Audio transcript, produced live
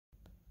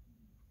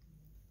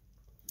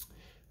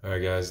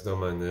Alright guys,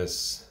 don't mind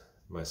this.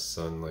 My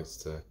son likes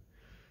to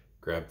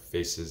grab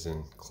faces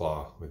and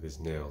claw with his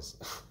nails.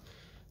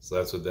 So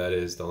that's what that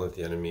is. Don't let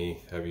the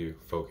enemy have you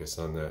focus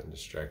on that and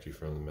distract you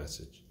from the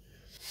message.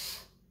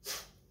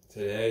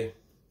 Today,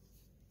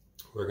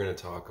 we're going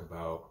to talk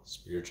about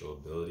spiritual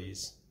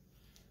abilities,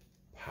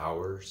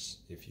 powers,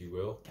 if you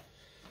will,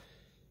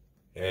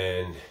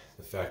 and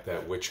the fact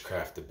that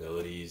witchcraft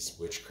abilities,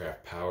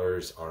 witchcraft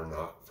powers are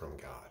not from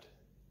God.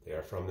 They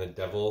are from the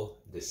devil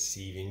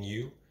deceiving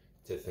you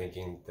to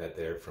thinking that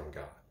they're from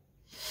God.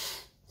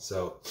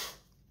 So,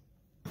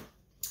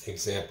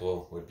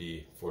 example would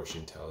be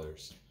fortune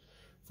tellers.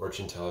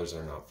 Fortune tellers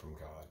are not from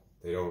God.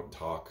 They don't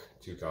talk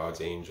to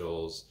God's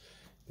angels.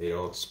 They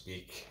don't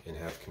speak and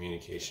have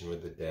communication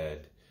with the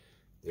dead.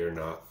 They're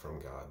not from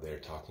God. They're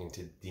talking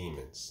to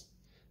demons.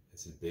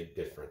 It's a big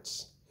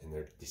difference. And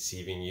they're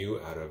deceiving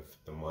you out of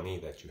the money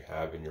that you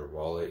have in your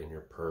wallet, in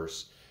your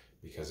purse,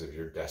 because of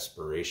your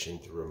desperation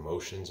through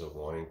emotions of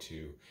wanting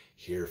to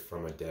hear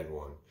from a dead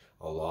one,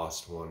 a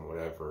lost one,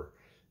 whatever,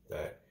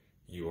 that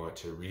you want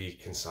to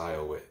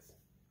reconcile with.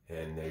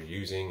 And they're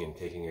using and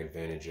taking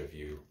advantage of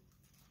you.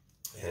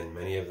 And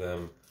many of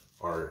them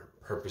are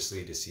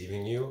purposely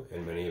deceiving you,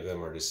 and many of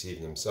them are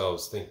deceiving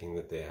themselves, thinking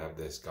that they have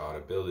this God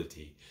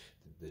ability,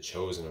 the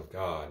chosen of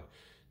God,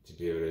 to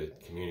be able to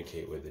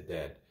communicate with the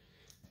dead.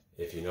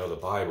 If you know the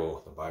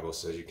Bible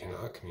says you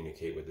cannot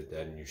communicate with the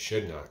dead, and you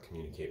should not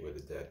communicate with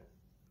the dead.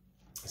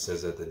 It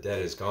says that the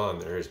dead is gone,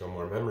 there is no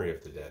more memory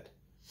of the dead.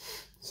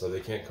 So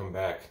they can't come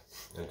back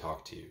and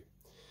talk to you.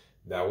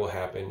 That will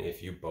happen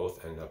if you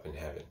both end up in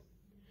heaven.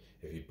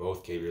 If you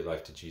both gave your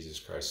life to Jesus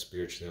Christ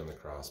spiritually on the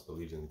cross,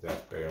 believed in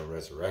death, burial, and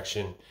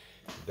resurrection,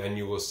 then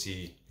you will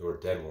see your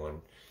dead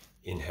one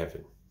in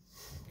heaven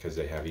because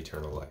they have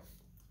eternal life.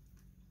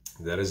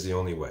 That is the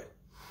only way.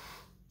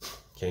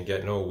 Can't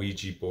get no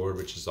Ouija board,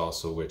 which is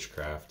also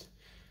witchcraft.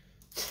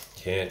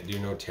 Can't do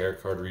no tarot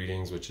card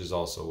readings, which is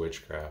also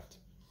witchcraft.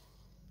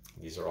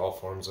 These are all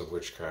forms of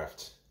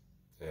witchcraft,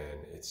 and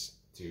it's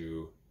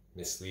to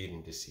mislead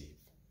and deceive.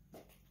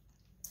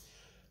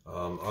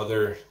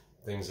 Other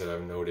things that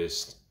I've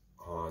noticed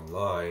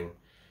online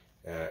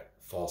at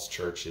false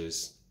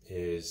churches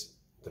is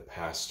the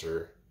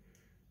pastor,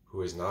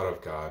 who is not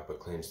of God but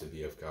claims to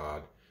be of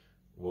God,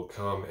 will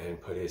come and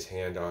put his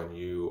hand on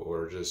you,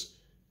 or just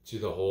to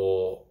the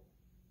whole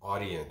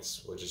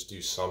audience will just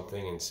do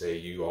something and say,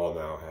 you all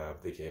now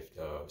have the gift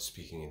of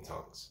speaking in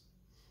tongues.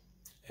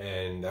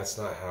 And that's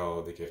not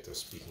how the gift of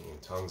speaking in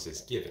tongues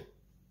is given.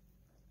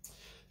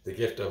 The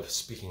gift of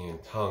speaking in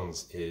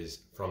tongues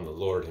is from the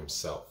Lord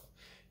himself.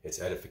 It's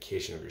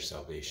edification of your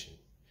salvation.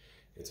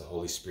 It's a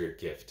Holy Spirit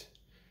gift.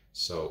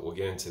 So we'll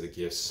get into the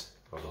gifts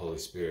of the Holy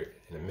Spirit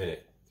in a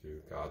minute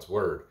through God's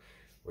Word,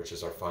 which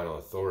is our final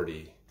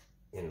authority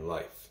in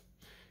life.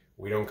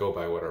 We don't go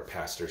by what our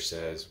pastor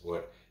says,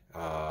 what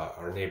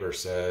our neighbor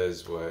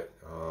says, what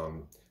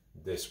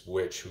this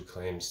witch who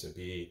claims to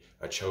be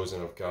a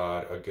chosen of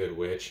God, a good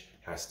witch,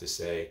 has to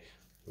say.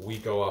 We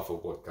go off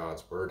of what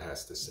God's Word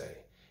has to say.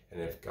 And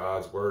if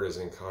God's Word is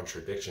in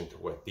contradiction to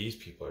what these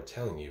people are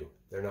telling you,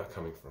 they're not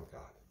coming from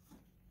God.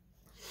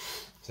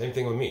 Same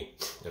thing with me.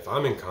 If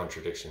I'm in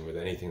contradiction with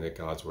anything that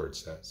God's Word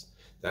says,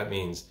 that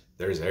means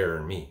there's error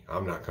in me.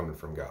 I'm not coming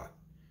from God.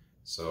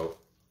 So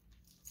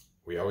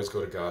we always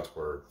go to God's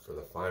Word for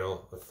the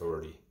final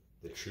authority,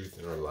 the truth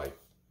in our life.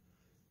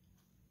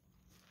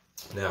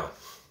 Now,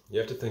 you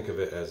have to think of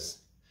it as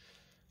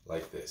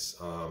like this.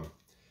 I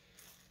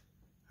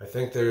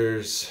think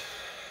there's,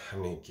 how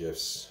many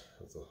gifts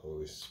of the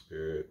Holy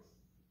Spirit?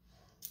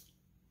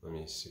 Let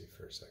me see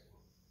for a second.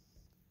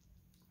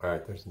 All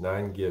right, there's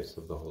 9 gifts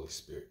of the Holy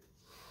Spirit.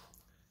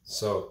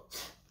 So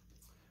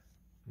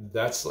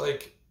that's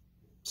like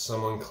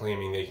someone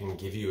claiming they can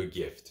give you a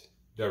gift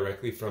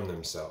directly from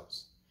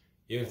themselves.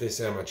 Even if they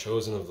say, I'm a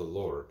chosen of the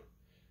Lord.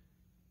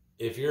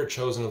 If you're a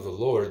chosen of the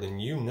Lord, then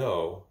you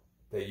know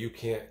that you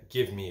can't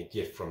give me a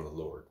gift from the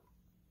Lord.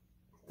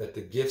 That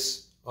the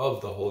gifts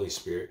of the Holy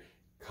Spirit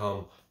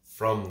come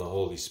from the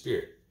Holy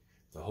Spirit.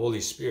 The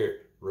Holy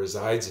Spirit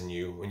resides in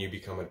you when you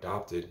become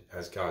adopted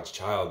as God's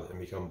child and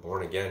become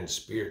born again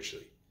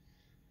spiritually.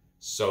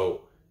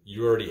 So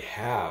you already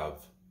have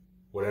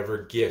whatever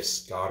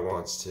gifts God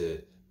wants to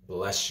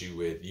bless you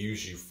with,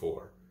 use you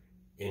for,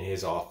 in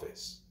his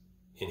office,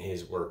 in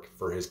his work,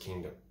 for his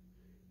kingdom.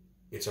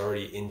 It's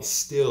already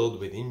instilled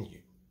within you.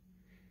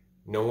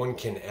 No one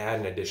can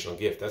add an additional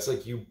gift. That's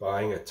like you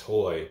buying a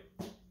toy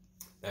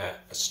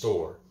at a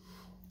store,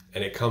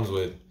 and it comes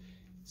with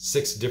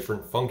 6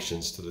 different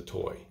functions to the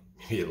toy.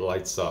 Maybe it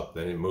lights up,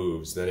 then it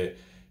moves, then it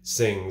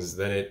sings,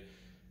 then it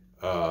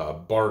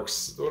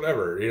barks,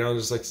 whatever. You know,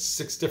 there's like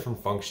 6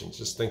 different functions.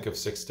 Just think of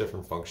 6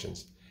 different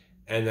functions.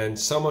 And then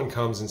someone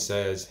comes and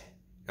says,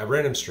 a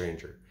random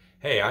stranger,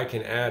 hey, I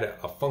can add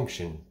a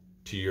function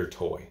to your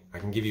toy. I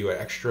can give you an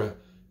extra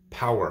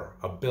power,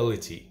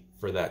 ability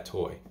for that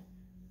toy.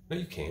 No,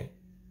 you can't.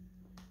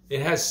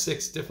 It has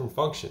 6 different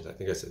functions. I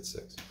think I said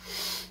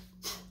 6.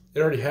 It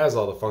already has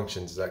all the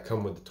functions that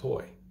come with the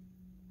toy.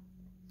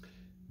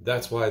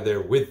 That's why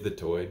they're with the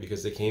toy,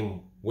 because they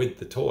came with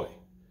the toy.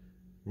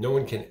 No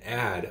one can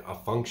add a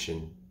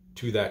function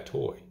to that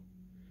toy.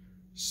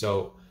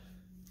 So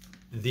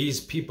these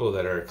people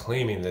that are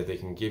claiming that they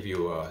can give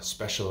you a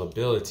special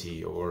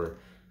ability or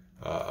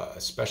a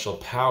special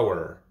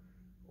power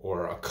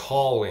or a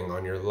calling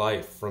on your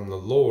life from the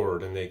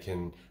Lord, and they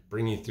can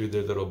bring you through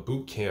their little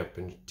boot camp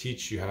and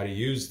teach you how to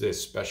use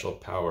this special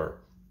power,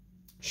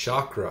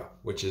 chakra,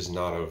 which is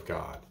not of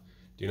God.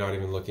 Do not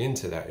even look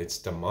into that. It's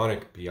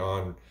demonic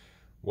beyond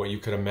what you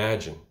could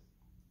imagine.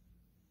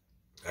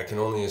 I can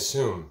only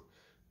assume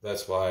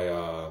that's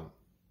why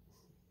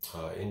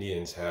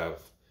Indians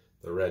have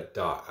the red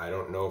dot. I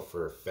don't know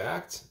for a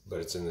fact, but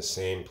it's in the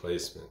same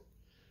placement.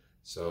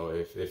 So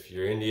if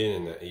you're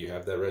Indian and you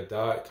have that red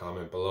dot,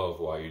 comment below of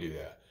why you do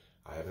that.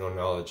 I have no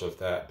knowledge of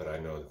that, but I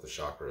know that the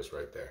chakra is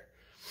right there.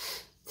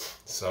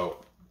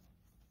 So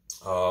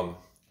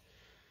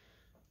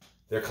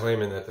they're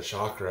claiming that the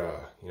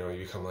chakra, you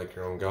become like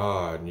your own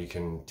God, and you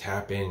can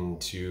tap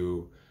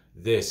into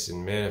this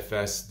and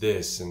manifest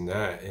this and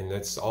that, and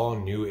that's all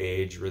new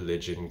age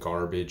religion,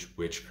 garbage,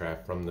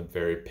 witchcraft from the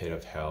very pit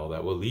of hell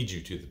that will lead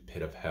you to the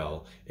pit of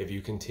hell if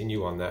you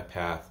continue on that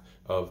path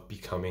of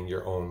becoming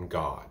your own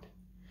God.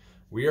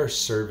 We are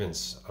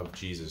servants of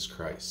Jesus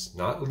Christ,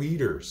 not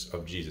leaders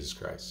of Jesus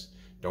Christ.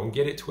 Don't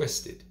get it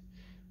twisted.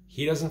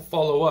 He doesn't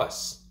follow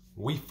us.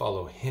 We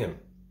follow him.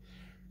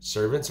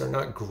 Servants are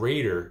not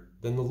greater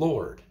than the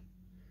Lord.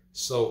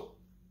 So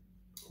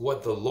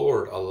what the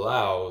Lord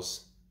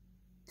allows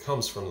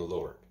comes from the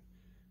Lord.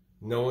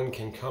 No one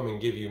can come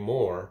and give you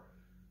more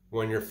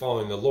when you're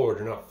following the Lord.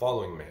 You're not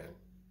following man.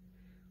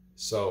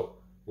 So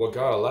what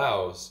God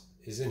allows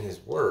is in his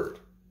word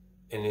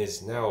and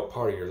is now a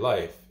part of your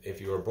life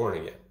if you are born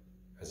again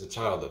as a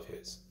child of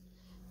his.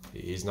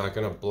 He's not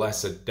going to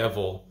bless a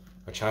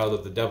child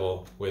of the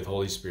devil, with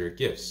Holy Spirit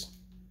gifts.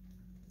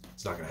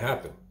 It's not going to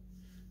happen.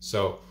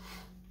 So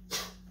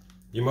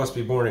you must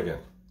be born again.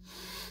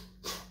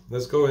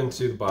 Let's go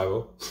into the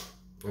Bible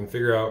and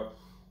figure out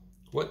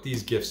what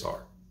these gifts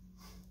are.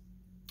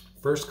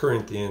 1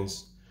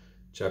 Corinthians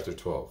chapter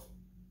 12.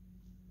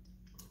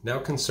 Now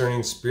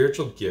concerning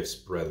spiritual gifts,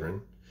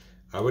 brethren,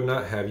 I would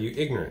not have you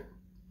ignorant.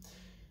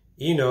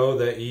 Ye know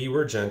that ye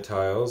were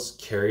Gentiles,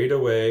 carried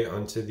away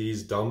unto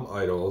these dumb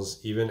idols,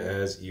 even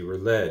as ye were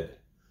led.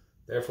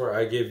 Therefore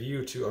I give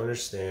you to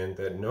understand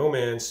that no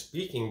man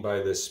speaking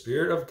by the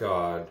Spirit of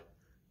God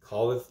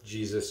calleth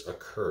Jesus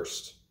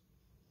accursed,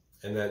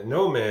 and that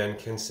no man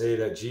can say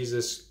that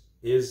Jesus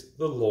is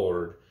the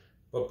Lord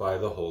but by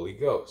the Holy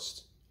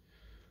Ghost.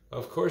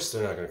 Of course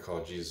they're not going to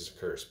call Jesus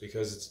accursed,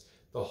 because it's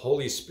the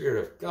Holy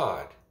Spirit of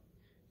God,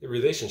 the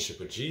relationship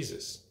with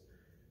Jesus.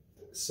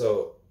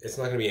 So it's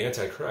not going to be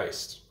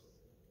antichrist.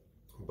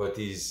 But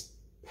these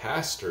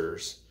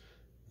pastors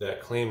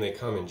that claim they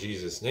come in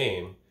Jesus'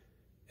 name,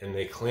 and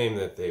they claim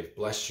that they've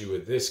blessed you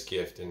with this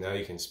gift, and now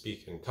you can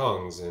speak in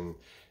tongues, and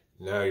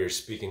now you're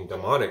speaking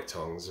demonic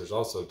tongues. There's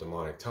also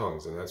demonic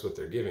tongues, and that's what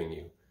they're giving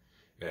you.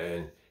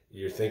 And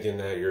you're thinking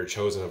that you're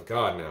chosen of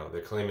God now.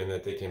 They're claiming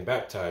that they can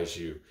baptize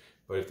you.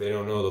 But if they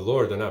don't know the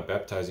Lord, they're not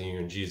baptizing you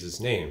in Jesus'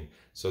 name.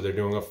 So they're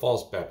doing a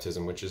false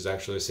baptism, which is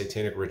actually a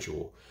satanic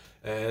ritual.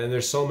 And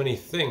there's so many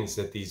things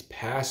that these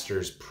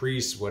pastors,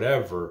 priests,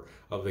 whatever,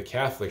 of the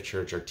Catholic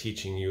Church are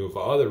teaching you, of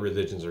other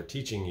religions are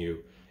teaching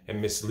you,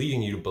 and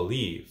misleading you to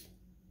believe.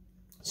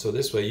 So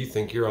this way you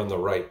think you're on the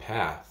right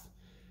path.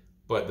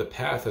 But the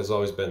path has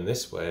always been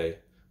this way.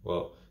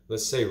 Well,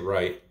 let's say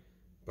right,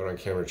 but on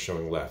camera it's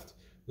showing left.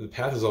 The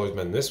path has always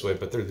been this way,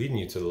 but they're leading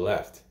you to the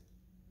left.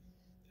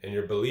 And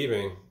you're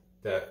believing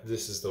that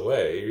this is the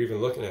way. You're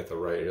even looking at the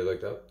right. You're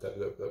like,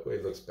 that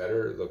way looks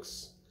better. It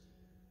looks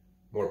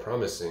more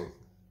promising.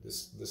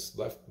 This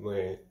left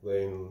lane,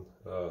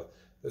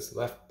 this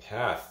left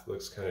path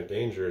looks kind of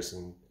dangerous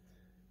and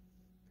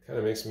kind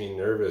of makes me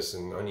nervous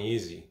and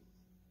uneasy.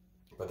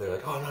 But they're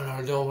like, oh,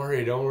 no, don't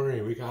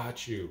worry. We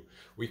got you.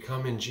 We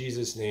come in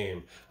Jesus'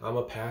 name. I'm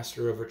a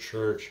pastor of a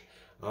church.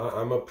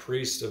 I'm a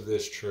priest of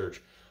this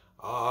church.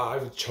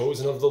 I'm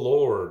chosen of the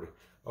Lord.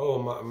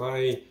 Oh,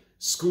 my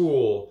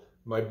school,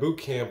 my boot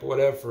camp,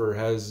 whatever,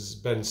 has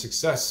been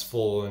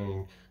successful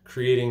in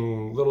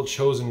creating little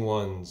chosen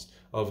ones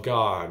of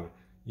God.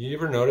 You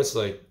ever notice,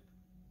 like,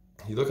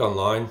 you look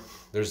online,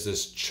 there's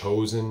this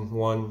chosen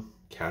one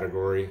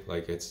category.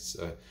 Like, it's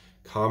a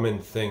common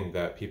thing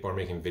that people are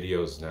making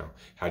videos now.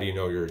 How do you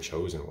know you're a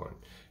chosen one?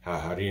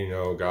 How do you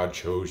know God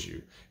chose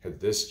you? Have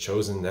this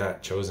chosen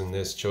that, chosen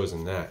this,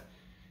 chosen that?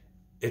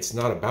 It's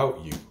not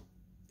about you.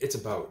 It's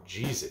about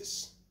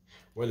Jesus.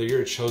 Whether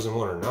you're a chosen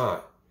one or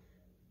not,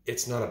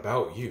 it's not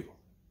about you.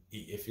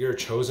 If you're a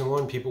chosen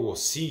one, people will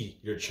see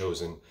you're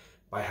chosen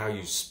by how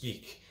you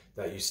speak,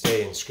 that you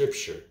stay in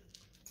Scripture,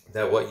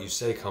 that what you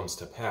say comes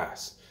to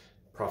pass.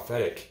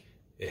 Prophetic,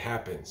 it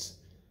happens.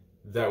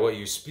 That what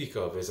you speak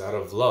of is out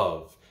of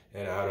love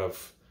and out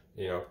of,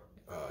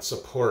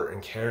 support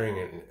and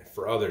caring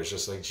for others,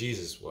 just like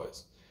Jesus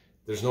was.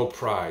 There's no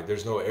pride.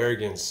 There's no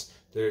arrogance.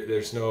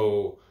 There's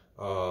no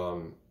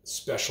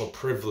special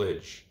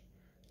privilege.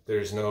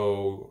 There's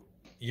no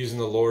using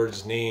the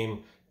Lord's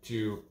name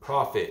to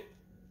profit.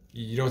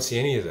 You don't see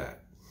any of that.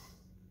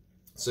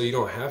 So you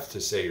don't have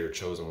to say you're a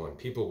chosen one.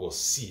 People will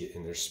see it,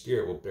 and their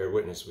spirit will bear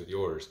witness with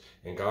yours,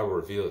 and God will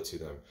reveal it to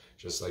them,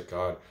 just like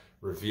God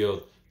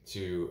revealed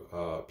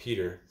to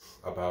Peter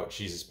about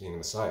Jesus being the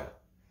Messiah.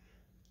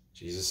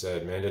 Jesus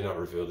said, man did not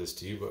reveal this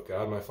to you, but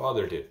God my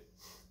Father did.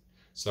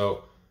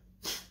 So,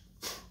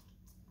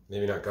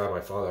 maybe not God my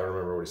Father, I don't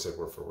remember what he said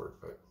word for word,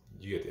 but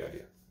you get the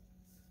idea.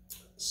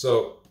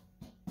 So,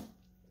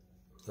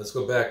 let's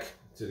go back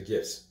to the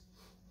gifts.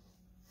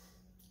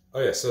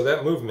 Oh yeah, so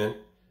that movement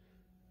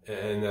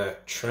and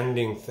that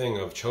trending thing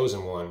of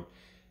chosen one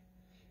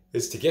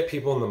is to get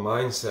people in the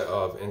mindset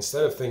of,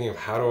 instead of thinking of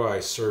how do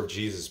I serve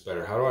Jesus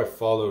better, how do I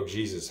follow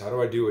Jesus, how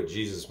do I do what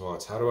Jesus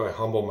wants, how do I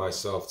humble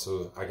myself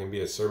so I can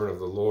be a servant of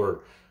the Lord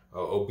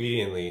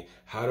obediently,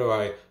 how do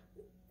I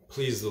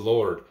please the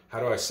Lord, how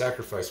do I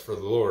sacrifice for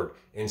the Lord.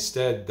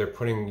 Instead, they're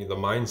putting the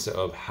mindset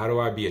of, how do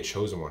I be a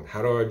chosen one,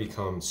 how do I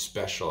become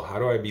special, how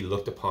do I be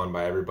looked upon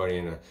by everybody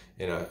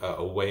in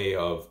a way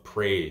of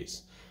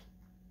praise,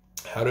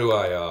 how do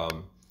I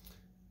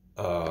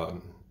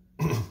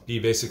be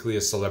basically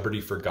a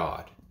celebrity for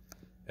God.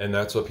 And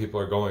that's what people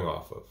are going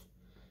off of.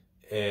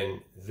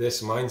 And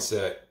this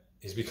mindset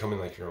is becoming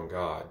like your own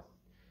God.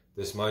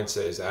 This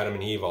mindset is Adam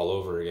and Eve all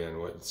over again,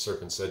 what the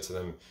serpent said to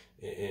them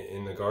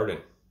in the garden.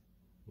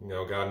 You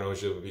know, God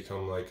knows you'll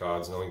become like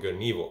gods, knowing good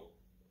and evil.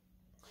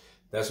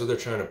 That's what they're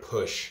trying to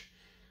push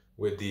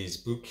with these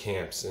boot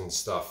camps and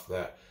stuff,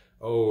 that,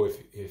 oh,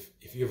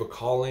 if you have a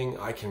calling,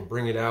 I can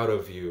bring it out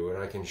of you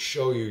and I can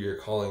show you your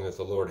calling that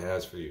the Lord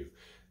has for you.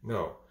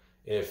 No.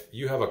 If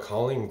you have a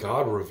calling,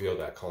 God will reveal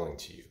that calling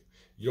to you.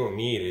 You don't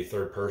need a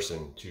third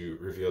person to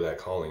reveal that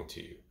calling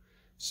to you.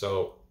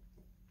 So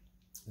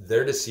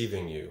they're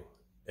deceiving you,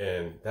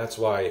 and that's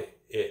why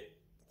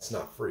it's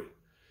not free.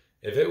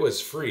 If it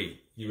was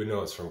free, you would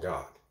know it's from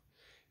God.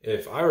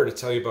 If I were to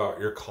tell you about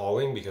your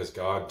calling because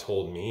God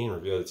told me and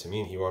revealed it to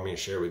me and he wanted me to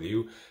share it with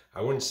you,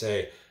 I wouldn't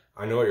say,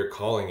 I know what your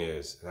calling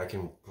is and I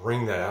can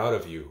bring that out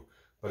of you,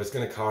 but it's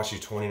going to cost you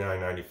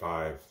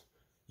 $29.95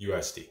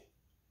 USD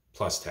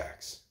plus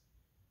tax.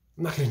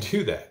 I'm not going to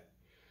do that.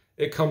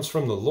 It comes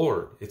from the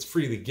Lord. It's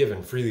freely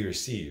given, freely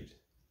received.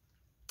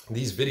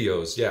 These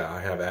videos, yeah, I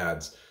have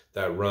ads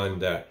that run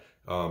that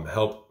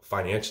help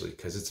financially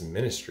because it's a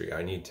ministry.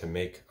 I need to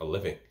make a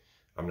living.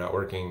 I'm not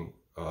working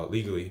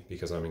legally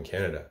because I'm in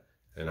Canada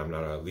and I'm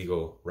not a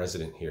legal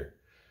resident here.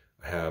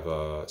 I have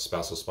a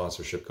spousal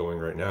sponsorship going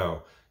right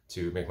now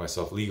to make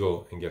myself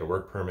legal and get a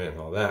work permit and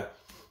all that.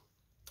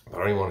 But I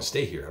don't even want to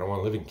stay here. I don't want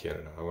to live in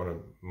Canada. I want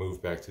to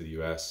move back to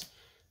the US.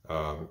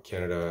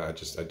 Canada,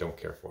 I don't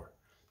care for.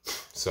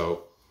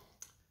 So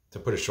to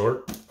put it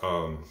short,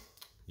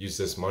 use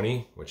this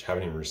money, which I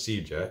haven't even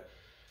received yet,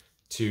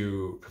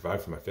 to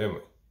provide for my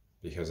family.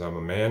 Because I'm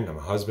a man, I'm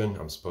a husband,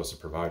 I'm supposed to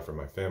provide for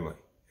my family.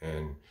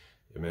 And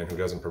a man who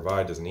doesn't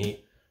provide doesn't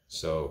eat.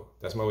 So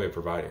that's my way of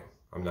providing.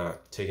 I'm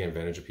not taking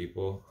advantage of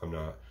people. I'm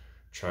not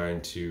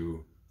trying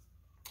to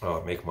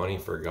make money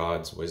for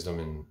God's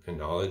wisdom and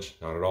knowledge.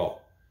 Not at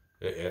all.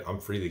 I'm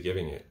freely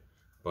giving it.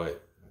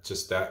 But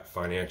just that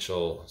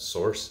financial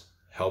source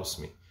helps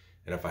me.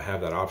 And if I have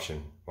that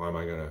option, why am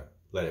I going to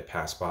let it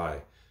pass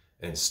by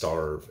and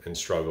starve and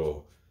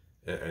struggle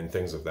and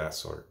things of that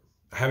sort?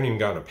 I haven't even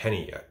gotten a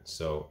penny yet.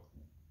 So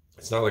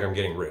it's not like I'm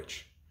getting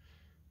rich.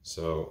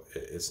 So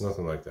it's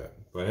nothing like that.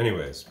 But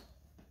anyways,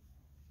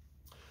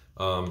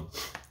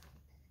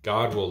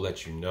 God will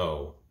let you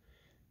know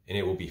and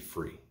it will be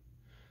free.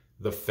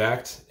 The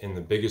fact and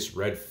the biggest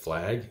red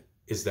flag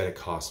is that it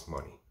costs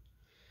money.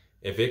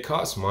 If it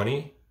costs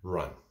money,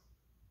 run.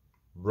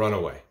 Run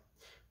away.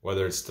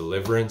 Whether it's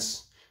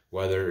deliverance,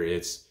 whether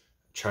it's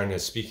trying to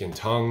speak in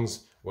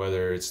tongues,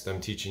 whether it's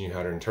them teaching you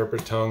how to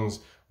interpret tongues,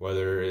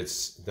 whether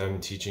it's them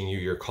teaching you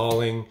your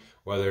calling,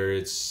 whether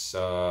it's,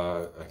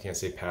 I can't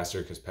say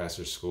pastor because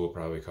pastor school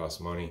probably costs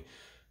money,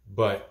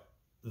 but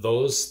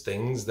those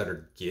things that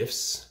are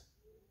gifts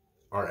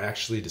are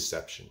actually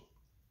deception.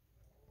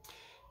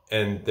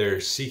 And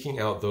they're seeking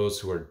out those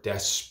who are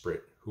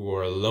desperate, who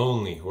are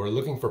lonely, who are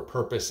looking for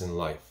purpose in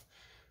life,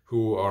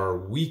 who are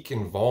weak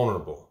and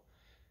vulnerable.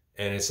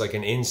 And it's like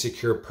an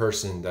insecure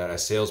person that a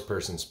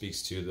salesperson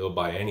speaks to, they'll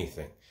buy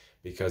anything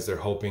because they're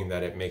hoping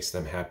that it makes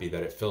them happy,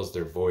 that it fills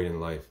their void in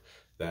life,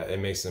 that it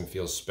makes them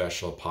feel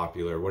special,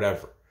 popular,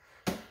 whatever.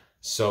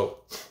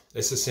 So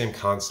it's the same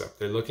concept.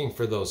 They're looking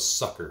for those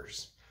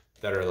suckers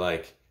that are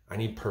like, I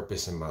need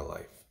purpose in my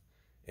life.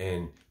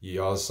 And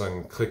you all of a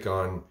sudden click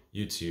on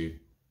YouTube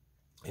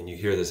and you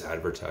hear this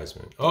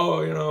advertisement.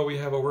 Oh, you know, we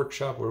have a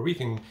workshop where we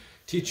can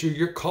teach you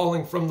your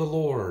calling from the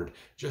Lord.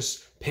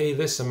 Just pay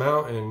this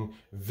amount and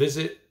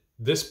visit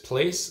this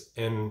place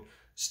and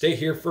stay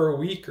here for a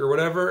week or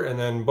whatever. And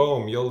then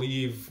boom, you'll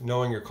leave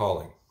knowing your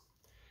calling.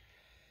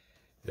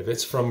 If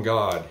it's from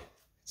God,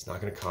 it's not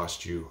going to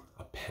cost you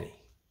a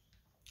penny.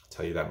 I'll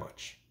tell you that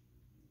much.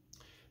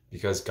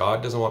 Because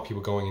God doesn't want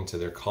people going into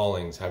their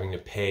callings having to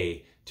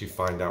pay to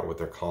find out what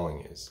their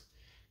calling is.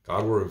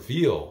 God will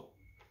reveal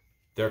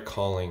their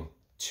calling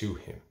to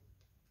him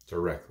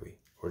directly,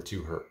 or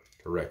to her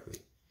directly.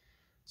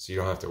 So you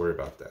don't have to worry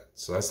about that.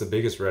 So that's the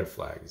biggest red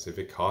flag, is if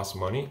it costs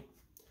money,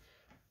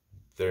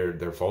 they're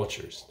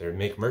vultures. They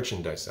make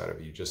merchandise out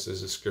of you, just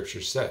as the scripture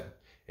said.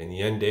 In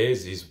the end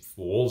days, these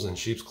wolves in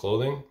sheep's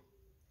clothing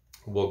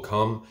will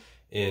come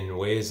in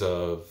ways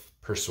of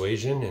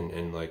persuasion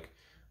and like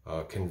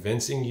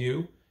convincing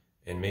you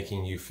and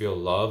making you feel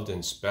loved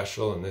and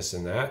special and this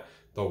and that.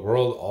 The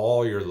world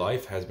all your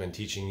life has been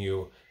teaching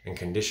you and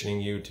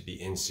conditioning you to be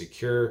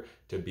insecure,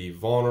 to be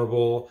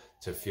vulnerable,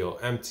 to feel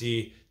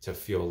empty, to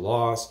feel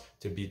lost,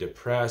 to be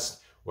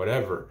depressed,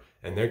 whatever.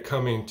 And they're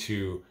coming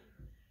to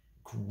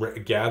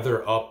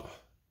gather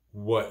up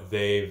what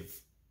they've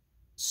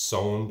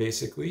sown,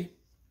 basically.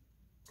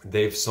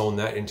 They've sown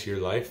that into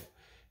your life,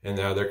 and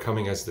now they're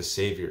coming as the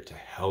savior to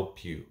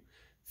help you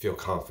feel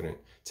confident,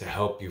 to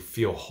help you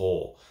feel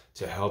whole,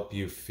 to help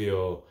you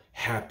feel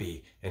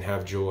happy and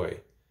have joy.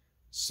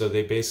 So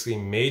they basically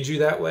made you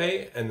that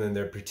way, and then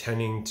they're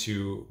pretending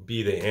to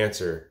be the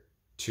answer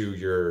to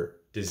your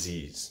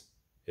disease,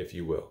 if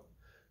you will.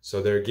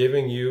 So they're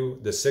giving you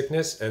the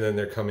sickness, and then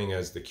they're coming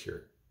as the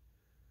cure.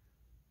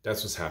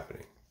 That's what's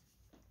happening.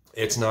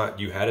 It's not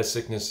you had a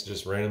sickness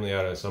just randomly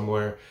out of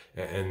somewhere,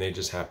 and they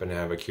just happen to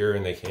have a cure,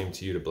 and they came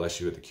to you to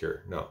bless you with the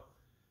cure. No,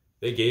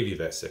 they gave you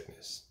that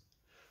sickness.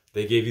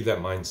 They gave you that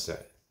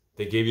mindset.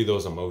 They gave you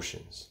those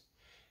emotions.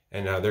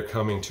 And now they're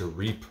coming to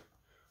reap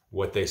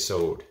what they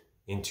sowed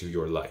into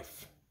your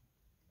life,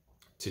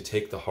 to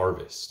take the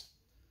harvest.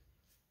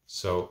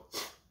 So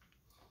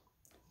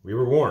we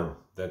were warned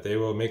that they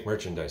will make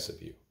merchandise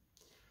of you.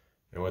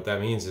 And what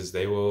that means is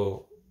they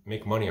will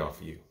make money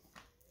off of you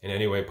in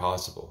any way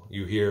possible.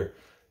 You hear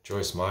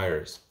Joyce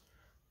Myers,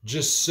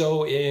 just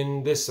sow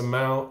in this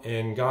amount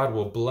and God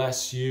will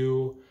bless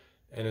you.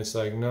 And it's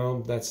like,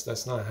 no,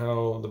 that's not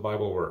how the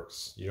Bible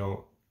works. You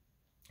don't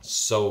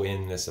sow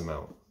in this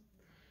amount.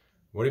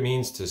 What it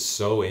means to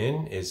sow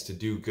in is to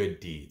do good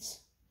deeds,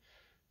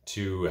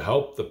 to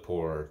help the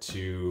poor,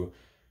 to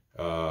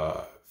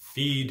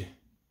feed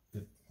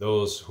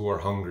those who are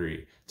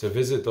hungry, to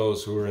visit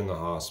those who are in the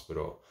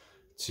hospital,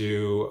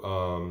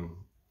 to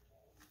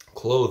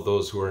clothe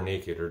those who are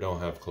naked or don't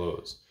have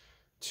clothes,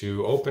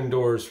 to open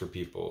doors for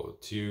people,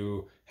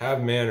 to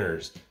have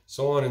manners,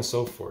 so on and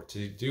so forth,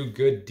 to do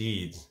good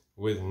deeds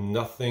with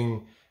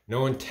nothing,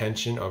 no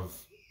intention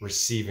of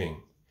receiving.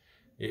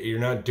 You're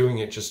not doing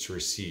it just to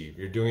receive.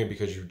 You're doing it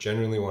because you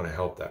genuinely want to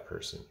help that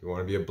person. You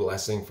want to be a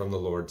blessing from the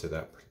Lord to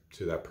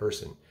that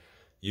person.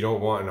 You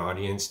don't want an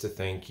audience to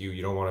thank you.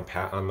 You don't want a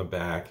pat on the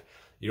back.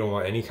 You don't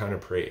want any kind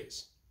of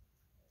praise.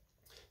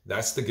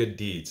 That's the good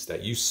deeds,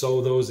 that you sow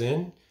those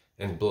in,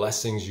 and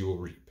blessings you will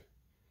reap.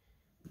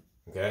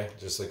 Okay?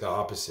 Just like the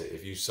opposite.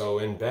 If you sow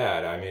in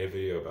bad, I made a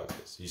video about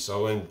this. You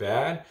sow in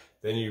bad,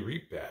 then you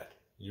reap bad.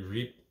 You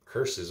reap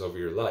curses over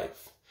your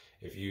life.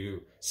 If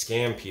you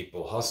scam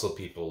people, hustle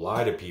people,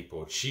 lie to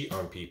people, cheat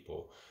on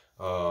people,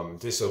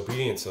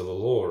 disobedient to the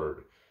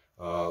Lord,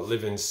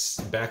 live in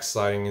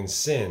backsliding in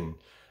sin,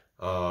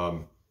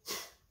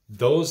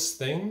 those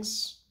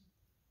things,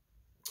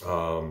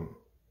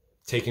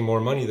 taking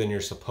more money than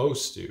you're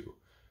supposed to,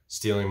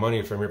 stealing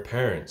money from your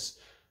parents,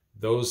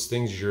 those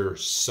things you're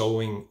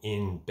sowing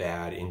in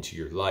bad into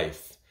your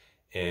life.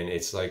 And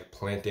it's like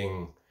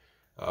planting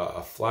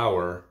a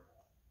flower.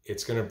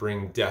 It's going to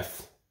bring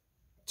death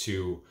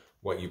to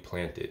what you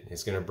planted.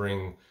 It's going to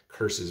bring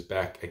curses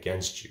back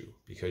against you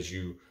because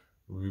you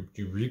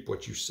reap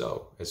what you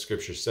sow. As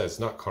scripture says,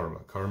 not karma.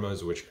 Karma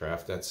is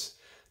witchcraft. That's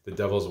the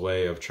devil's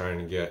way of trying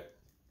to get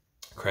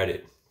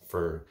credit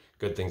for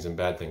good things and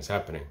bad things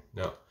happening.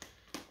 No,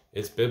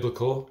 it's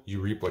biblical. You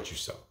reap what you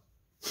sow.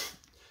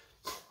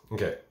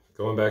 Okay,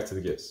 going back to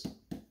the gifts.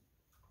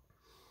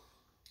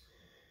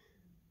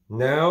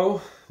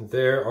 Now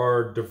there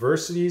are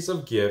diversities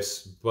of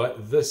gifts,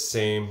 but the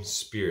same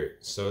Spirit.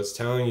 So it's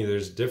telling you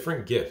there's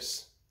different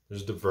gifts.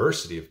 There's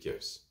diversity of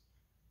gifts,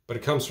 but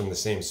it comes from the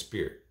same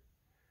Spirit.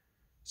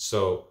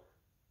 So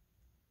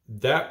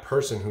that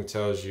person who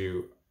tells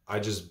you, I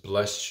just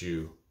blessed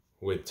you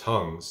with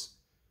tongues,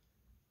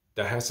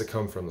 that has to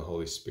come from the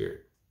Holy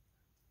Spirit.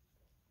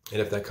 And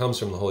if that comes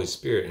from the Holy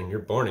Spirit and you're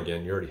born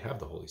again, you already have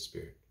the Holy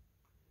Spirit.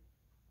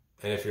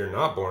 And if you're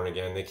not born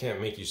again, they can't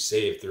make you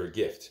saved through a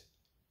gift.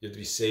 You have to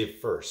be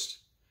saved first,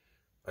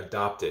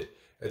 adopted.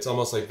 It's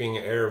almost like being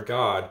an heir of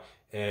God.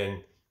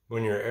 And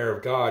when you're an heir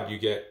of God, you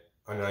get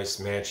a nice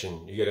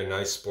mansion, you get a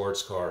nice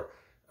sports car.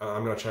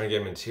 I'm not trying to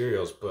get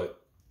materials,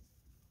 but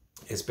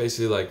it's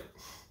basically like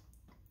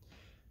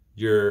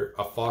you're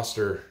a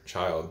foster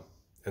child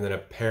and then a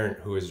parent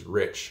who is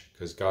rich,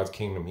 because God's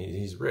kingdom,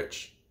 he's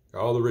rich.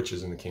 Got all the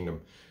riches in the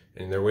kingdom,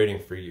 and they're waiting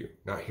for you,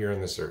 not here on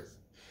this earth.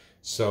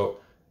 So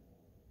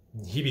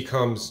he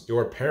becomes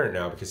your parent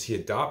now because he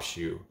adopts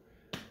you.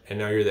 And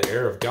now you're the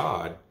heir of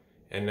God,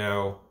 and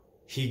now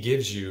he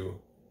gives you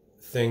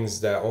things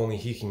that only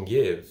he can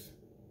give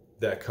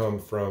that come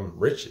from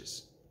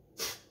riches.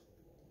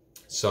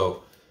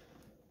 So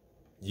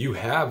you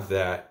have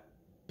that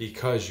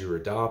because you're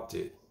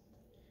adopted.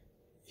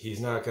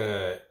 He's not going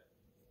to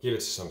give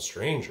it to some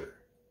stranger.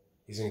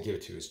 He's going to give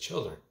it to his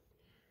children.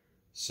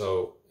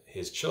 So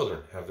his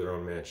children have their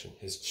own mansion.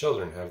 His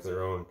children have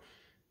their own,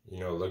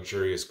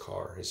 luxurious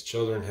car. His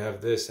children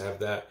have this, have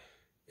that.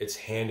 It's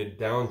handed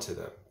down to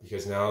them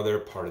because now they're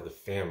part of the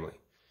family.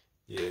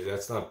 Yeah,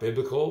 that's not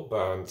biblical, but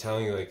I'm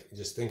telling you,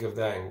 just think of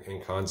that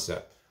in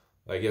concept.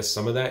 I guess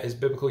some of that is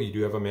biblical. You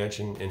do have a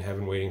mansion in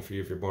heaven waiting for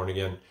you if you're born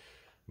again,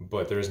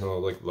 but there's no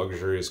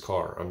luxurious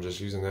car. I'm just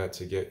using that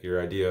to get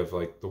your idea of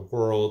the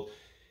world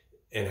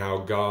and how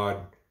God,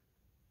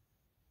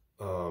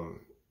 how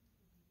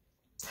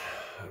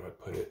do I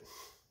put it?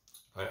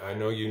 I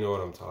know you know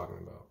what I'm talking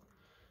about.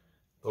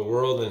 The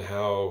world and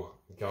how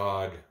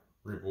God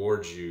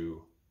rewards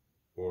you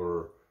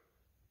or,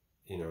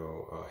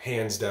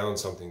 hands down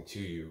something to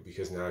you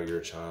because now you're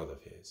a child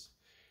of his.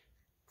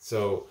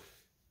 So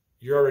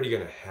you're already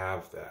going to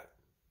have that.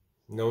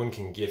 No one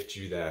can gift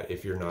you that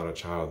if you're not a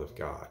child of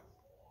God.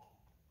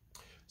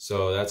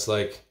 So that's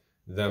like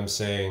them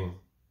saying,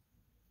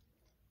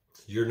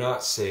 you're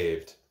not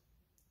saved.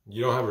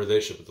 You don't have a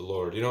relationship with the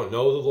Lord. You don't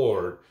know the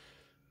Lord,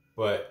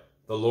 but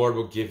the Lord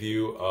will give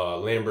you a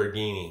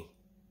Lamborghini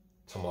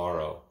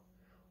tomorrow.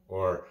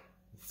 Or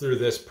through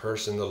this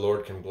person, the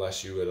Lord can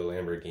bless you with a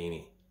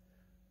Lamborghini.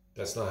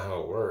 That's not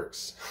how it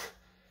works.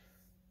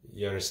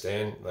 You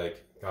understand?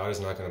 God is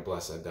not going to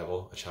bless a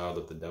child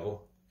of the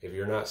devil. If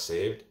you're not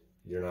saved,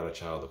 you're not a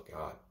child of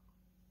God.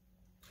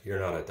 You're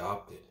not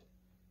adopted.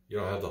 You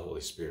don't have the Holy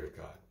Spirit of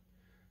God.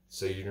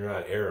 So you're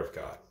not heir of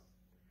God.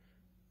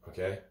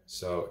 Okay?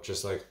 So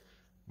just like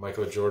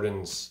Michael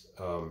Jordan's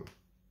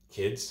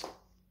kids,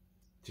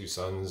 2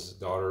 sons,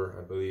 daughter,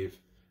 I believe,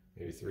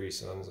 maybe 3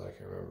 sons, I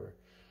can't remember.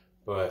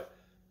 But,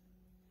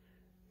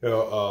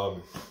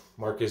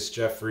 Marcus,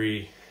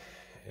 Jeffrey,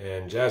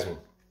 and Jasmine,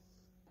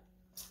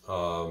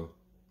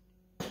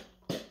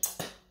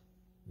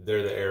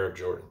 they're the heir of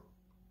Jordan.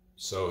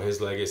 So his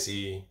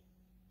legacy,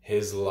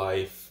 his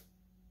life,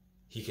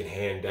 he can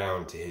hand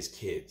down to his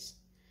kids.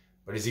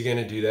 But is he going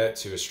to do that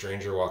to a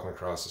stranger walking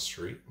across the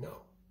street?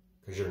 No,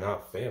 because you're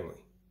not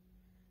family.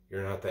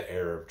 You're not the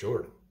heir of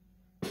Jordan.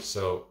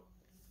 So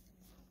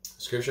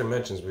Scripture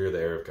mentions we are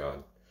the heir of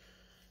God.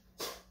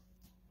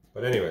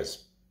 But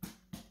anyways,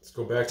 let's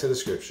go back to the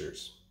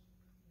Scriptures.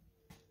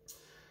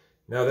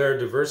 Now there are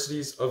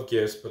diversities of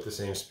gifts, but the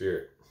same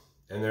Spirit.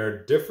 And there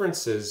are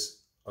differences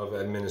of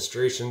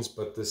administrations,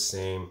 but the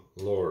same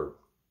Lord.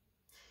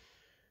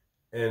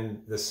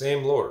 And the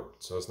same Lord.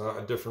 So it's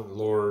not a different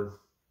Lord,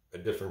 a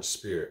different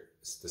Spirit.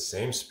 It's the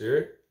same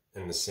Spirit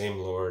and the same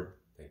Lord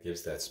that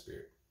gives that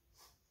Spirit.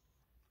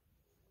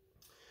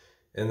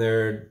 And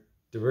there are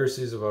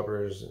diversities of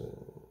operators.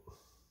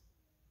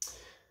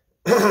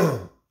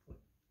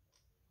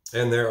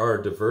 And there are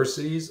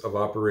diversities of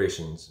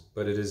operations,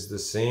 but it is the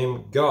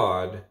same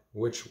God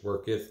which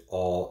worketh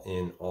all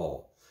in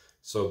all.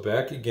 So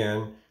back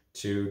again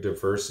to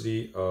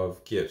diversity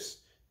of gifts,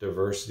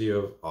 diversity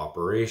of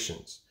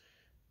operations.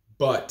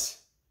 But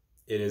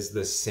it is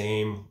the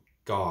same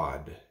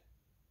God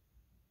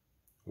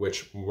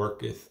which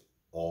worketh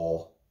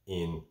all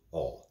in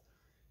all.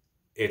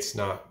 It's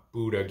not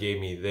Buddha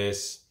gave me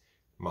this,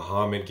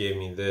 Muhammad gave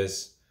me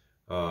this,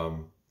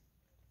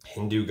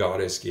 Hindu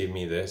goddess gave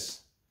me this.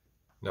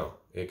 No,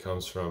 it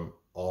comes from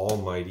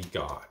Almighty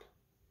God,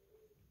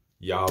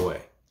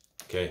 Yahweh.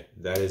 Okay,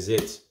 that is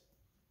it.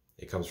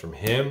 It comes from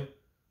him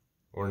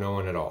or no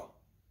one at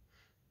all.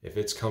 If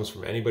it comes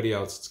from anybody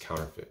else, it's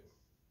counterfeit.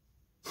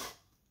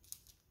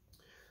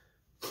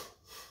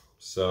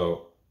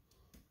 So,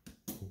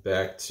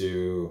 back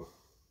to,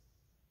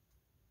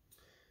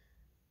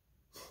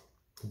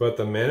 but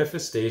the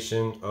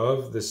manifestation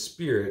of the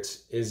Spirit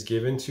is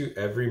given to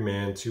every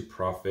man to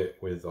profit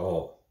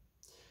withal.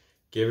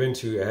 Given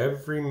to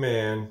every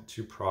man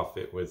to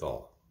profit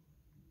withal.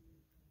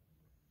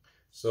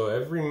 So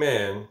every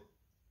man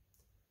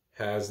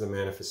has the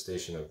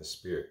manifestation of the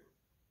Spirit.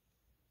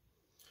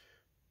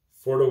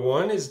 For to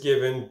one is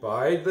given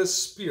by the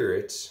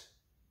Spirit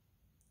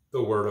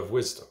the word of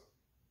wisdom.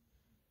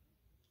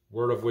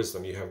 Word of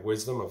wisdom. You have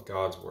wisdom of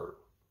God's word.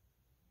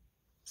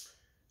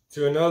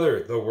 To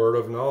another, the word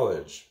of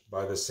knowledge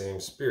by the same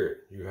Spirit.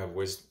 You have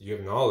wisdom. You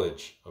have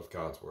knowledge of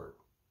God's word.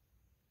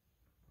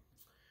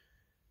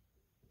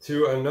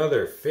 To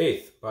another,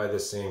 faith by the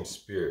same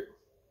Spirit.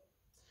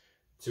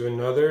 To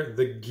another,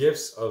 the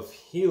gifts of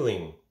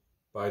healing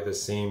by the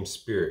same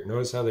Spirit.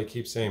 Notice how they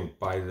keep saying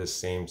by the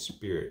same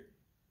Spirit.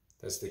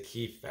 That's the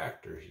key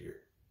factor here.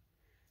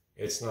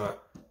 It's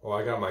not, oh,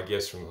 I got my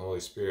gifts from the Holy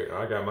Spirit.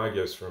 I got my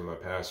gifts from my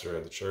pastor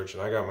at the church.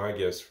 And I got my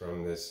gifts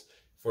from this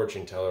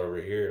fortune teller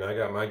over here. And I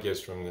got my gifts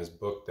from this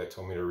book that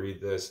told me to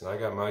read this. And I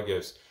got my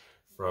gifts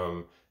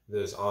from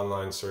this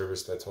online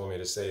service that told me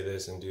to say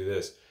this and do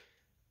this.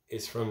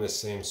 It's from the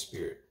same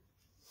Spirit.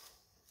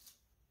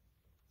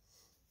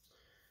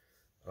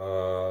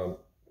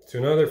 To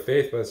another,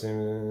 faith by the same,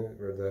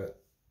 read that.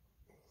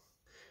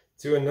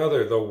 To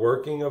another, the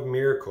working of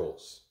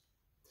miracles.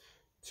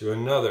 To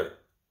another,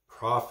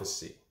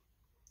 prophecy.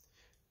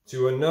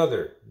 To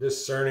another,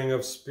 discerning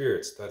of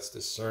spirits. That's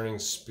discerning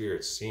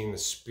spirits, seeing the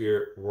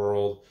spirit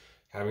world,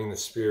 having the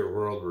spirit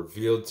world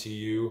revealed to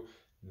you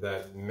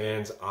that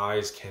man's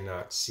eyes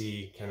cannot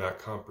see, cannot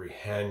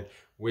comprehend,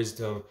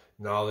 wisdom,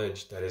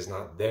 knowledge that is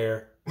not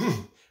there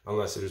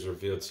unless it is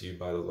revealed to you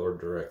by the Lord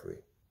directly.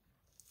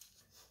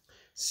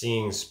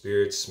 Seeing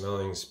spirits,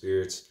 smelling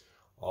spirits,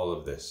 all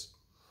of this.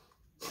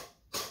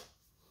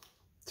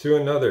 To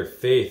another,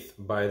 faith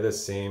by the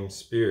same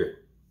Spirit.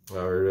 I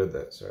already read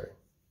that, sorry.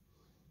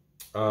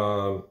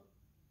 To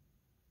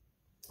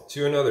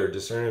another,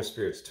 discerning of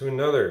spirits. To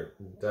another,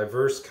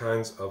 diverse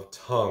kinds of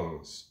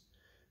tongues.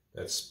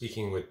 That's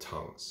speaking with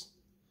tongues.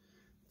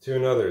 To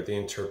another, the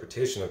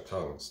interpretation of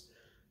tongues.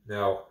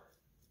 Now,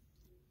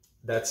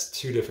 that's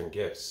two different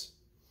gifts.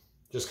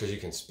 Just because you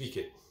can speak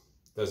it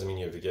doesn't mean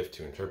you have the gift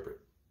to interpret.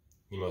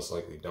 You most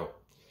likely don't.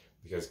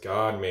 Because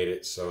God made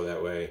it so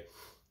that way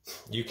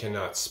you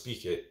cannot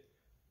speak it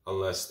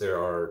unless there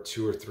are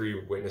 2 or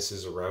 3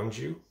 witnesses around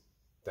you,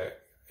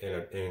 that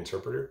an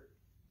interpreter,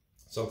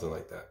 something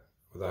like that.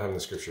 Without having the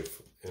scripture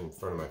in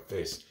front of my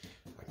face,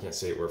 I can't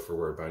say it word for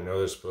word, but I know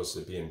there's supposed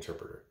to be an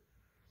interpreter.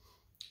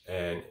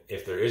 And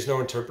if there is no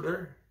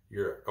interpreter,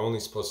 you're only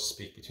supposed to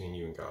speak between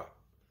you and God.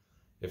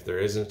 If there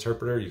is an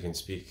interpreter, you can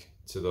speak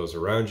to those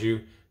around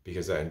you,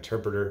 because that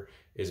interpreter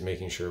is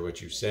making sure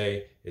what you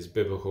say is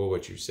biblical,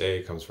 what you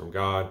say comes from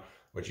God,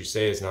 what you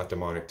say is not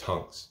demonic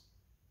tongues.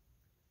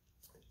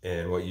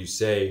 And what you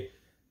say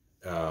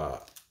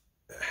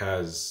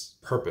has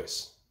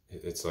purpose.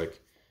 It's like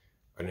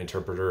an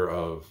interpreter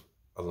of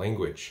a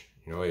language.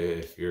 You know,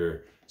 if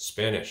you're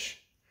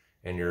Spanish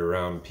and you're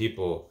around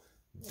people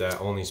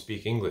that only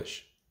speak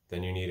English,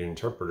 then you need an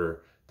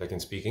interpreter that can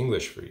speak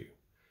English for you.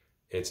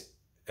 It's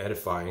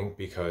edifying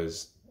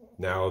because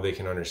now they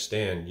can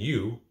understand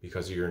you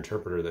because of your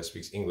interpreter that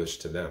speaks English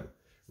to them,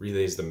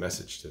 relays the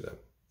message to them.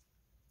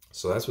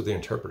 So that's what the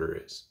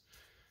interpreter is.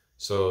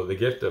 So the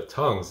gift of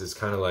tongues is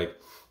kind of like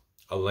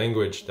a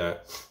language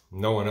that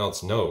no one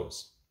else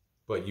knows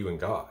but you and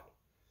God.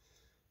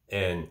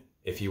 And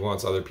if he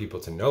wants other people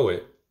to know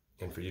it,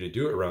 and for you to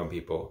do it around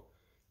people,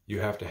 you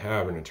have to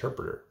have an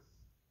interpreter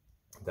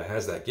that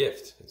has that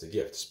gift. It's a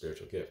gift, a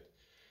spiritual gift.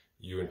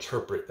 You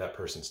interpret that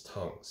person's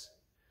tongues.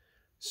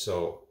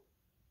 So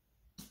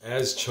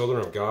as children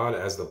of God,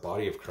 as the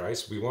body of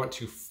Christ, we want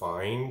to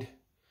find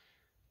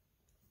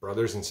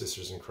brothers and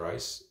sisters in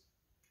Christ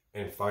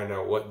and find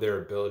out what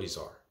their abilities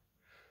are.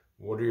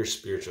 What are your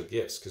spiritual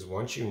gifts? Because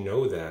once you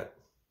know that,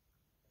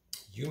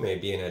 you may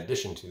be an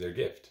addition to their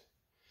gift.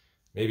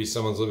 Maybe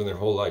someone's living their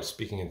whole life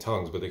speaking in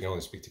tongues, but they can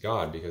only speak to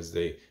God because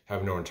they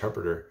have no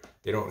interpreter.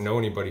 They don't know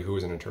anybody who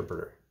is an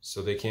interpreter.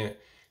 So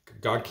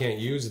God can't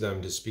use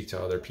them to speak to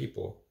other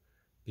people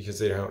because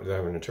they have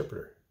an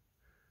interpreter.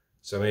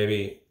 So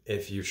maybe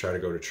if you try to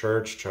go to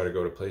church, try to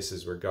go to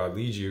places where God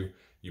leads you,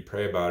 you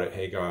pray about it.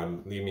 Hey,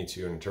 God, lead me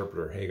to an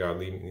interpreter. Hey, God,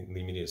 lead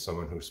me to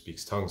someone who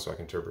speaks tongues so I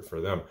can interpret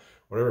for them.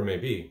 Whatever it may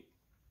be,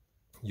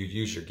 you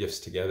use your gifts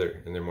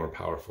together and they're more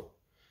powerful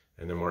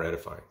and they're more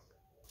edifying.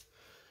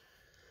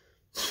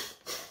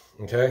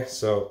 Okay,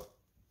 so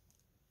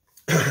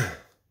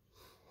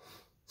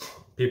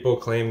people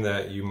claim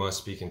that you must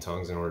speak in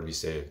tongues in order to be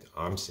saved.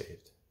 I'm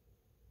saved.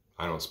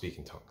 I don't speak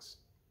in tongues.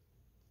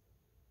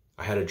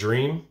 I had a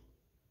dream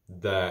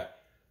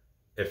that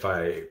if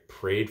I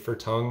prayed for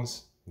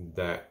tongues,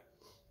 that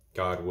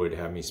God would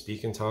have me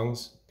speak in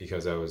tongues,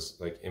 because I was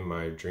like in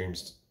my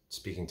dreams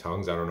speaking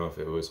tongues. I don't know if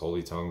it was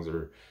holy tongues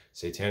or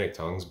satanic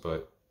tongues,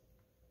 but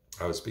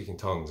I was speaking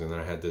tongues, and then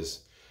I had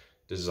this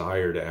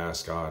desire to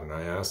ask God, and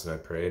I asked and I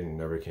prayed and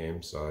it never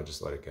came, so I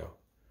just let it go.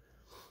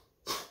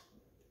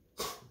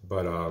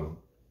 But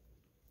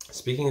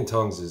speaking in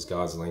tongues is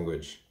God's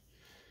language,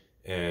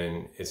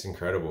 and it's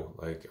incredible.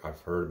 Like,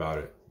 I've heard about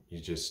it. You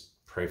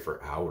just pray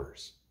for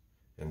hours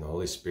and the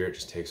Holy Spirit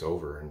just takes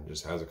over and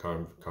just has a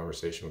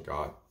conversation with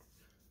God.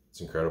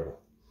 It's incredible.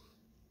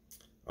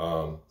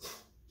 A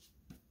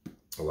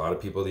lot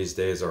of people these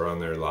days are on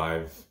their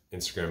live,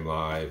 Instagram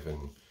live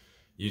and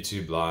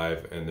YouTube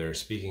live, and they're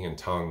speaking in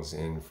tongues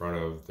in front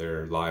of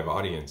their live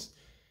audience,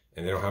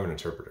 and they don't have an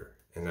interpreter,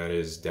 and that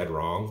is dead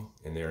wrong,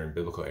 and they're in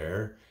biblical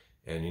error,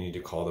 and you need to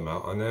call them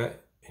out on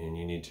that, and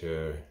you need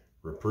to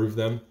reprove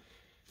them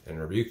and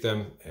rebuke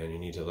them, and you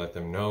need to let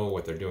them know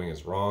what they're doing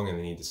is wrong and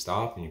they need to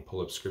stop, and you pull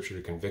up scripture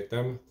to convict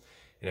them.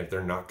 And if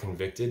they're not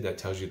convicted, that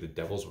tells you the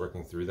devil's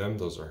working through them.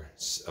 Those are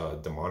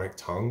demonic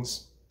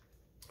tongues,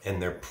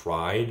 and their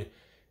pride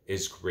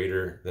is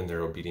greater than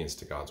their obedience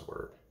to God's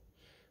word,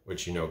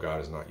 which you know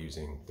God is not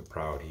using the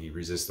proud. He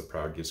resists the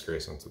proud, gives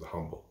grace unto the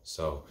humble.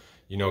 So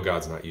you know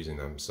God's not using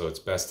them. So it's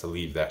best to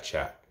leave that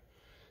chat.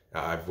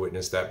 I've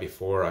witnessed that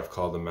before. I've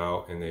called them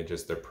out, and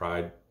their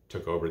pride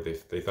took over. They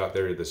thought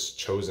they were this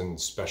chosen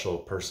special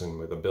person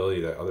with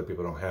ability that other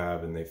people don't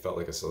have, and they felt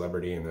like a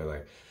celebrity, and they're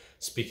like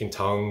speaking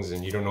tongues,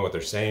 and you don't know what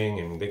they're saying,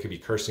 and they could be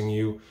cursing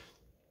you,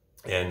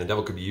 and the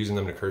devil could be using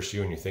them to curse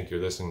you, and you think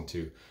you're listening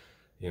to,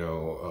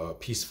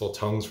 peaceful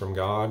tongues from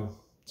God.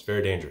 It's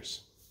very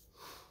dangerous.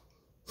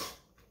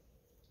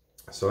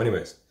 So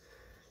anyways,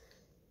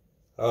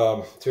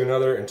 to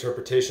another,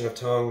 interpretation of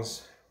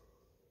tongues.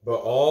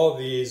 But all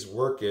these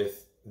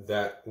worketh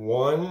that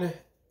one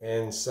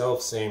and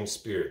self same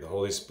Spirit, the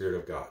Holy Spirit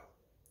of God.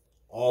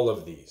 All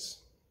of these.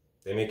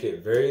 They make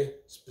it very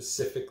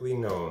specifically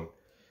known.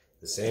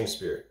 The same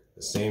Spirit,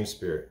 the same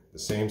Spirit, the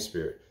same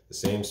Spirit, the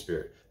same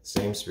Spirit, the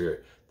same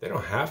Spirit. They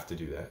don't have to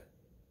do that.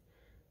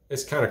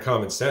 It's kind of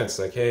common sense.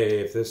 Like, hey,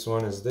 if this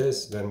one is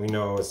this, then we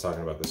know it's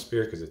talking about the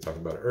Spirit because it talked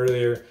about it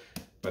earlier.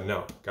 But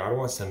no, God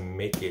wants to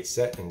make it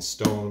set in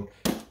stone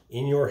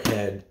in your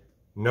head,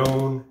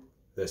 known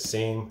the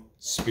same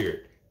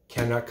Spirit.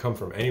 Cannot come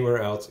from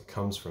anywhere else. It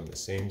comes from the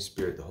same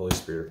Spirit, the Holy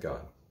Spirit of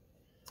God.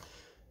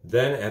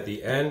 Then at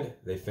the end,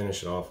 they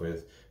finish it off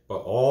with, but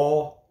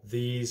all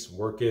these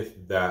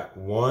worketh that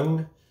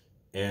one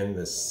and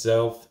the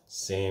self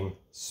same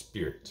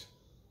Spirit,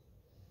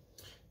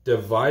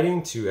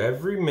 dividing to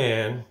every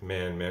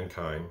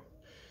mankind,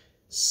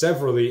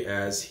 severally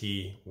as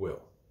he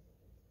will.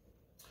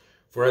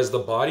 For as the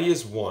body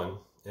is one,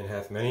 and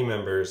hath many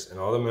members, and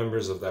all the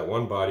members of that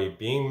one body,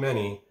 being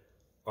many,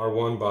 are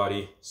one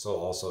body, so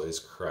also is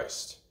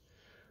Christ.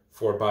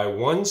 For by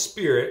one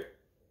Spirit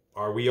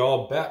are we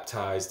all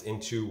baptized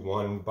into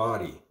one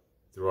body,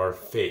 through our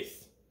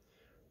faith.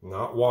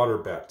 Not water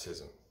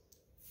baptism,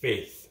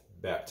 faith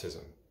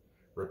baptism.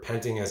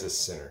 Repenting as a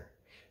sinner,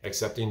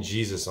 accepting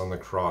Jesus on the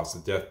cross, the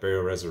death,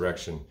 burial,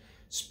 resurrection,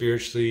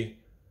 spiritually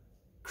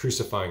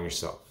crucifying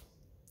yourself,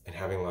 and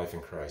having life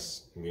in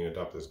Christ, and being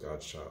adopted as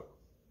God's child.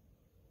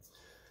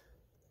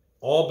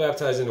 All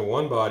baptized into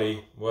one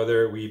body,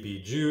 whether we be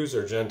Jews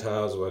or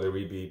Gentiles, whether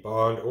we be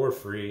bond or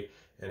free,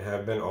 and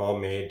have been all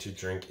made to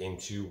drink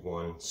into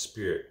one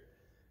Spirit.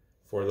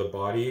 For the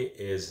body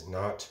is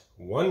not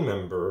one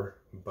member,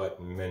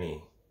 but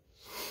many.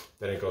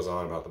 Then it goes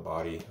on about the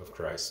body of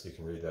Christ. You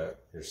can read that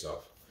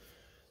yourself.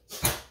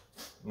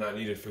 Not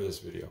needed for this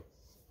video.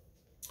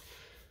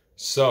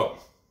 So,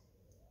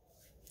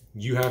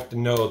 you have to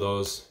know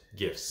those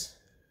gifts.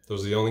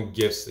 Those are the only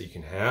gifts that you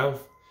can have.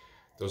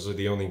 Those are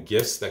the only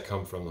gifts that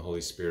come from the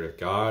Holy Spirit of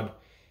God.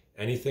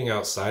 Anything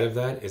outside of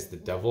that is the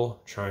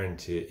devil trying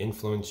to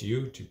influence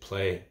you to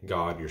play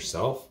God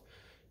yourself,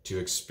 to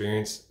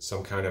experience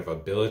some kind of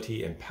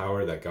ability and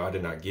power that God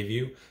did not give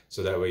you,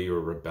 so that way you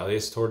are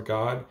rebellious toward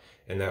God,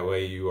 and that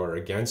way you are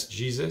against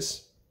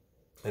Jesus,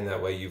 and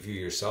that way you view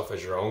yourself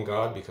as your own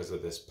God because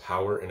of this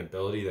power and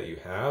ability that you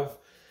have.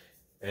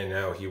 And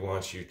now he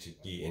wants you to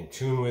be in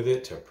tune with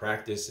it, to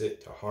practice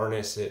it, to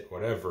harness it,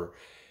 whatever,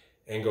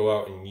 and go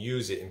out and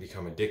use it and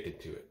become addicted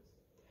to it.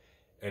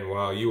 And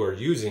while you are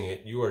using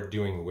it, you are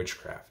doing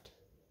witchcraft.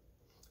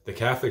 The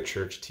Catholic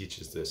Church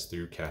teaches this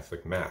through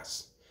Catholic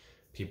Mass.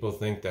 People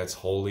think that's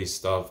holy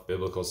stuff,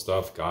 biblical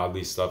stuff,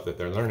 godly stuff that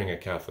they're learning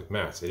at Catholic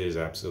Mass. It is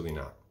absolutely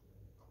not.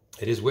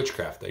 It is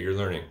witchcraft that you're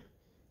learning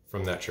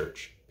from that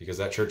church, because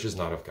that church is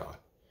not of God.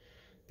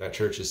 That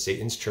church is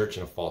Satan's church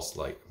in a false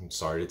light. I'm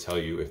sorry to tell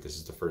you, if this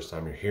is the first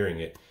time you're hearing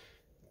it,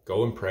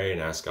 go and pray and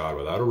ask God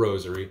without a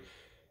rosary,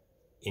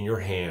 in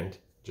your hand,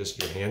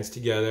 just your hands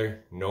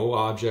together, no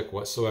object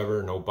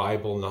whatsoever, no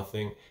Bible,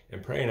 nothing,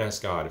 and pray and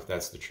ask God if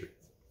that's the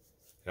truth.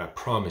 And I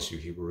promise you,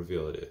 he will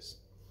reveal it is.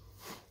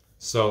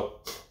 So,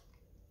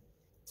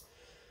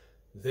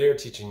 they're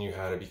teaching you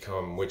how to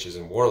become witches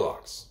and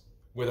warlocks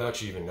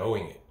without you even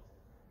knowing it,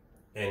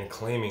 and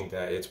claiming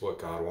that it's what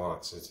God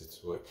wants. It's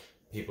what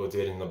people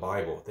did in the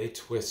Bible. They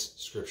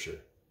twist scripture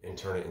and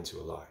turn it into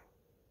a lie.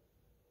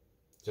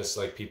 Just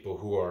like people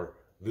who are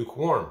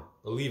lukewarm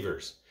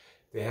believers.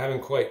 They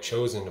haven't quite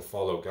chosen to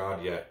follow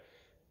God yet.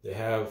 They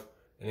have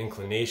an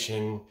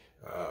inclination,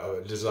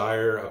 a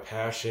desire, a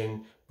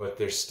passion, but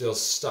they're still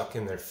stuck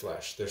in their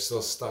flesh. They're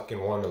still stuck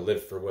in wanting to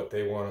live for what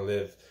they want to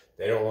live.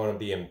 They don't want to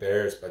be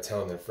embarrassed by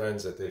telling their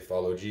friends that they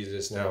follow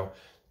Jesus now,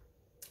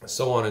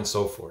 so on and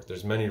so forth.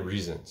 There's many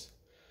reasons.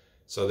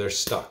 So they're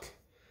stuck.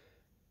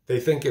 They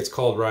think it's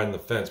called riding the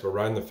fence, but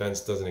riding the fence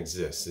doesn't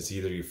exist. It's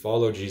either you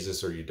follow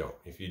Jesus or you don't.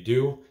 If you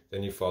do,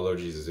 then you follow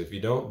Jesus. If you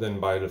don't,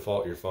 then by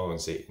default, you're following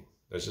Satan.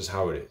 That's just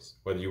how it is.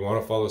 Whether you want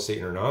to follow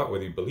Satan or not,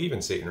 whether you believe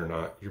in Satan or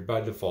not, you're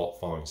by default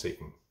following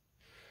Satan.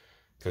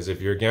 Because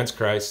if you're against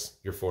Christ,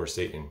 you're for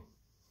Satan.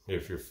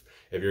 If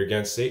you're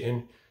against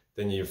Satan,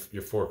 then you're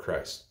for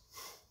Christ.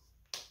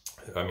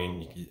 I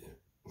mean,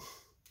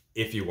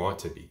 if you want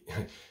to be.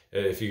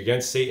 If you're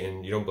against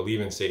Satan, you don't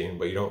believe in Satan,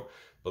 but you don't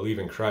believe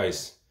in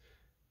Christ,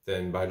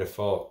 then by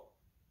default,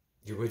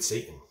 you're with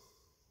Satan.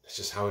 That's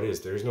just how it is.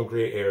 There is no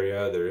gray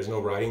area. There is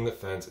no riding the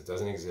fence. It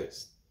doesn't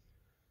exist.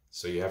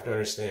 So you have to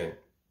understand,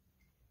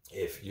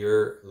 if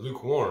you're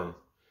lukewarm,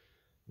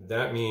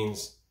 that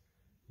means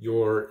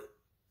you're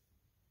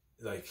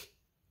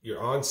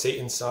on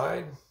Satan's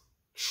side,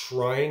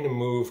 trying to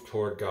move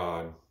toward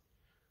God,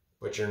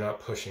 but you're not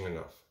pushing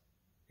enough.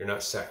 You're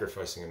not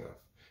sacrificing enough.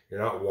 You're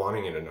not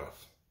wanting it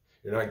enough.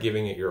 You're not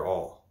giving it your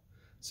all.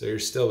 So you're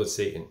still with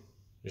Satan.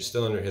 You're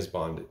still under his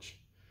bondage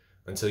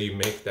until you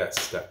make that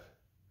step,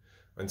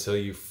 until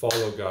you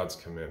follow God's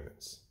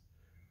commandments,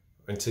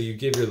 until you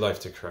give your life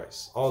to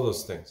Christ, all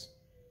those things.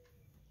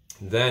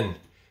 Then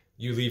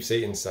you leave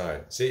Satan's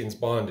side, Satan's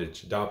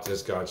bondage, adopted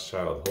as God's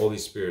child, Holy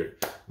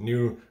Spirit,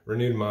 new,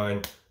 renewed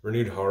mind,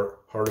 renewed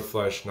heart, heart of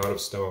flesh, not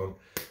of stone,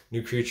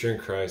 new creature in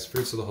Christ,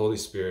 fruits of the Holy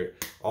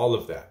Spirit, all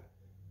of that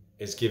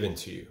is given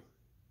to you.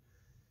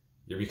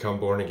 You become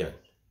born again.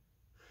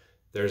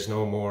 There's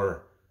no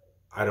more,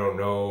 I don't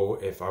know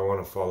if I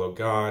want to follow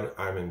God.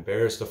 I'm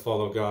embarrassed to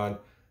follow God.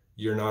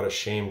 You're not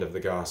ashamed of the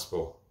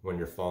gospel when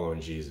you're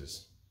following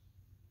Jesus.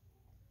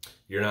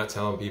 You're not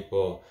telling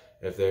people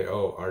if they,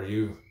 oh, are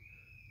you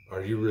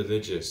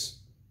religious?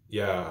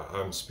 Yeah,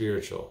 I'm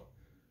spiritual.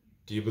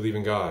 Do you believe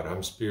in God?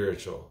 I'm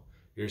spiritual.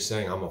 You're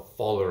saying, I'm a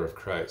follower of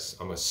Christ.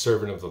 I'm a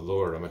servant of the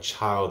Lord. I'm a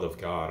child of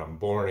God. I'm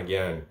born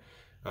again.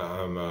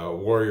 I'm a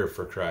warrior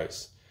for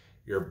Christ.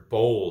 You're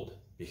bold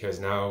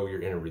because now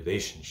you're in a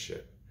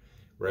relationship.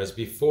 Whereas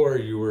before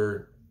you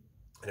were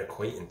an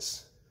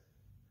acquaintance,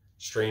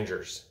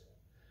 strangers.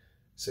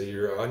 So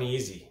you're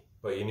uneasy,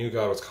 but you knew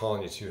God was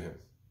calling you to him.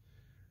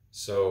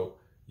 So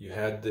you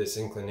had this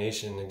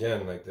inclination,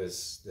 again, like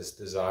this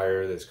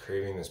desire, this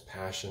craving, this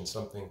passion,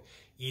 something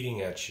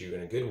eating at you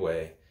in a good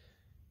way,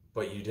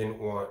 but you didn't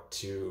want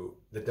to,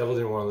 the devil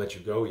didn't want to let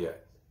you go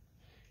yet.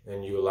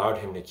 And you allowed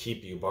him to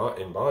keep you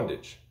in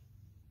bondage.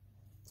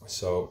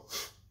 So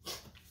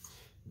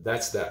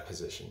that's that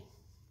position.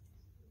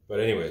 But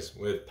anyways,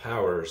 with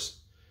powers,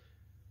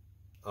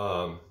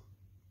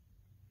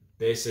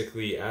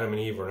 basically Adam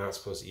and Eve were not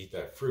supposed to eat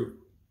that fruit.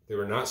 They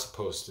were not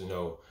supposed to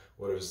know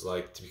what it was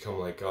like to become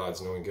like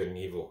gods, knowing good and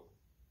evil.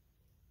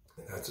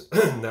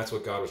 And that's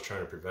what God was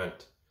trying to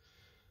prevent.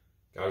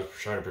 God was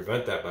trying to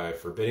prevent that by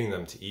forbidding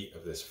them to eat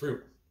of this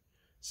fruit.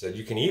 He said,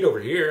 you can eat over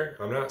here.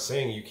 I'm not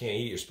saying you can't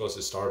eat. You're supposed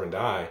to starve and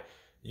die.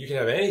 You can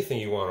have anything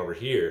you want over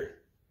here,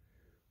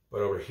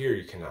 but over here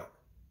you cannot.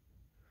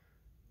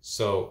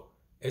 So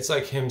it's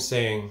like him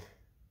saying,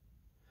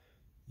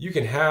 you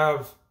can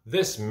have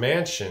this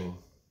mansion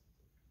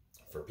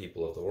for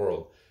people of the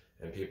world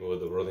and people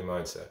with the worldly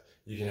mindset.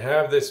 You can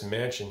have this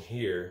mansion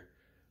here,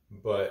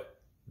 but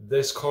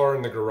this car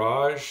in the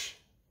garage,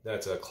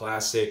 that's a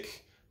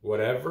classic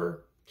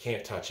whatever,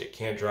 can't touch it,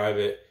 can't drive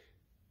it,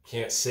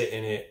 can't sit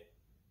in it,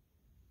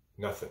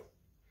 nothing.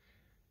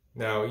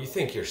 Now you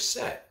think you're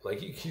set,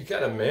 like you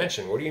got a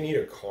mansion, what do you need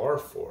a car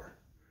for?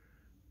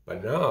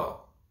 But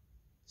no,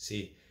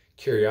 see,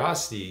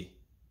 curiosity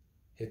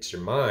hits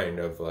your mind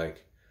of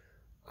like,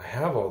 I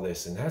have all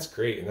this and that's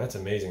great and that's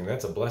amazing and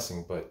that's a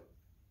blessing, but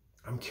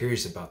I'm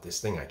curious about this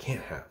thing I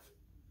can't have.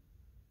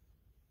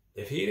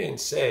 If he didn't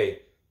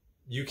say,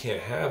 you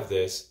can't have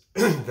this,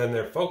 then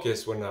their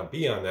focus would not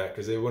be on that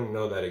because they wouldn't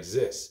know that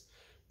exists.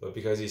 But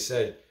because he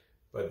said,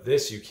 but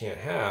this you can't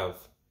have,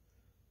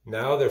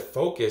 now their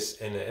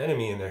focus and the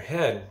enemy in their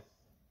head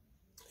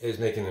is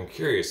making them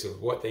curious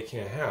of what they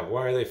can't have.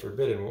 Why are they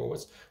forbidden? Well,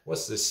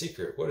 what's the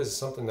secret? What is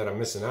something that I'm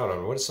missing out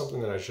on? What is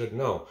something that I should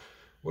know?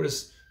 What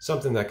is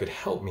something that could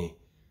help me?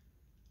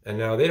 And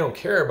now they don't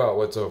care about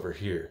what's over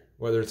here,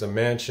 whether it's a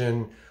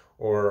mansion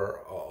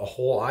or a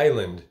whole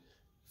island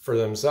for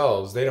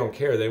themselves. They don't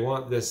care. They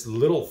want this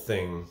little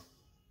thing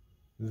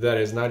that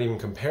is not even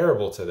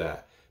comparable to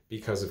that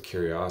because of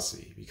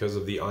curiosity, because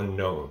of the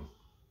unknown.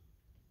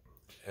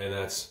 And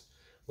that's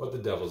what the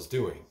devil's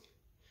doing,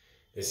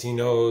 is he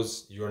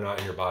knows you're not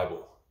in your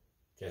Bible.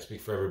 Can't speak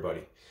for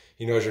everybody.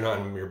 He knows you're not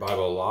in your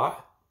Bible a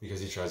lot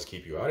because he tries to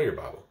keep you out of your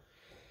Bible.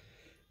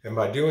 And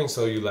by doing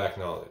so, you lack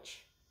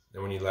knowledge.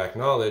 And when you lack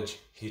knowledge,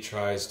 he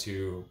tries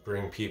to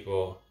bring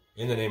people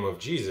in the name of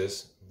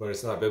Jesus, but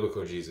it's not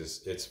biblical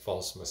Jesus. It's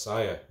false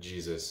Messiah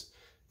Jesus,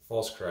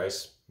 false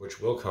Christ,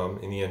 which will come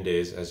in the end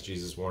days, as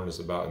Jesus warned us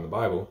about in the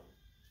Bible.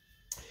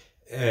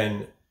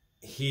 And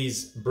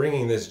he's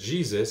bringing this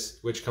Jesus,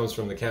 which comes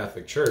from the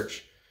Catholic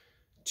Church,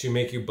 to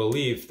make you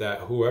believe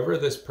that whoever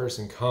this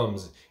person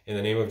comes in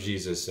the name of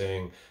Jesus,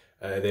 saying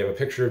they have a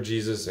picture of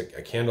Jesus,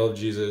 a candle of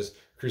Jesus,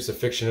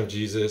 crucifixion of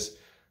Jesus.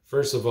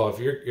 First of all,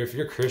 if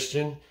you're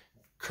Christian,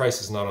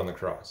 Christ is not on the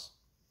cross.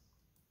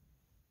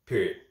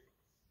 Period.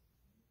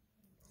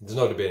 There's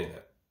no debating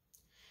that.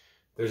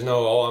 There's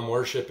no, oh, I'm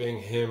worshiping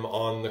him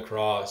on the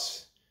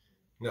cross.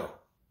 No,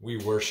 we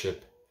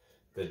worship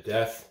the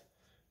death,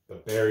 the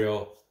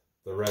burial,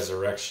 the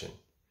resurrection,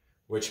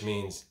 which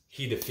means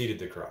he defeated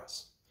the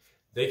cross.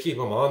 They keep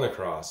him on the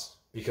cross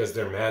because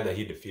they're mad that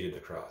he defeated the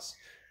cross.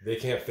 They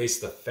can't face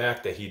the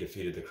fact that he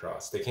defeated the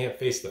cross. They can't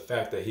face the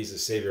fact that he's the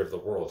savior of the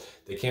world.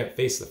 They can't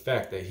face the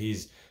fact that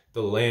he's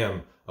the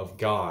Lamb of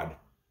God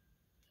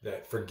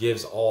that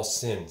forgives all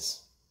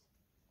sins,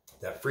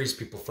 that frees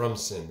people from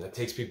sin, that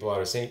takes people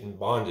out of Satan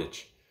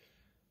bondage.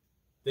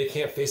 They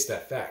can't face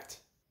that fact.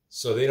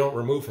 So they don't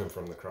remove him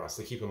from the cross.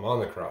 They keep him on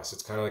the cross.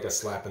 It's kind of like a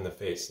slap in the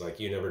face. Like,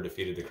 you never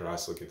defeated the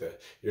cross. Look at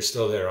that. You're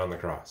still there on the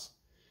cross.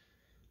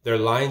 They're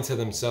lying to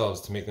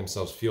themselves to make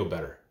themselves feel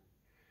better.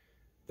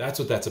 That's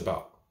what that's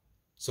about.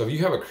 So if you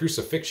have a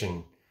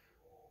crucifixion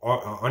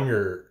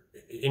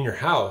in your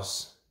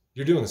house,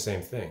 you're doing the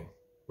same thing.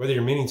 Whether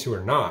you're meaning to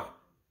or not,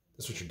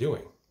 that's what you're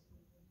doing.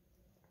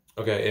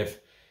 Okay,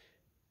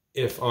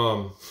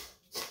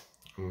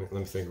 let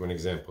me think of an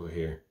example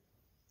here.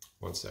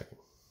 1 second.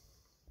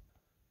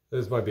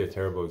 This might be a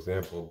terrible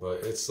example,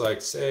 but it's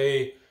like,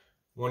 say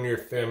one of your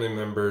family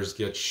members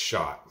gets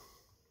shot,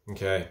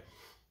 okay?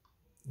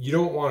 You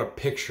don't want a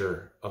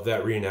picture of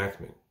that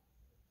reenactment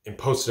and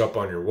post it up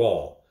on your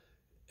wall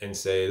and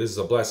say, this is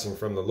a blessing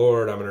from the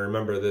Lord, I'm going to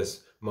remember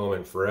this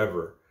moment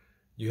forever.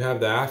 You have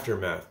the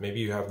aftermath. Maybe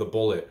you have the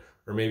bullet,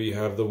 or maybe you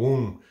have the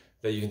wound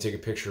that you can take a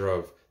picture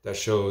of that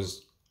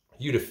shows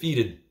you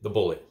defeated the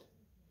bullet.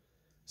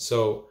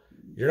 So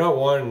you're not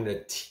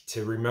wanting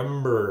to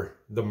remember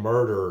the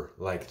murder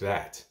like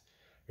that.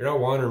 You're not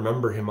wanting to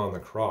remember him on the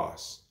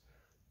cross.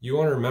 You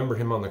want to remember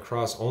him on the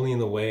cross only in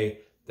the way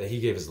that he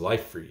gave his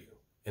life for you,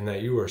 and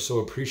that you are so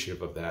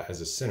appreciative of that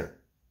as a sinner.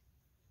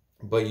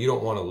 But you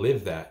don't want to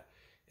live that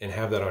and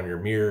have that on your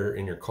mirror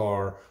in your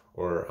car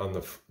or on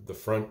the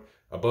front,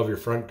 above your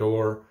front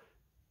door.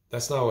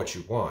 That's not what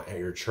you want at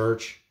your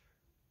church.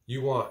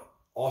 You want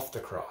off the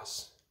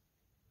cross.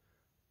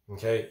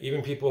 Okay?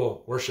 Even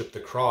people worship the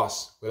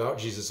cross without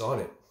Jesus on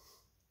it.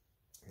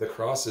 The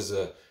cross is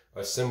a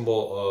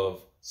symbol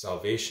of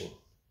salvation,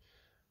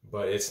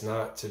 but it's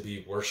not to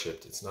be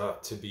worshiped. It's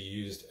not to be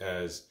used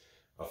as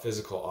a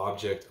physical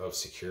object of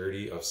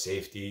security, of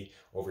safety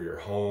over your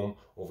home,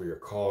 over your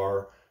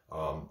car,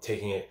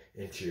 taking it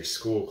into your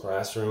school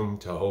classroom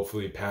to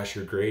hopefully pass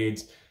your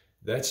grades.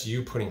 That's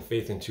you putting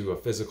faith into a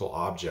physical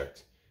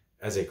object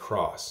as a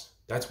cross.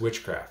 That's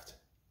witchcraft.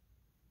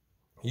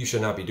 You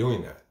should not be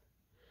doing that.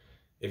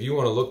 If you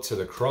want to look to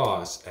the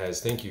cross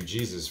as thank you,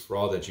 Jesus, for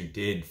all that you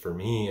did for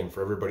me and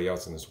for everybody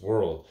else in this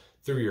world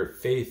through your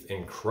faith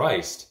in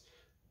Christ,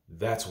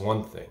 that's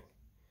one thing.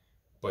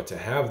 But to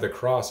have the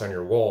cross on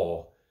your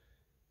wall,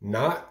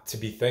 not to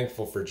be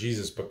thankful for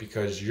Jesus, but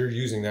because you're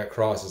using that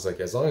cross as like,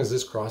 as long as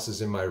this cross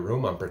is in my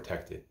room, I'm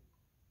protected.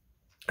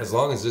 As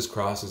long as this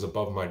cross is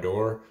above my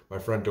door, my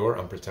front door,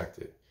 I'm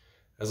protected.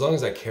 As long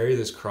as I carry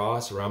this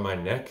cross around my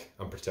neck,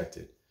 I'm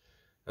protected.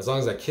 As long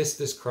as I kiss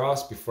this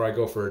cross before I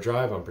go for a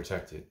drive, I'm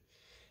protected.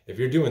 If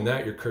you're doing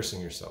that, you're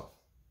cursing yourself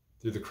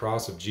through the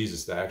cross of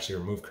Jesus that actually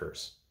removed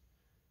curse.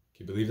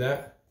 Can you believe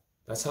that?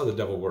 That's how the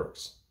devil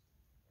works.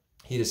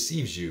 He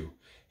deceives you.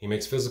 He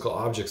makes physical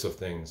objects of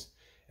things,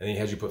 and then he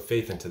has you put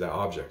faith into that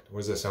object. What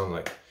does that sound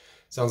like? It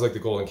sounds like the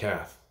golden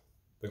calf.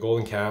 The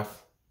golden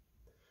calf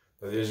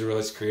that the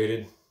Israelites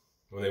created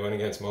when they went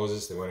against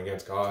Moses, they went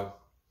against God.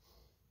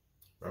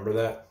 Remember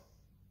that?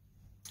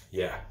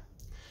 Yeah.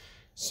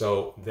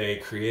 So they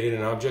created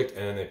an object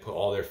and then they put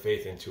all their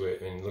faith into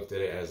it and looked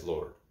at it as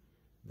Lord.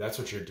 That's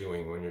what you're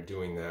doing when you're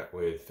doing that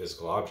with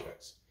physical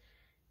objects.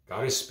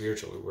 God is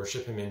spiritual. We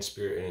worship him in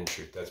spirit and in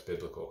truth. That's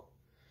biblical.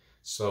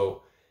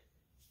 So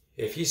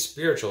if he's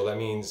spiritual, that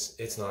means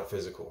it's not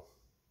physical.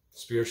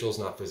 Spiritual is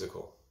not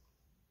physical.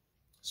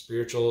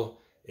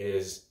 Spiritual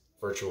is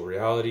virtual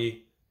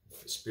reality.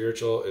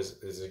 Spiritual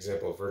is an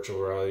example of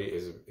virtual reality,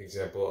 is an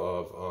example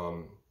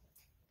of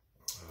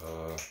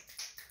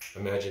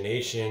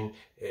imagination.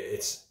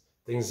 It's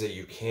things that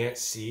you can't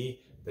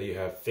see, that you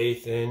have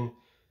faith in,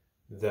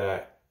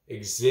 that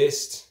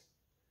exist,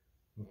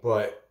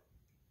 but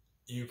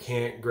you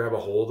can't grab a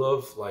hold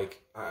of.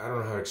 Like, I don't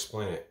know how to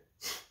explain it.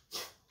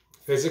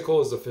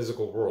 Physical is the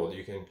physical world.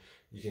 You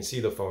can see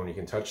the phone, you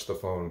can touch the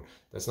phone.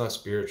 That's not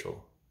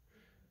spiritual.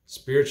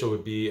 Spiritual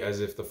would be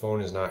as if the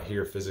phone is not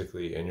here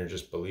physically and you're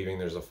just believing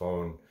there's a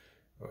phone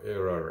or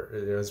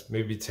whatever. It's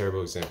maybe a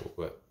terrible example,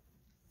 but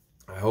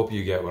I hope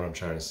you get what I'm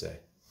trying to say.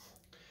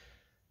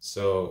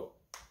 So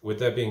with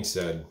that being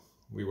said,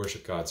 we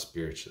worship God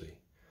spiritually.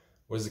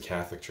 What does the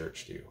Catholic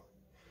Church do?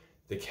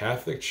 The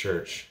Catholic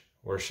Church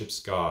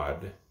worships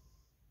God.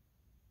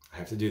 I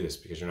have to do this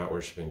because you're not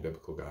worshiping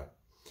biblical God.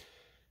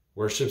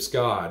 Worships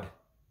God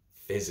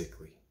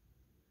physically.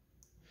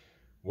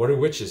 What do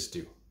witches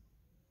do?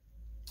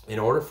 In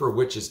order for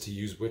witches to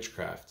use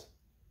witchcraft,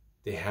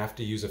 they have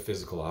to use a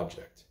physical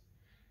object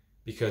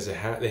because they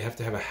have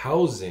to have a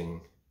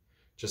housing,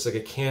 just like a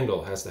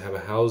candle has to have a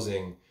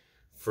housing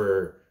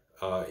for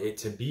it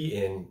to be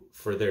in,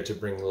 for there to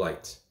bring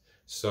light.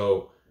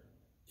 So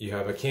you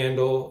have a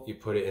candle, you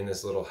put it in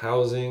this little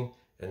housing,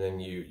 and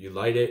then you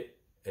light it,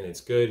 and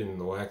it's good, and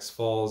the wax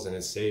falls, and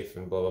it's safe,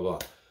 and blah, blah, blah.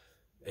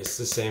 It's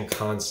the same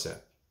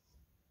concept.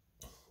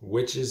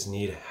 Witches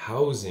need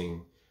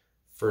housing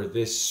for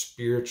this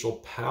spiritual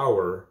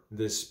power,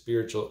 this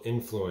spiritual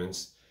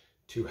influence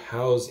to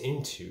house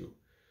into,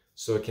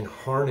 so it can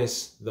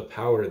harness the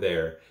power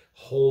there,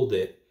 hold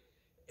it,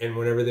 and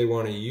whenever they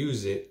want to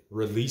use it,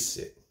 release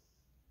it.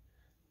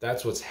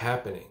 That's what's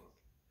happening.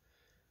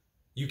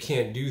 You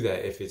can't do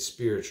that if it's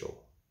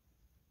spiritual.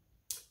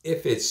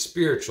 If it's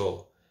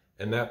spiritual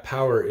and that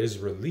power is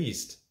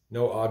released,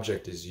 no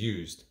object is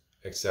used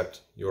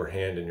except your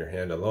hand and your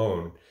hand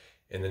alone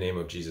in the name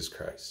of Jesus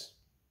Christ.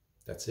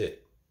 That's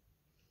it.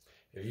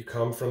 If you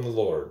come from the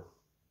Lord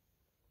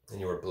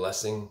and you are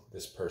blessing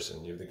this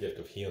person, you have the gift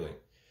of healing,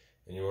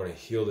 and you want to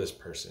heal this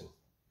person,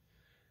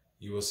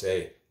 you will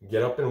say,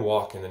 get up and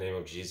walk in the name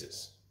of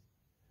Jesus.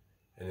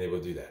 And they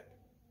will do that.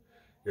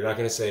 You're not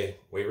going to say,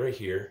 wait right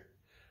here.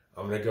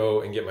 I'm going to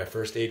go and get my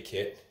first aid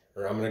kit,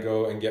 or I'm going to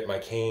go and get my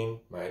cane,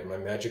 my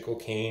magical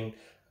cane,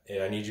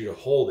 and I need you to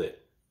hold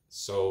it.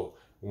 So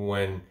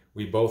when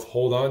we both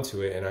hold on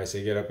to it and I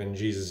say, get up in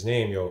Jesus'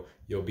 name,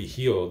 you'll be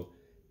healed.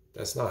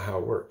 That's not how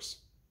it works.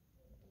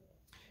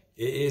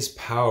 It is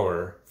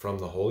power from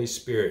the Holy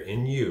Spirit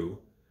in you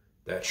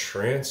that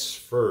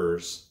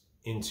transfers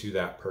into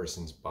that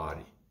person's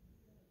body.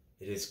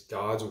 It is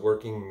God's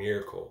working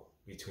miracle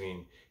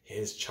between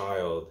his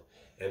child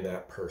and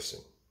that person.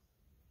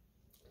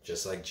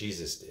 Just like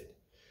Jesus did.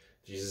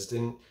 Jesus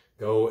didn't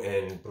go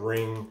and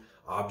bring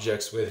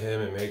objects with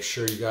him and make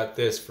sure you got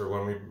this for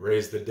when we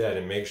raise the dead,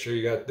 and make sure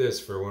you got this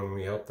for when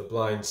we help the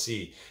blind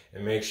see,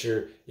 and make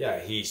sure,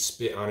 he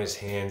spit on his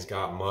hands,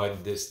 got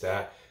mud, this,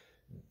 that.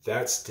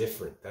 That's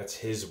different. That's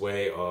his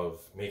way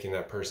of making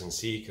that person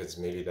see, because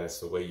maybe that's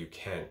the way you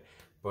can.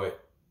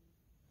 But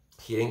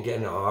he didn't get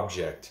an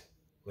object,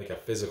 like a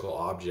physical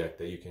object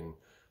that you can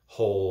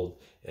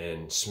hold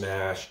and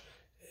smash,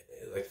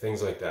 like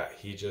things like that.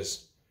 He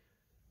just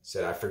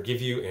said, I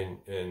forgive you,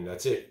 and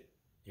that's it.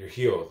 You're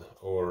healed.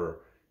 Or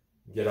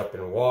get up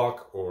and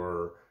walk,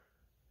 or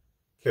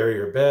carry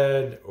your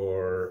bed,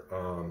 or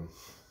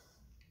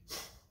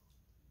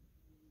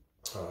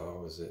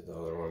what was it? The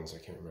other ones,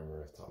 I can't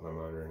remember off the top of my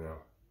mind right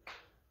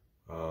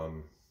now.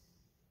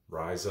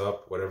 Rise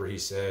up, whatever he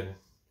said.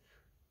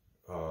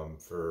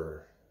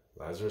 For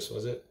Lazarus,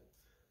 was it?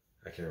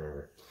 I can't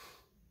remember.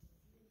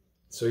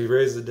 So he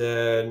raised the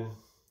dead,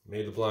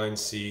 made the blind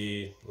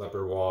see,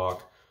 leper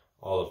walk,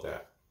 all of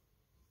that.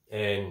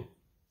 And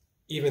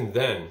even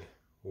then,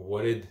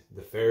 what did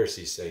the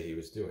Pharisees say he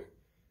was doing?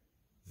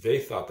 They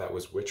thought that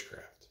was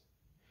witchcraft.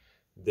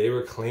 They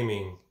were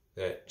claiming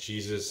that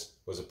Jesus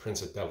was a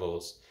prince of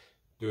devils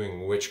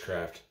doing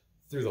witchcraft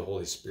through the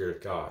Holy Spirit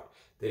of God.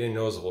 They didn't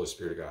know it was the Holy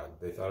Spirit of God.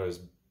 They thought it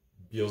was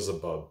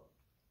Beelzebub,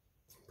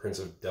 prince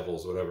of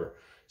devils, whatever.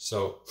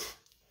 So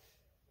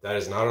that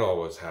is not at all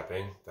what's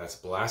happening. That's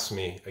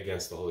blasphemy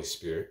against the Holy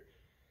Spirit,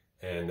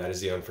 and that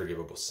is the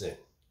unforgivable sin.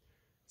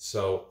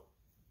 So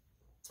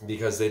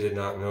because they did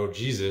not know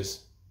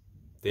Jesus,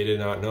 they did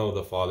not know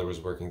the Father was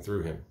working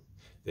through him.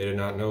 They did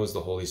not know it was the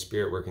Holy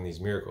Spirit working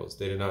these miracles.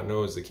 They did not know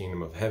it was the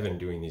kingdom of heaven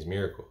doing these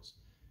miracles.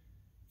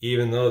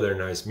 Even though they're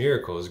nice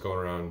miracles, going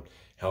around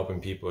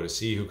helping people to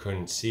see who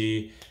couldn't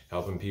see,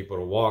 helping people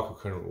to walk who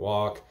couldn't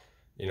walk,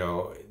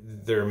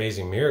 they're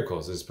amazing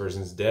miracles. This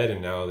person's dead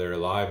and now they're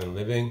alive and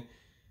living.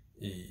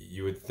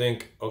 You would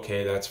think,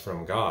 okay, that's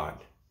from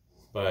God.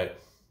 But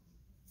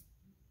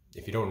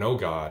if you don't know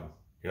God,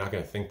 you're not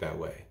going to think that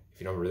way. If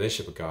you don't have a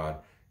relationship with God,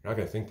 you're not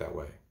going to think that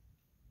way.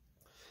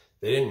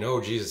 They didn't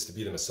know Jesus to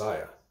be the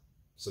Messiah,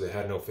 so they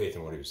had no faith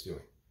in what he was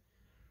doing.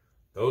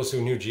 Those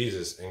who knew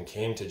Jesus and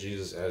came to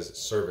Jesus as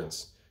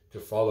servants to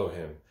follow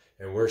him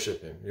and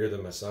worship him. You're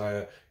the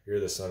Messiah, you're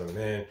the Son of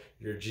Man,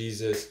 you're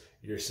Jesus,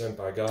 you're sent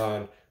by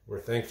God, we're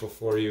thankful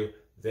for you.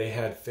 They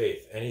had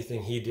faith.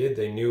 Anything he did,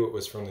 they knew it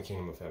was from the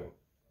kingdom of heaven.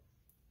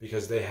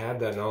 Because they had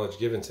that knowledge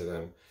given to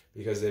them,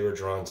 because they were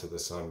drawn to the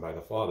Son by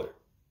the Father.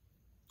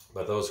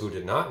 But those who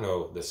did not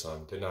know the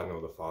Son did not know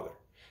the Father.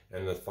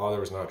 And the Father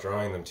was not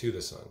drawing them to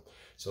the Son.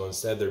 So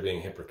instead they're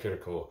being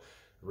hypocritical,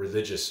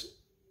 religious,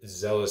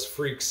 zealous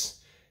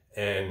freaks.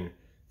 And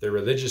their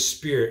religious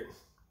spirit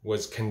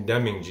was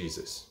condemning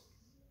Jesus.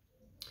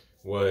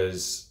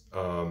 Was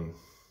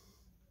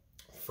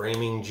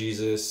framing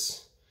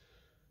Jesus,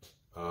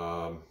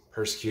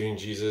 persecuting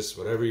Jesus,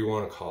 whatever you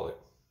want to call it.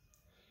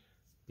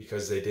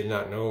 Because they did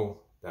not know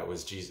that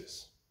was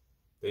Jesus.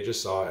 They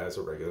just saw it as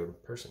a regular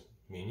person,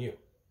 me and you.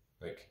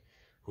 Like,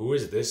 who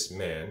is this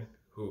man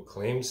who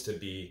claims to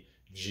be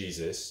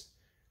Jesus,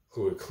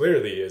 who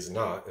clearly is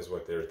not, is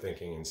what they're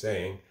thinking and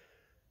saying,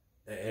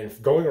 and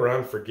going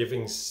around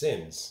forgiving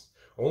sins?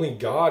 Only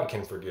God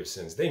can forgive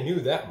sins. They knew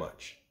that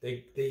much.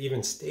 They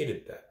even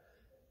stated that.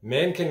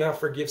 Man cannot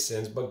forgive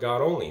sins, but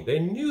God only. They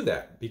knew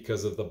that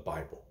because of the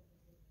Bible,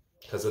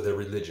 because of their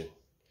religion.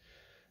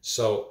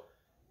 So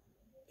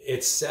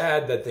it's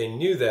sad that they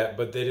knew that,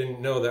 but they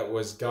didn't know that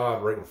was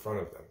God right in front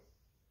of them.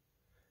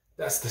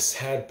 That's the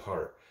sad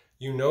part.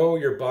 You know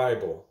your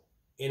Bible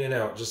in and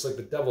out, just like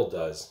the devil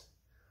does,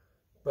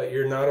 but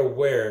you're not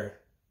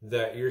aware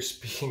that you're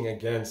speaking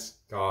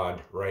against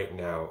God right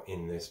now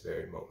in this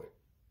very moment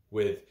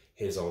with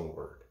his own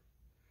word.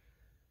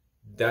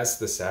 That's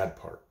the sad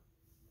part.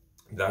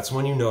 That's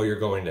when you know you're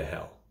going to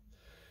hell,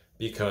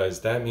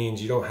 because that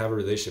means you don't have a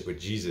relationship with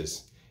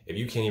Jesus if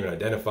you can't even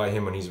identify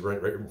him when he's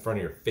right in front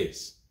of your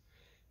face.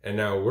 And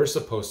now we're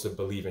supposed to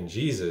believe in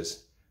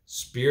Jesus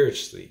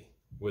spiritually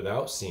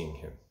without seeing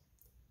him.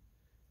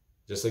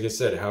 Just like I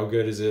said, how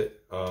good is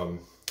it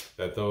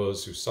that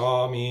those who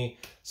saw me,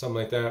 something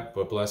like that,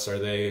 but blessed are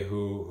they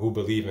who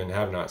believe and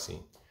have not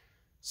seen.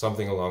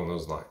 Something along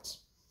those lines.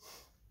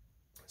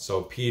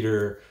 So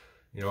Peter,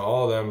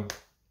 all of them,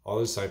 all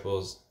the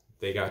disciples,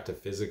 they got to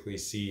physically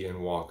see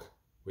and walk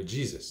with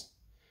Jesus.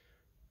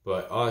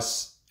 But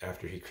us,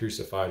 after he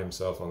crucified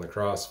himself on the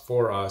cross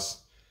for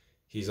us,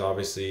 he's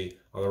obviously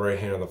on the right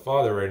hand of the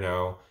Father right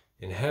now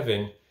in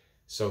heaven.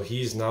 So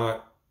he's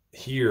not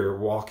here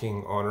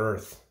walking on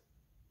earth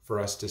for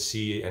us to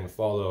see and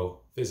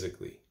follow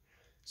physically.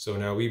 So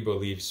now we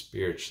believe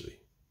spiritually.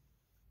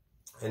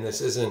 And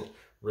this isn't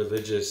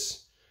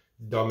religious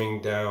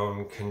dumbing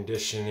down,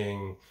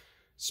 conditioning,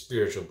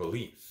 spiritual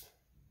belief.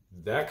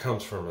 That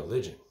comes from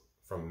religion,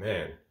 from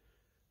man.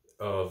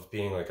 of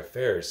being like a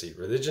Pharisee.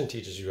 Religion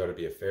teaches you how to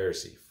be a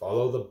Pharisee.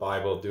 Follow the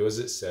Bible, do as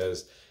it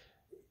says,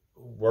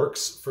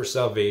 works for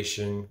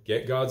salvation,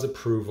 get God's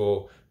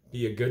approval,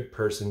 be a good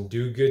person,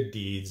 do good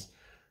deeds,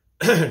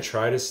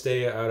 try to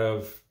stay out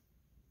of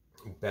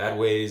bad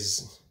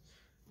ways,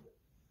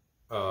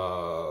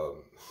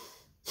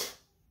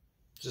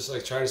 just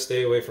like try to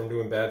stay away from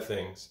doing bad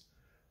things.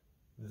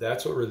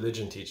 That's what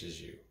religion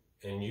teaches you.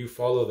 And you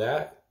follow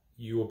that,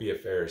 you will be a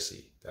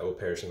Pharisee that will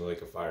perish in the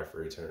lake of fire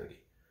for eternity.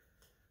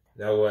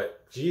 Now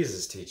what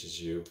Jesus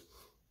teaches you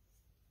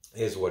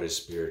is what is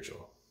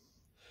spiritual.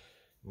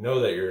 Know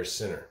that you're a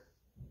sinner.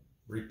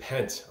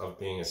 Repent of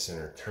being a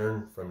sinner.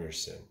 Turn from your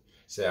sin.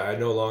 Say, I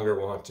no longer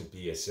want to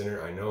be a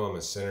sinner. I know I'm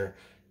a sinner.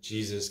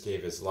 Jesus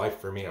gave his life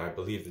for me. I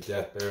believe the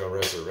death, burial, and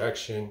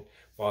resurrection.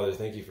 Father,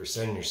 thank you for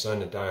sending your son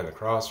to die on the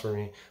cross for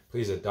me.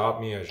 Please adopt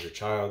me as your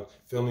child.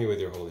 Fill me with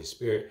your Holy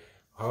Spirit.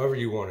 However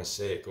you want to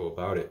say it, go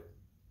about it.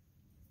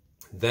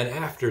 Then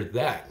after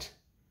that,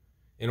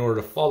 in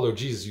order to follow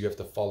Jesus, you have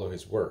to follow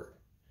his word.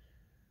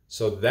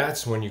 So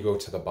that's when you go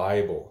to the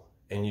Bible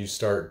and you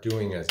start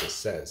doing as it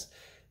says.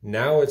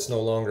 Now it's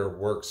no longer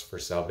works for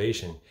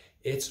salvation.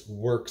 It's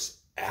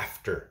works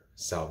after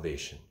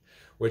salvation,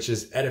 which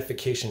is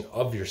edification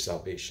of your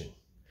salvation.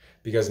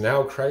 Because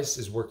now Christ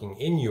is working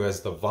in you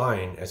as the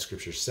vine, as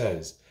scripture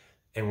says,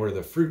 and we're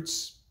the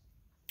fruits.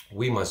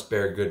 We must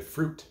bear good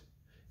fruit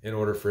in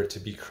order for it to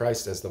be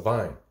Christ as the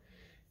vine.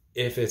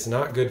 If it's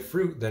not good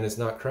fruit, then it's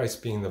not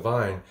Christ being the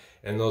vine,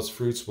 and those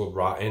fruits will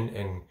rotten,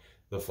 and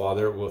the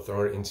Father will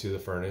throw it into the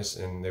furnace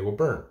and they will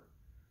burn.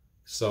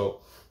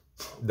 So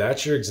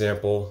that's your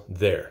example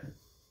there,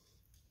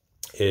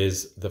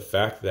 is the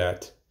fact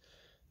that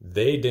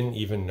they didn't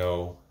even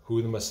know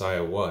who the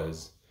Messiah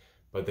was,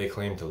 but they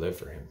claimed to live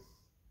for him.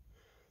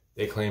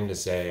 They claimed to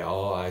say,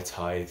 oh, I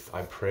tithe,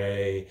 I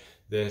pray,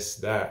 this,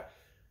 that.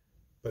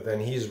 But then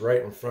he's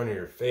right in front of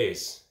your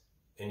face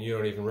and you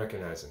don't even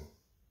recognize him.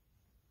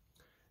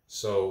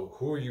 So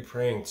who are you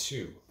praying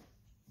to?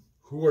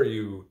 Who are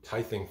you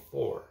tithing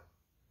for?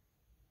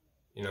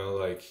 You know,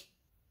 like,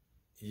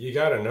 you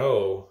got to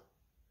know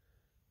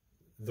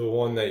the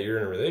one that you're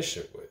in a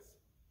relationship with.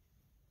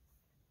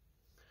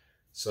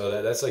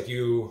 So that's like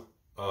you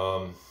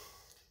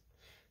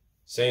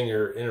saying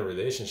you're in a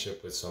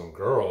relationship with some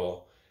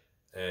girl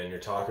and you're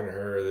talking to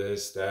her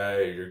this,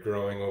 that, you're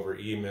growing over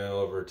email,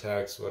 over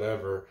text,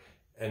 whatever.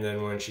 And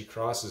then when she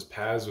crosses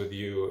paths with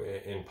you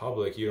in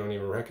public, you don't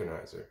even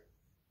recognize her.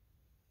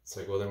 It's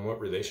like, well, then what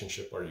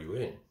relationship are you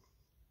in?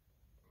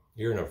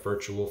 You're in a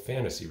virtual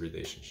fantasy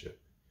relationship.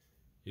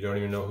 You don't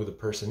even know who the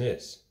person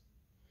is.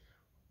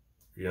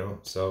 You know,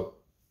 so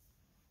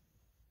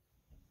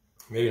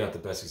maybe not the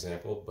best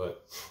example,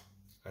 but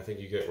I think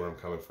you get where I'm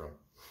coming from.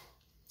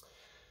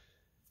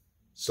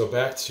 So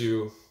back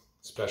to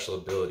special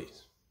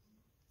abilities.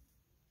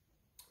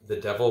 The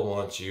devil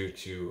wants you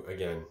to,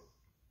 again,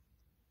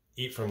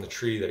 eat from the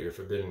tree that you're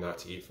forbidden not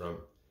to eat from,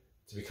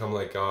 to become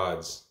like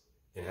gods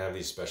and have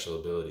these special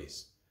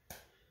abilities.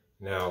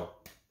 Now,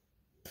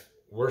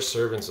 we're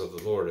servants of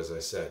the Lord, as I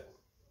said,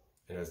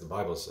 and as the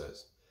Bible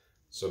says.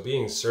 So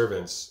being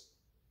servants,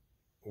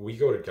 we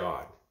go to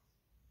God.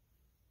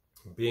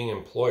 Being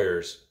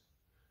employers,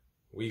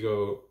 we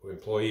go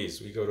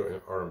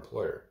to our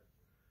employer.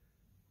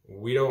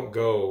 We don't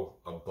go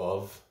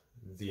above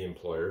the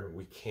employer.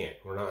 We can't.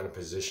 We're not in a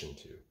position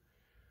to.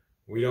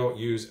 We don't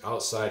use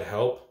outside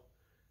help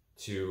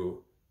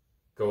to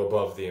go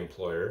above the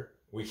employer.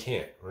 We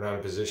can't. We're not in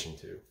a position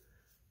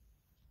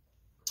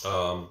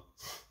to.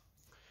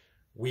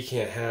 We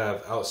can't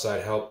have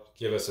outside help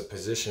give us a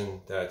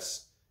position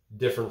that's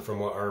different from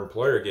what our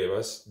employer gave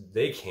us.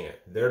 They can't.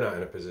 They're not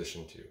in a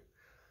position to.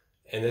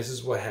 And this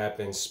is what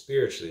happens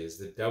spiritually, is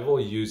the devil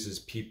uses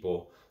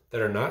people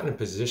that are not in a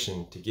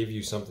position to give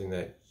you something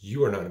that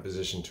you are not in a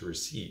position to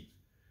receive,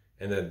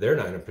 and that they're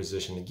not in a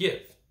position to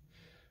give.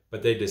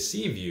 But they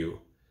deceive you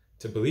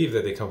to believe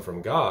that they come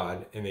from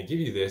God, and they give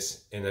you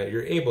this, and that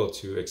you're able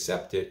to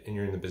accept it, and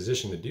you're in the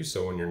position to do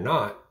so when you're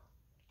not,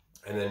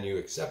 and then you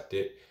accept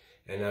it,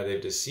 and now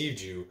they've deceived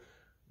you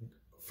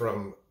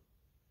from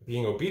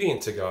being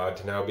obedient to God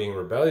to now being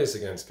rebellious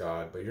against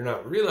God, but you're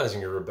not realizing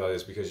you're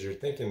rebellious because you're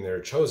thinking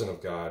they're chosen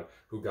of God,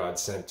 who God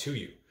sent to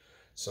you.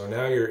 So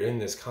now you're in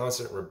this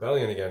constant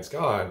rebellion against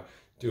God,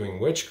 doing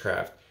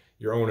witchcraft.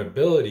 Your own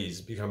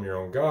abilities become your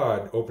own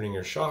God, opening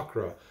your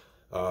chakra,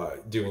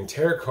 doing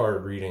tarot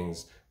card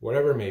readings,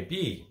 whatever it may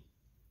be.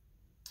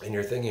 And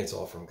you're thinking it's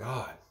all from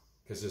God,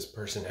 because this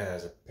person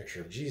has a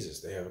picture of Jesus.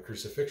 They have a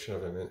crucifixion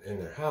of him in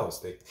their house.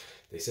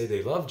 They say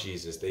they love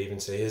Jesus. They even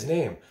say his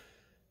name.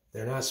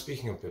 They're not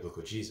speaking of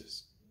biblical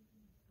Jesus.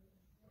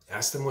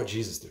 Ask them what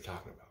Jesus they're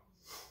talking about.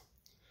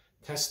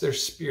 Test their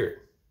spirit.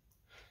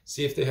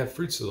 See if they have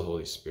fruits of the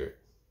Holy Spirit.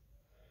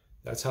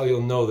 That's how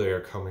you'll know they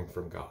are coming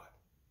from God.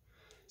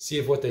 See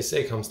if what they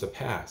say comes to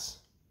pass.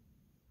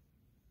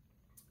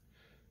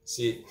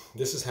 See,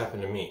 this has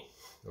happened to me,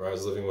 where I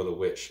was living with a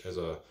witch as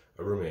a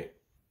roommate,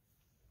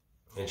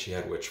 and she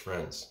had witch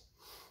friends.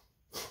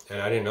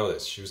 And I didn't know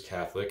this. She was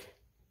Catholic.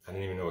 I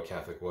didn't even know what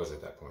Catholic was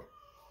at that point.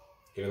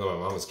 even though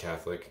my mom was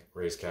Catholic,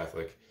 raised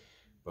Catholic,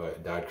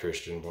 but died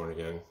Christian, born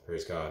again,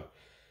 praise God.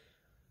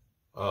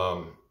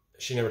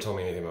 She never told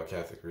me anything about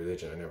Catholic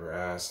religion. I never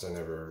asked. I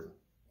never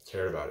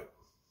cared about it.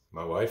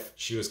 My wife,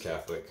 she was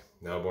Catholic,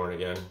 now born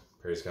again,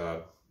 praise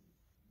God.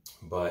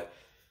 But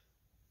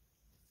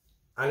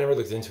I never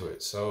looked into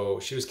it. So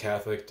she was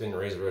Catholic, didn't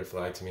raise a red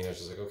flag to me. I was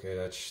just like, okay,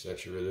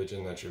 that's your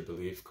religion, that's your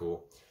belief,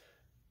 cool.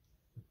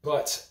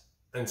 But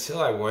until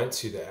I went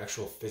to the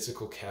actual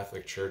physical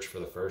Catholic church for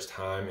the first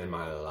time in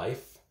my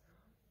life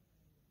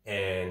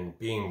and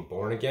being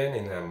born again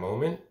in that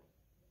moment,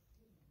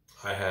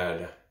 I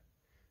had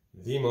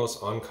the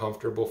most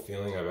uncomfortable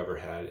feeling I've ever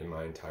had in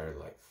my entire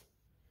life.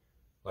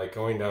 Like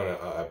going down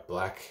a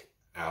black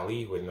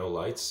alley with no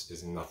lights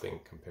is nothing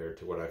compared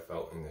to what I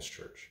felt in this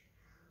church.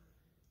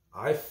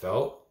 I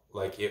felt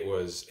like it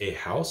was a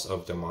house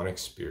of demonic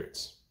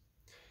spirits,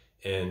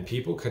 and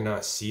people could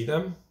not see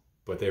them,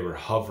 but they were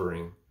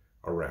hovering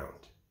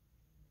around.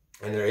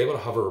 And they're able to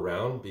hover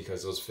around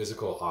because those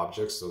physical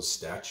objects, those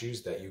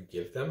statues that you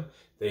give them,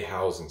 they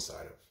house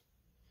inside of.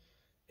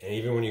 And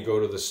even when you go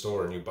to the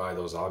store and you buy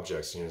those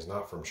objects, and it's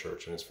not from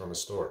church and it's from a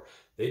store,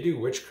 they do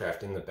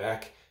witchcraft in the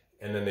back,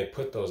 and then they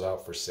put those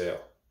out for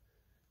sale.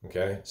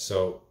 Okay,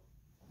 so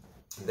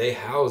they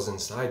house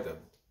inside them.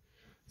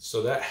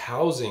 So that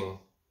housing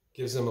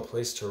gives them a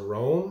place to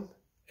roam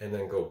and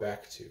then go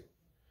back to.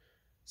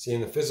 See,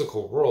 in the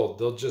physical world,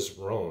 they'll just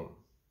roam.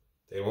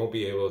 They won't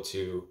be able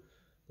to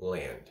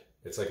land.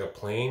 It's like a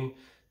plane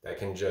that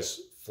can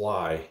just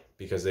fly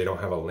because they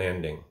don't have a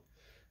landing.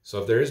 So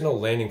if there is no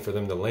landing for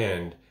them to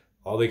land,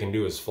 all they can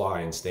do is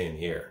fly and stay in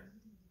the air.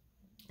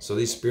 So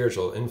these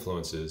spiritual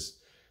influences,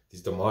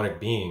 these demonic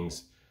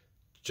beings,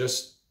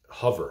 just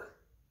hover.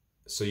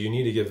 So you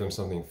need to give them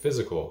something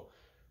physical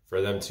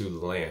for them to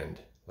land,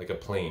 like a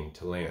plane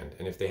to land.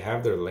 And if they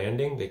have their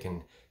landing, they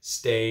can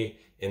stay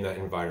in that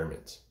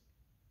environment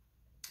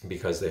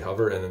because they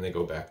hover and then they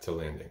go back to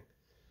landing.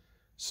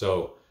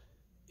 So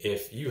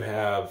if you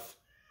have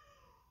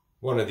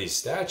one of these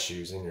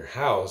statues in your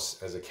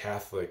house as a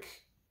Catholic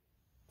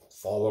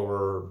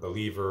follower,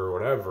 believer,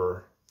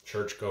 whatever,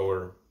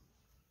 churchgoer,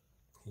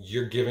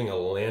 you're giving a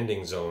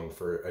landing zone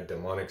for a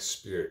demonic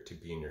spirit to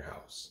be in your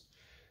house.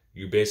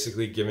 You're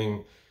basically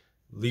giving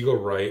legal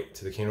right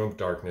to the kingdom of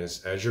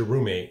darkness as your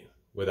roommate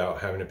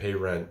without having to pay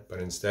rent, but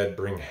instead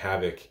bring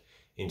havoc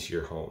into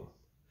your home.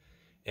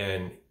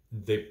 And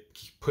they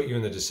put you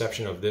in the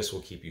deception of this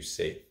will keep you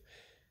safe.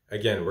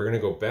 Again, we're going to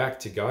go back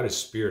to God is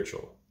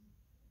spiritual.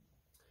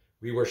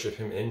 We worship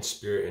him in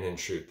spirit and in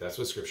truth. That's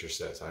what scripture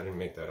says. I didn't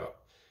make that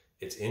up.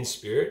 It's in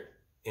spirit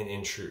and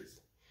in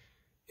truth.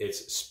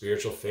 It's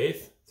spiritual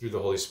faith through the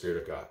Holy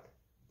Spirit of God.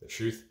 The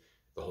truth,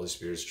 the Holy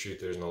Spirit is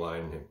truth. There's no lie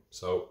in him.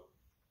 So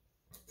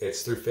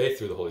it's through faith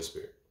through the Holy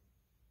Spirit.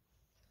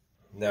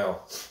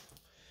 Now,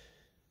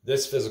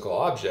 this physical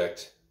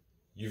object,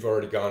 you've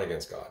already gone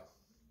against God.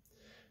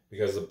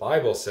 Because the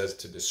Bible says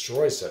to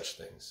destroy such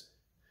things.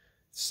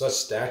 Such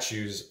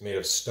statues made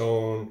of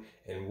stone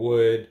and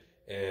wood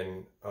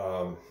and,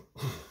 what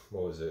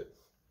was it?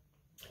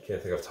 I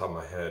can't think off the top of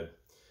my head.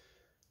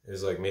 It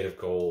was like made of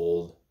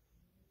gold,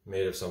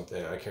 made of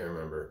something, I can't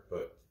remember.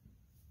 But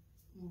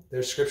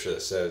there's scripture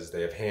that says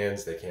they have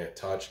hands they can't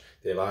touch,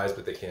 they have eyes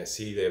but they can't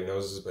see, they have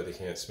noses but they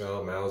can't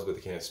smell, mouths but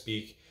they can't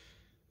speak.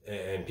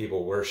 And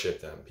people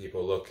worship them.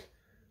 People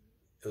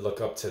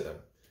look up to them.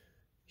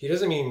 He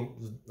doesn't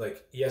mean,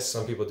 like, yes,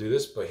 some people do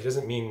this, but he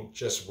doesn't mean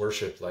just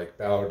worship, like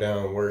bow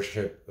down,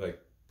 worship, like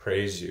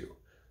praise you.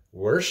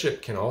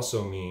 Worship can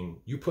also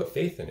mean you put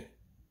faith in it.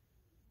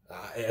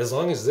 As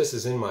long as this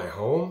is in my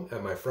home,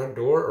 at my front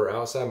door, or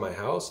outside my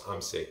house,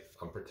 I'm safe.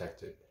 I'm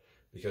protected.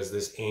 Because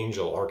this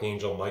angel,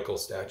 Archangel Michael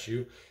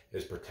statue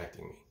is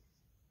protecting me.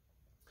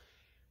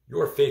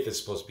 Your faith is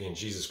supposed to be in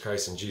Jesus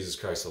Christ and Jesus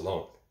Christ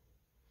alone.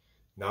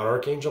 Not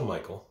Archangel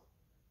Michael,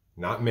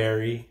 not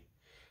Mary,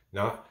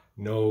 not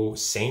no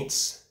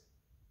saints,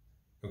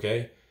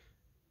 okay?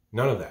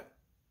 None of that.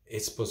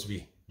 It's supposed to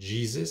be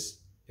Jesus.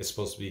 It's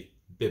supposed to be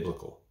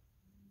biblical,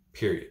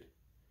 period.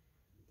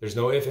 There's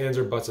no ifs, ands,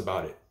 or buts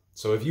about it.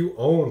 So if you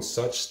own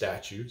such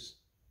statues,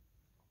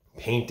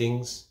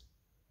 paintings,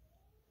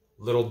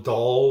 little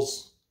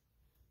dolls,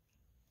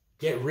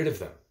 get rid of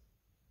them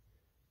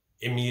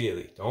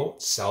immediately.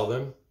 Don't sell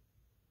them,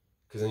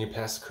 because then you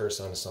pass the curse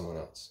on to someone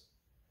else.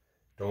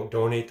 Don't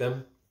donate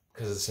them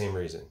because of the same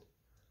reason.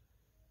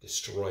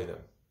 Destroy them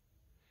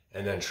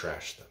and then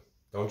trash them.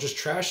 Don't just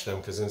trash them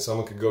because then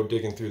someone could go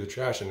digging through the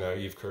trash and now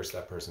you've cursed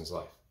that person's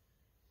life.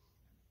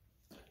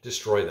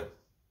 Destroy them.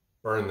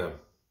 Burn them.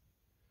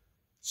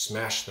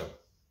 Smash them.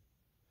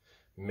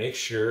 Make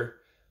sure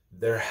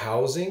their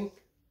housing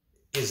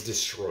is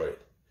destroyed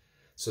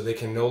so they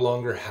can no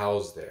longer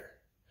house there.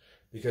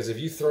 Because if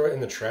you throw it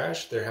in the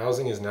trash, their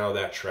housing is now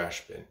that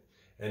trash bin.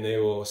 And they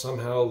will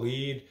somehow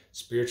lead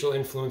spiritual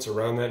influence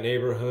around that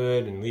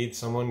neighborhood and lead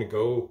someone to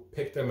go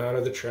pick them out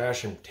of the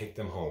trash and take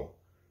them home.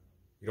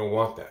 You don't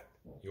want that.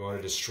 You want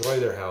to destroy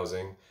their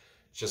housing.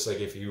 It's just like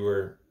if you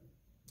were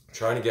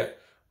trying to get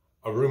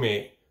a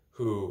roommate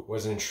who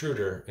was an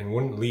intruder and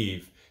wouldn't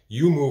leave,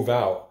 you move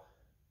out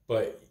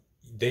but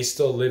they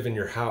still live in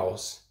your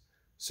house.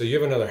 So you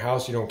have another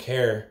house, you don't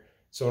care.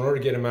 So in order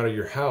to get them out of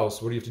your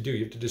house, what do you have to do?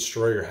 You have to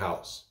destroy your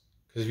house.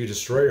 Because if you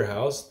destroy your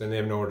house, then they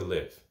have nowhere to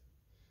live.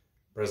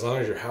 But as long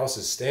as your house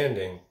is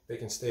standing, they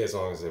can stay as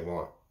long as they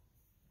want.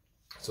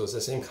 So it's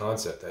the same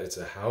concept, that it's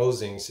a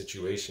housing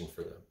situation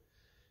for them.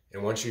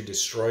 And once you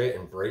destroy it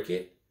and break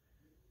it,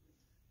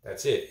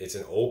 that's it. It's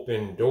an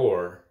open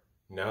door.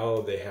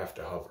 Now they have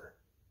to hover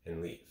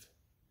and leave.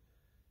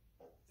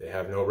 They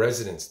have no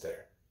residence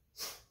there.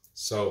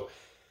 So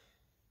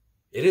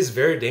it is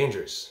very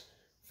dangerous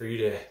for you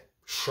to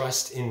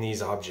trust in these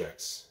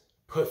objects,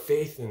 put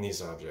faith in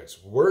these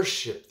objects,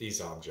 worship these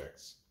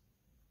objects.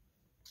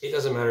 It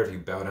doesn't matter if you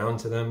bow down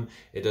to them.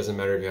 It doesn't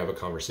matter if you have a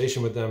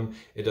conversation with them.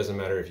 It doesn't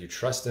matter if you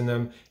trust in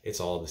them. It's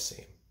all the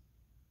same.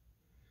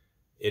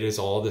 It is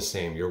all the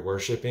same. You're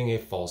worshiping a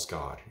false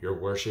god. You're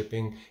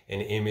worshiping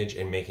an image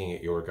and making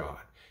it your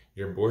God.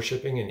 You're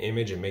worshiping an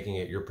image and making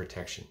it your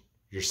protection,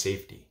 your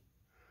safety.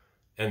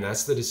 And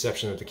that's the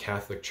deception that the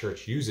Catholic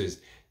Church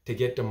uses to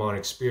get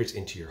demonic spirits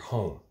into your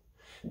home.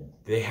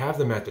 They have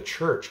them at the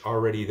church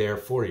already there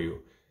for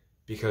you,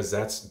 because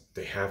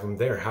they have them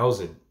there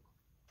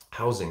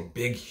housing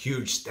big,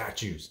 huge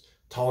statues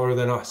taller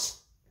than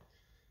us.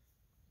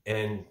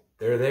 And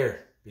they're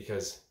there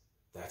because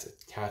that's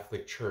a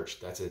Catholic church.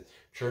 That's a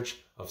church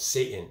of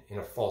Satan in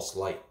a false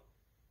light.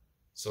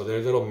 So they're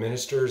little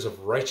ministers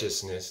of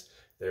righteousness.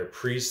 They're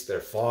priests,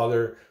 they're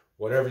father,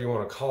 whatever you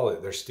want to call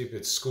it. Their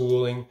stupid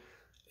schooling.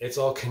 It's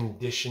all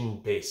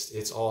condition-based.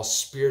 It's all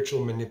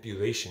spiritual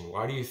manipulation.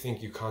 Why do you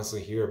think you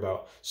constantly hear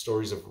about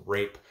stories of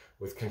rape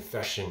with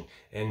confession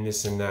and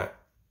this and that?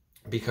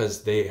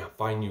 Because they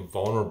find you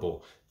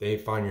vulnerable. They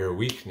find your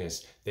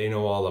weakness. They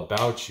know all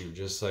about you,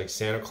 just like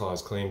Santa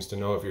Claus claims to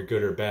know if you're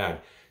good or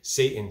bad.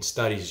 Satan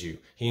studies you.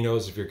 He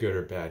knows if you're good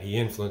or bad. He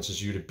influences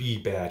you to be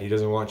bad. He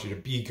doesn't want you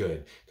to be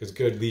good, because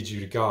good leads you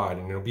to God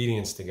and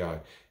obedience to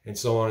God, and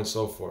so on and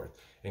so forth.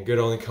 And good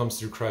only comes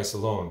through Christ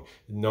alone.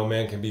 No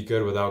man can be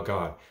good without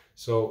God.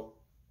 So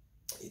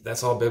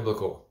that's all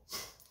biblical.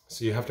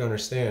 So you have to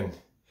understand,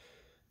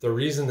 the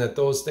reason that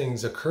those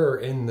things occur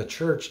in the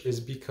church is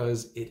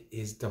because it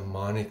is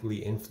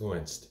demonically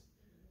influenced.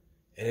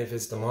 And if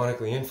it's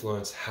demonically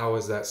influenced, how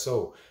is that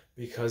so?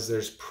 Because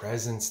there's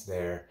presence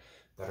there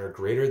that are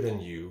greater than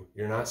you.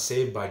 You're not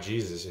saved by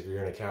Jesus if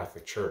you're in a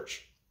Catholic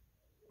church.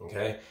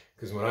 Okay?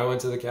 Because when I went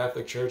to the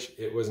Catholic church,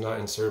 it was not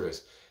in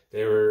service.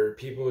 There were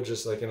people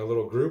just like in a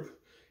little group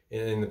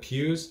in the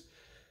pews.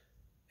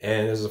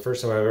 And this is the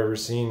first time I've ever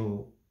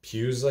seen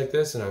pews like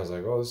this. And I was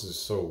like, oh, this is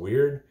so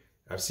weird.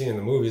 I've seen in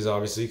the movies,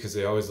 obviously, because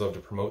they always love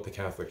to promote the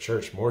Catholic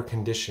Church, more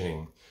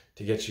conditioning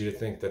to get you to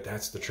think that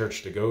that's the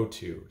church to go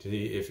to.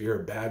 If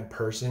you're a bad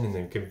person and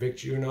they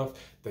convict you enough,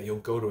 that you'll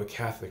go to a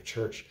Catholic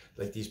church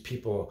like these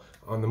people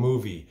on the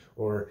movie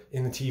or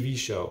in the TV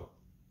show.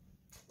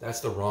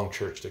 That's the wrong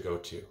church to go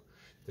to.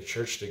 The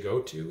church to go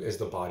to is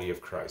the body of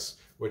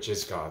Christ, which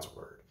is God's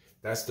word.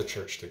 That's the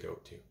church to go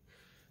to.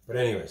 But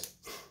anyways,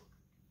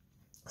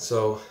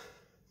 so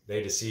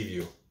they deceive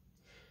you.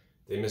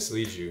 They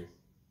mislead you.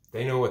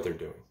 They know what they're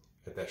doing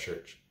at that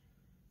church.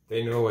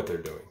 They know what they're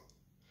doing.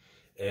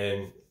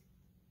 And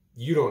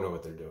you don't know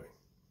what they're doing.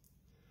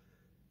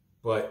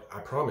 But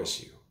I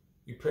promise you,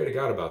 you pray to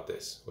God about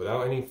this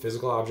without any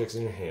physical objects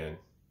in your hand,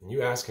 and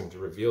you ask him to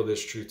reveal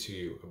this truth to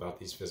you about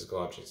these physical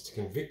objects, to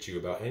convict you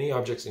about any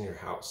objects in your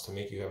house, to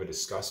make you have a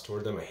disgust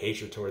toward them, a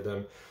hatred toward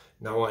them,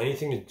 not want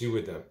anything to do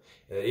with them.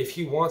 And that if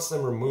he wants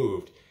them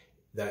removed,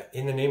 that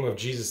in the name of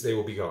Jesus, they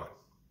will be gone.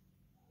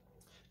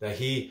 That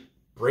he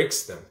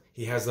breaks them.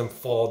 He has them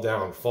fall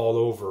down, fall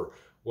over.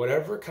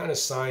 Whatever kind of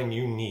sign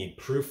you need,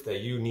 proof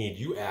that you need,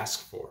 you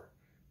ask for.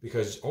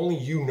 Because only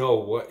you know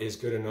what is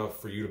good enough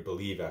for you to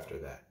believe after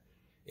that.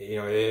 You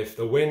know, if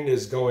the wind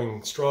is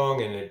going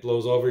strong and it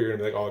blows over, you're going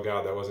to be like, oh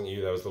God, that wasn't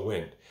you, that was the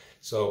wind.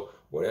 So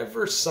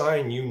whatever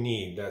sign you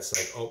need, that's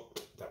like, oh,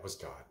 that was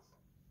God.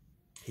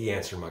 He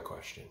answered my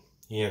question.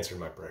 He answered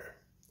my prayer.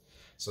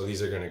 So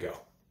these are going to go.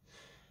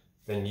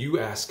 Then you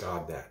ask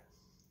God that.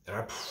 And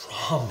I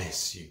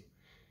promise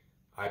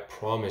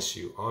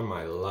you on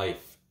my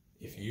life,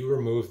 if you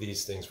remove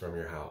these things from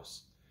your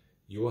house,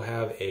 you will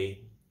have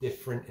a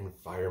different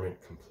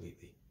environment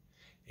completely.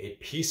 A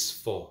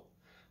peaceful,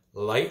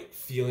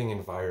 light-feeling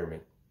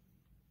environment.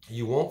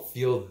 You won't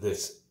feel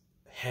this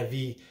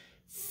heavy,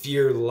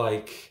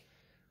 fear-like,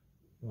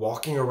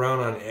 walking around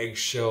on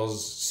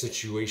eggshells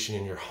situation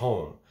in your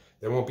home.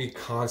 There won't be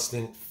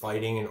constant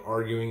fighting and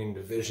arguing and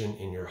division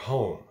in your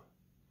home.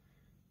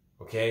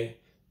 Okay?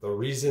 The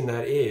reason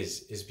that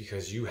is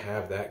because you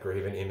have that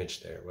graven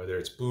image there. Whether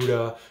it's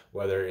Buddha,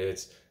 whether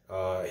it's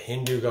a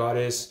Hindu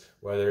goddess,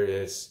 whether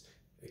it's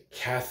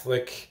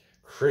Catholic,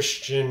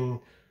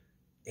 Christian,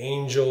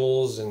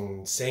 angels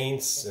and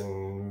saints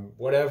and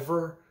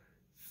whatever,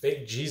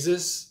 fake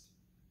Jesus,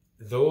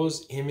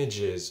 those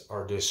images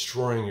are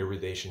destroying your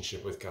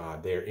relationship with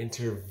God. They are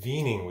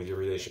intervening with your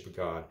relationship with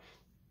God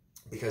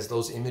because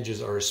those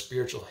images are a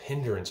spiritual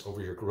hindrance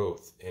over your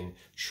growth in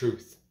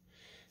truth.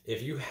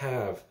 If you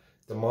have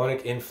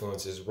demonic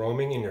influences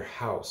roaming in your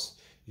house,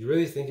 You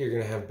really think you're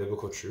going to have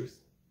biblical truth?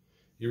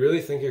 You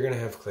really think you're going to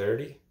have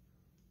clarity?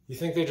 You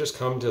think they just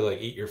come to like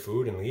eat your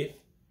food and leave?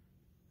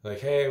 Like,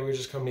 hey, we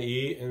just come to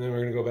eat and then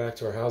we're going to go back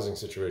to our housing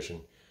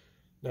situation.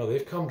 No,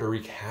 they've come to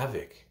wreak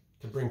havoc,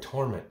 to bring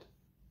torment,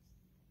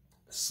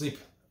 sleep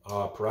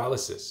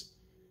paralysis.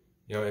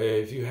 You know,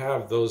 if you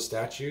have those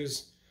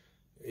statues,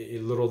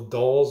 little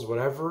dolls,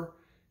 whatever,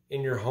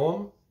 in your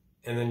home,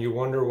 and then you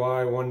wonder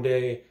why one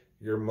day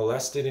you're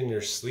molested in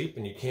your sleep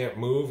and you can't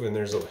move and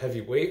there's a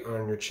heavy weight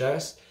on your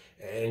chest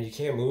and you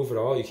can't move at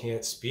all, you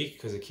can't speak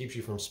because it keeps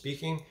you from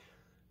speaking,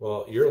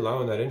 well, you're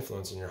allowing that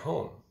influence in your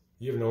home.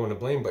 You have no one to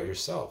blame but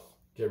yourself.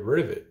 Get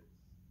rid of it.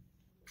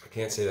 I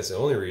can't say that's the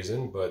only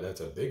reason, but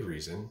that's a big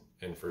reason,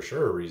 and for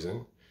sure a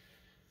reason.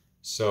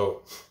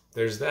 So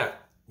there's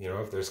that. You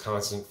know, if there's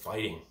constant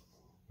fighting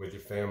with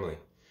your family.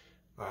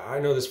 I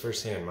know this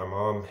firsthand. My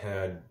mom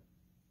had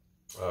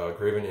a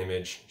graven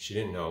image. She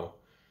didn't know.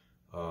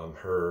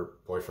 Her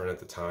boyfriend at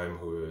the time,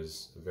 who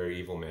was a very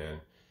evil man,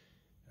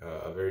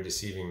 a very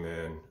deceiving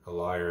man, a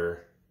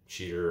liar,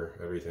 cheater,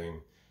 everything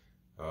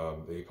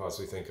that you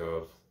possibly think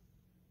of.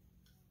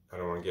 I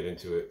don't want to get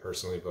into it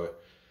personally,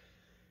 but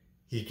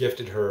he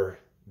gifted her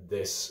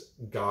this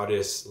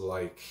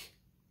goddess-like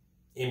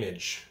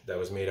image that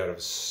was made out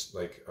of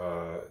like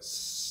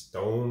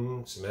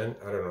stone, cement,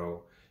 I don't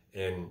know.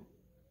 And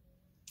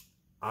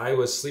I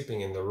was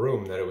sleeping in the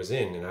room that it was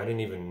in, and I didn't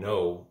even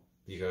know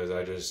because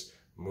I just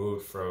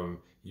moved from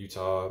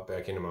Utah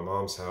back into my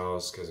mom's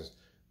house because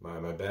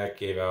my back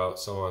gave out,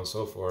 so on and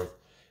so forth,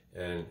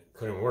 and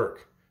couldn't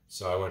work.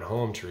 So I went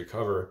home to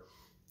recover,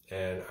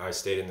 and I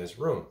stayed in this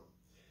room.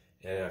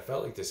 And I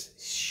felt like this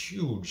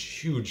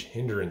huge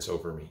hindrance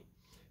over me.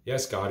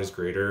 Yes, God is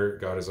greater.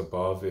 God is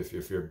above.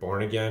 If you're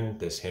born again,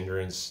 this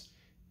hindrance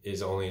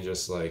is only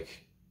just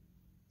like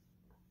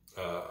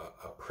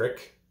a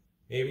prick,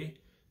 maybe.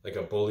 Like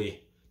a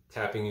bully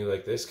tapping you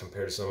like this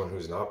compared to someone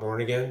who's not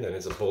born again, then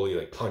it's a bully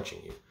like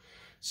punching you.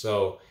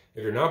 So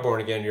if you're not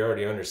born again, you're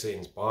already under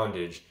Satan's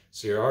bondage.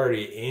 So you're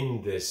already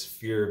in this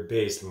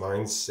fear-based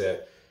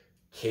mindset,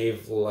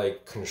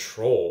 cave-like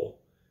control.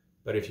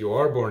 But if you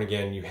are born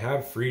again, you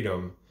have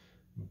freedom,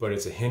 but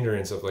it's a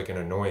hindrance of like an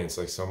annoyance,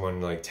 like someone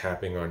like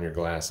tapping on your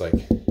glass, like,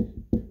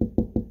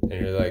 and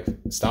you're like,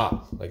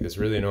 stop, like it's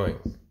really annoying.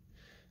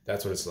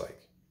 That's what it's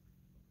like.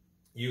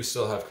 You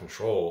still have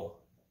control,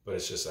 but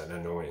it's just an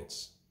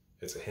annoyance.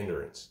 It's a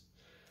hindrance.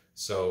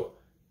 So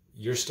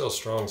you're still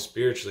strong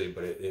spiritually,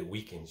 but it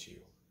weakens you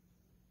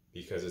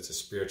because it's a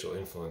spiritual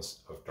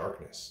influence of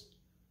darkness,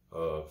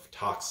 of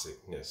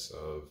toxicness,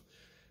 of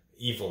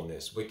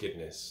evilness,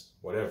 wickedness,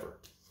 whatever.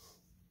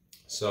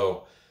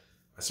 So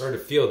I started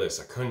to feel this.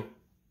 I couldn't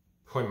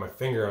point my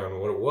finger on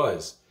what it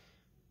was.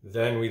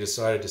 Then we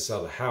decided to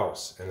sell the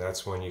house. And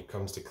that's when it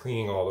comes to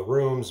cleaning all the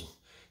rooms,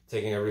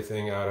 taking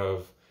everything out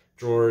of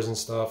drawers and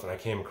stuff. And I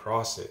came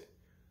across it.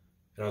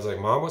 And I was like,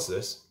 Mom, what's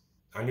this?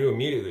 I knew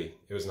immediately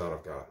it was not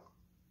of God.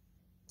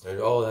 And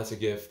oh, that's a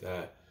gift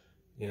that,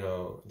 you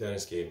know,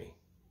 Dennis gave me.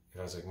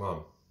 And I was like,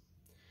 Mom,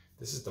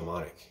 this is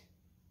demonic.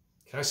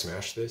 Can I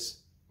smash this?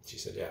 She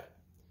said, yeah,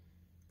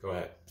 go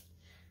ahead.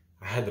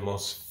 I had the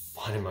most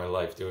fun in my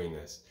life doing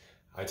this.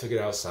 I took it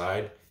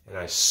outside and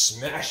I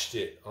smashed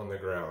it on the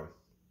ground.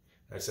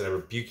 I said, I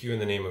rebuke you in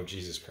the name of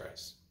Jesus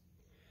Christ.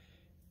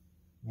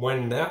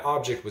 When that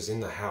object was in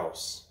the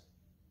house,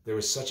 there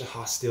was such a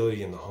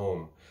hostility in the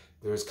home.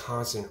 There was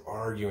constant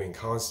arguing,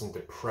 constant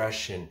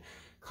depression,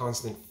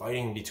 constant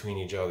fighting between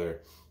each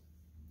other.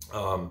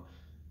 A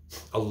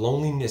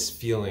loneliness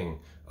feeling,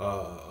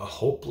 a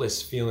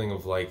hopeless feeling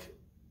of like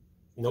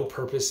no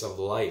purpose of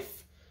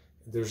life.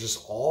 There's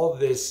just all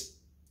this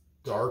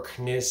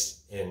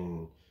darkness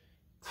and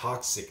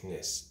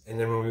toxicness. And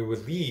then when we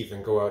would leave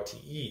and go out to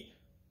eat,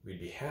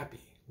 we'd be happy.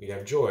 We'd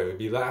have joy. We'd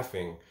be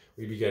laughing.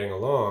 We'd be getting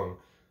along.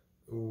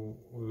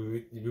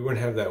 We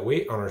wouldn't have that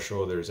weight on our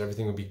shoulders.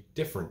 Everything would be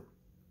different.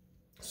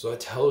 So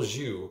that tells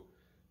you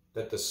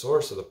that the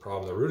source of the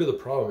problem, the root of the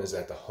problem is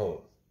at the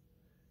home.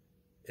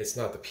 It's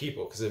not the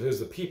people. Because if it was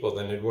the people,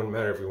 then it wouldn't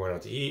matter if we went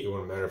out to eat. It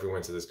wouldn't matter if we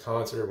went to this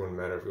concert. It wouldn't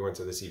matter if we went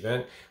to this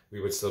event.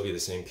 We would still be the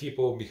same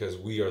people because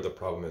we are the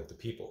problem at the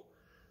people.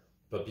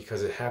 But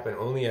because it happened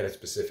only at a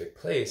specific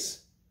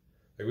place,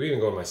 like we even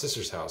go to my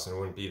sister's house and it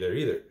wouldn't be there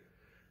either.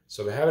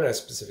 So if it happened at a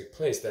specific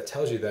place, that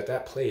tells you that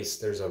that place,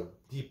 there's a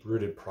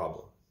deep-rooted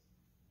problem.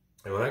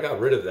 And when I got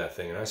rid of that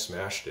thing and I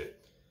smashed it,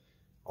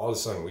 all of a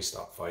sudden we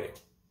stopped fighting.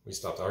 We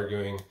stopped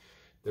arguing.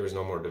 There was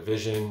no more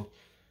division.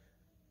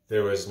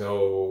 There was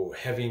no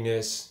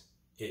heaviness.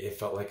 It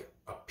felt like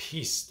a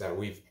peace that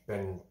we've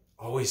been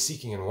always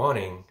seeking and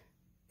wanting.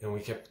 And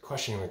we kept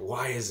questioning, like,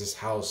 why is this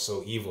house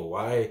so evil?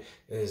 Why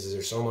is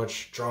there so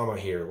much drama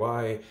here?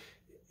 Why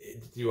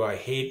do I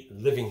hate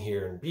living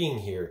here and being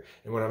here?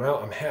 And when I'm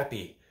out, I'm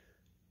happy.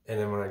 And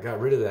then when I got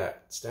rid of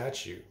that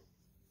statue,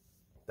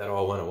 that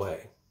all went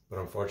away. But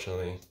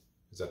unfortunately,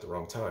 it was at the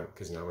wrong time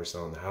because now we're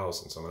selling the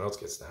house and someone else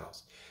gets the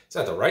house. It's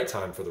at the right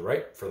time for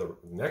the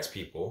next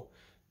people.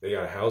 They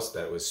got a house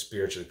that was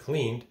spiritually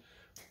cleaned.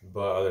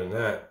 But other than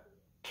that,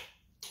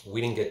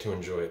 we didn't get to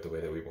enjoy it the way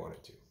that we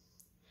wanted to.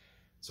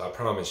 So I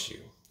promise you,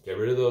 get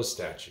rid of those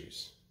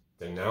statues.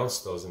 Denounce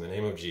those in the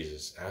name of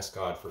Jesus. Ask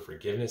God for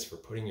forgiveness for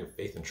putting your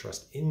faith and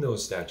trust in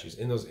those statues,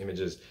 in those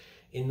images,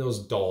 in those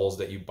dolls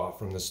that you bought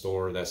from the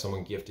store, that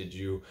someone gifted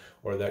you,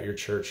 or that your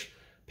church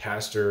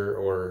pastor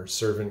or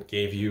servant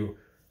gave you,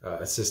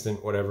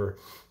 assistant, whatever.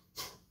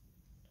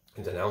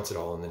 And denounce it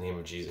all in the name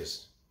of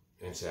Jesus.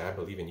 And say, I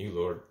believe in you,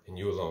 Lord, in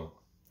you alone.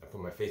 I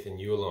put my faith in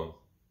you alone.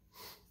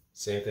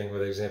 Same thing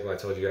with the example I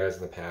told you guys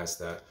in the past,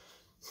 that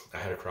I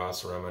had a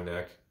cross around my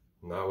neck,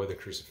 not with a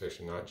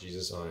crucifixion, not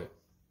Jesus on it.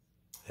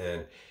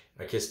 And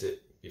I kissed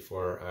it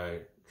before I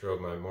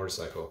drove my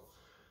motorcycle.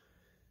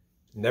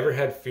 Never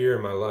had fear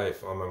in my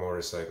life on my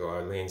motorcycle. I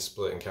lane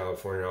split in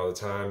California all the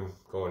time,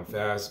 going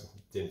fast,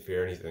 didn't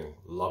fear anything,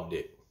 loved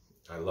it.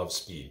 I love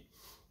speed.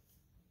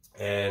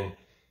 And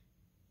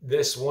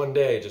this one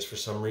day, just for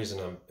some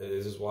reason,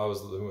 this is why I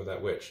was living with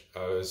that witch.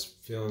 I was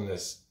feeling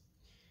this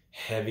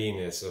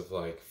heaviness of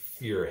like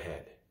fear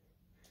ahead.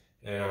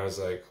 And I was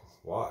like,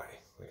 why?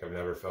 Like, I've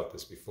never felt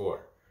this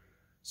before.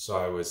 So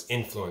I was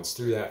influenced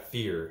through that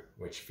fear,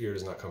 which fear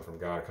does not come from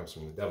God, it comes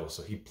from the devil.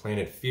 So he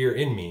planted fear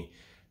in me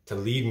to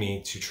lead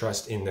me to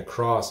trust in the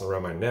cross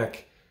around my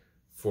neck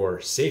for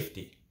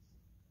safety.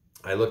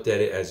 I looked at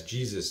it as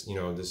Jesus,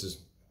 this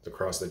is the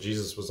cross that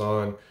Jesus was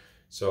on,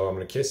 so I'm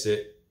going to kiss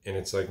it, and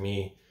it's like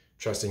me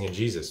trusting in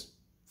Jesus.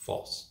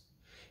 False.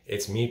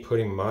 It's me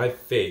putting my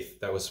faith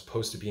that was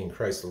supposed to be in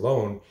Christ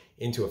alone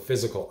into a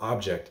physical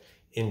object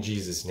in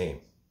Jesus'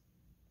 name.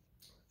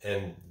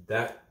 And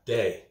that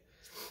day,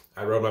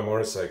 I rode my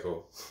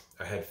motorcycle.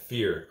 I had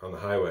fear on the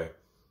highway.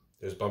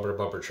 There's bumper to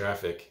bumper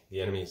traffic.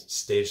 The enemy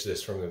staged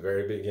this from the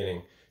very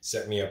beginning,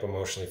 set me up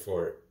emotionally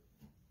for it,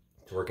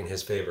 to work in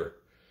his favor.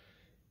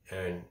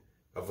 And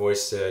a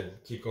voice said,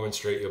 keep going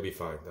straight, you'll be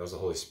fine. That was the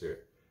Holy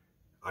Spirit.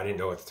 I didn't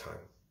know at the time.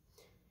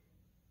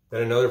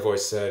 Then another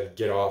voice said,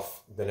 get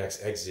off the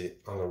next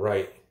exit on the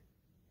right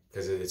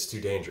because it's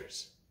too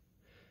dangerous.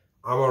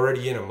 I'm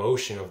already in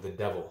emotion of the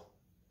devil.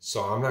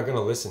 So I'm not going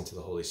to listen to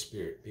the Holy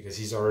Spirit because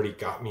he's already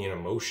got me in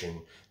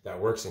emotion that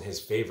works in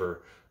his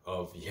favor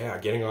of, yeah,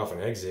 getting off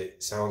an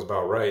exit sounds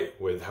about right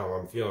with how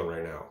I'm feeling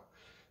right now.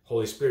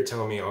 Holy Spirit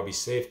telling me I'll be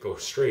safe, go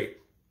straight.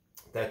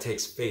 That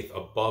takes faith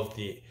above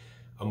the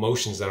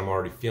emotions that I'm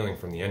already feeling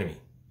from the enemy.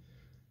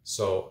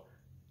 So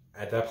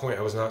at that point,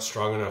 I was not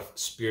strong enough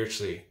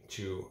spiritually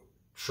to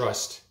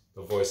trust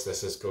the voice that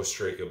says, go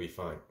straight, you'll be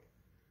fine.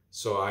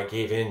 So I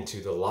gave in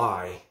to the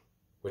lie,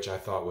 which I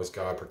thought was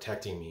God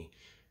protecting me.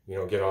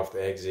 Get off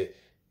the exit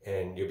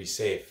and you'll be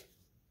safe.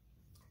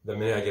 The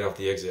minute I get off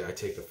the exit, I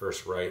take the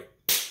first right,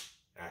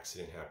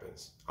 accident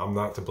happens. I'm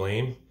not to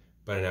blame,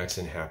 but an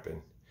accident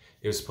happened.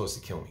 It was supposed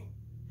to kill me.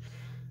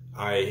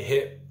 I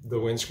hit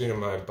the windscreen of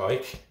my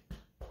bike,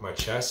 my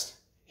chest,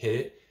 hit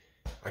it.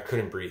 I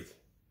couldn't breathe.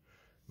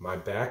 My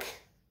back,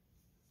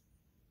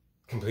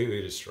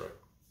 completely destroyed.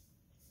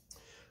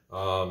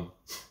 The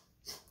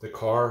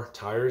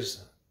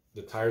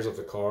tires of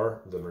the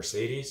car, the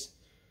Mercedes,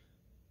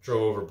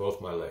 drove over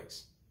both my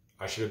legs.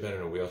 I should have been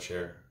in a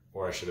wheelchair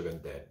or I should have been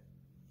dead.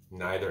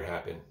 Neither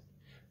happened,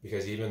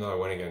 because even though I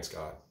went against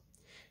God,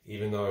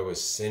 even though I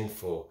was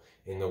sinful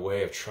in the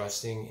way of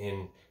trusting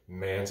in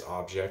man's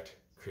object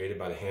created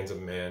by the hands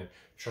of man,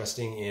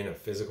 trusting in a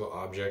physical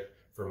object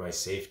for my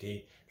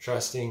safety,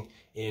 trusting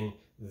in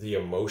the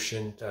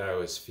emotion that I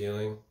was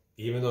feeling,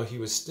 even though he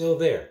was still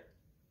there,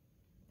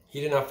 he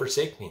did not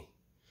forsake me.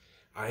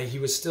 He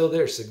was still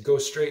there, said, go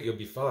straight, you'll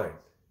be fine.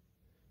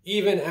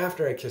 Even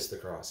after I kissed the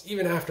cross,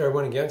 even after I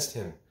went against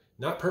him,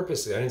 not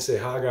purposely. I didn't say,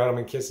 God, I'm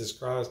going to kiss this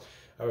cross.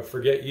 I would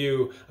forget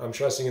you. I'm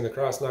trusting in the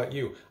cross, not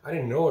you. I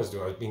didn't know what I was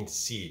doing. I was being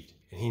deceived.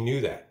 And he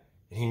knew that.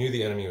 And he knew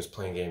the enemy was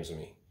playing games with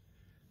me.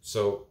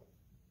 So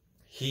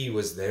he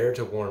was there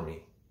to warn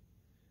me.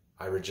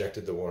 I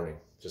rejected the warning.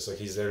 Just like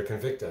he's there to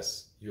convict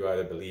us. You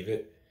either believe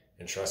it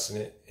and trust in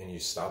it and you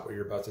stop what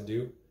you're about to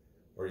do,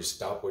 or you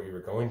stop what you were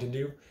going to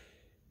do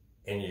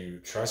and you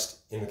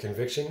trust in the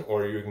conviction,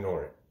 or you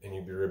ignore it and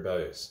you be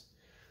rebellious.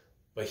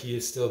 But he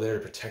is still there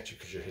to protect you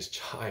because you're his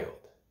child.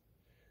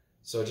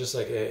 So just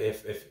like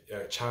if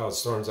a child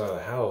storms out of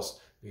the house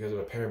because of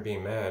a parent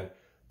being mad,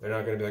 they're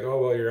not going to be like,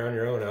 oh, well, you're on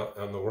your own out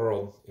in the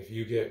world. If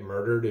you get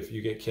murdered, if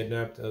you get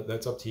kidnapped,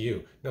 that's up to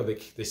you. No,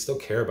 they still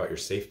care about your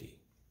safety.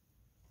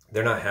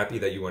 They're not happy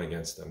that you went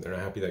against them. They're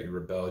not happy that you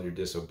rebelled, you're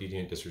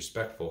disobedient,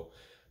 disrespectful,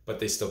 but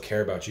they still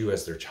care about you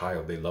as their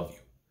child. They love you.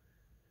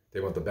 They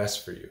want the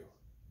best for you,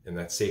 and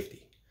that's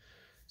safety.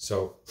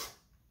 So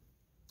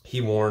he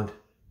warned,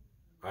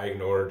 I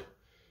ignored,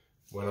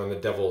 went on the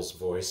devil's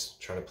voice,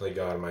 trying to play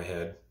God in my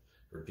head.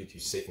 Rebuke you,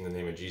 Satan, in the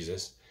name of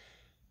Jesus.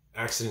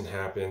 Accident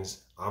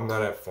happens. I'm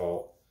not at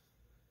fault.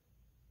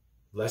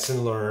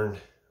 Lesson learned.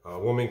 A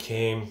woman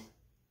came,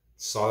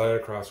 saw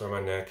that cross around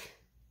my neck,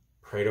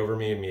 prayed over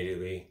me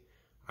immediately.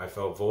 I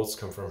felt volts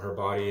come from her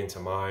body into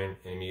mine,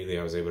 and immediately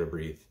I was able to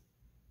breathe.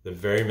 The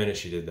very minute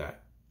she did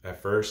that.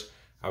 At first,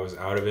 I was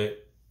out of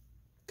it,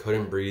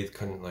 couldn't breathe,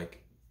 couldn't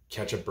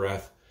catch a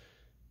breath,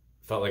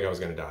 felt like I was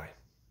going to die.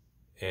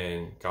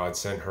 And God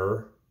sent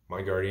her,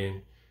 my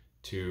guardian,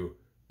 to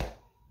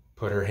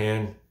put her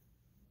hand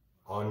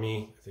on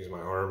me. I think it was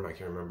my arm. I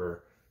can't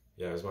remember.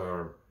 Yeah, it was my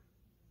arm.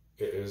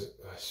 It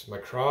was my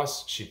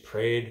cross. She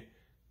prayed,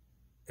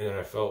 and then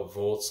I felt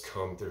volts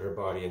come through her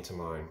body into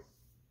mine.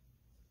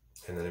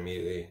 And then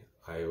immediately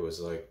I was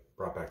like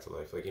brought back to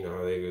life. Like, you know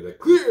how they do like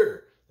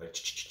clear, like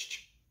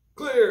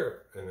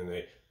clear, and then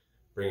they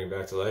bring it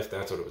back to life.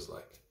 That's what it was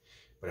like.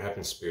 But it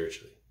happened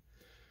spiritually.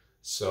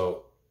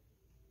 So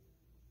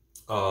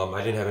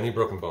I didn't have any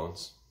broken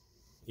bones,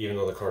 even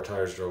though the car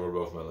tires drove over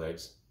both my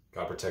legs.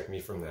 God protected me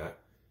from that.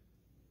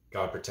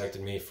 God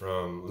protected me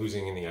from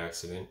losing in the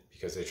accident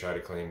because they tried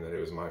to claim that it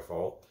was my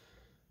fault.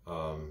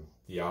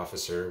 The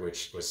officer,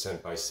 which was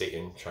sent by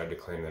Satan, tried to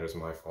claim that it was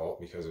my fault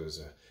because it was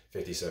a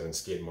 57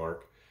 skid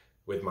mark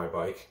with my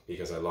bike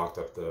because I locked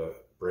up the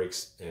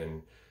brakes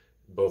and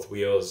both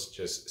wheels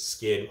just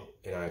skid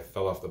and I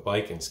fell off the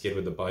bike and skid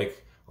with the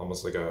bike,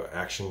 almost like a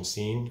action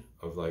scene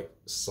of like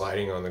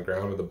sliding on the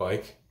ground with the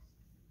bike.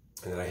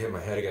 And then I hit my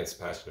head against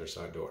the passenger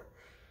side door.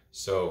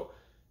 So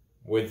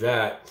with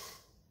that,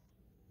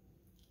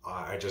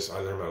 I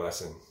learned my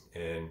lesson.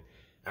 And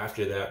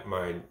after that,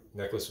 my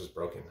necklace was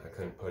broken. I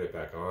couldn't put it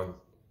back on.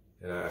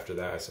 And after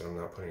that, I said, I'm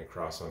not putting a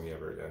cross on me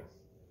ever again.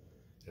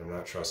 And I'm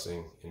not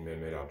trusting in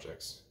man-made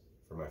objects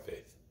for my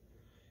faith.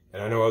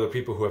 And I know other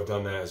people who have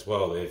done that as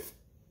well. They've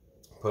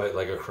put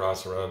like a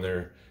cross around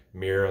their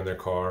mirror on their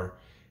car,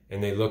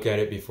 and they look at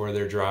it before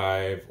their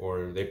drive,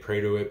 or they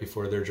pray to it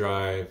before their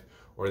drive,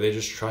 or they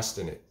just trust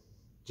in it.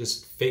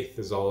 Just faith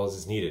is all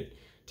is needed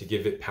to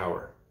give it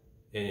power.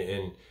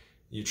 And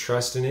you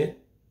trust in it,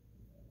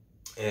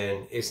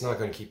 and it's not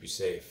going to keep you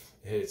safe.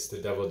 It's the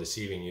devil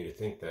deceiving you to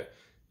think that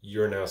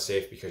you're now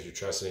safe because you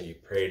trust in it, you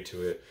prayed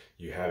to it,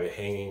 you have it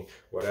hanging,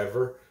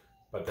 whatever.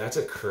 But that's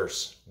a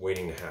curse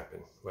waiting to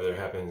happen. Whether it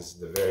happens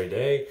the very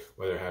day,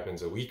 whether it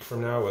happens a week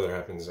from now, whether it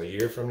happens a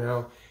year from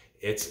now,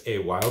 it's a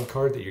wild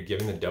card that you're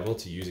giving the devil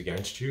to use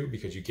against you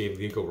because you gave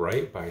legal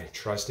right by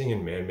trusting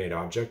in man-made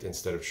object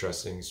instead of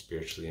trusting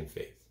spiritually in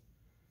faith.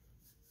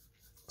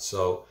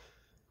 So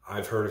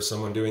I've heard of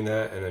someone doing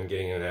that and then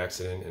getting in an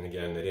accident, and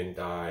again, they didn't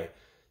die,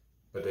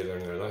 but they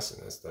learned their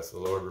lesson. That's the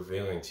Lord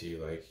revealing to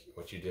you, like,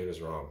 what you did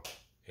is wrong,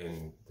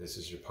 and this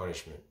is your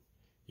punishment.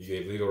 You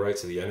gave legal right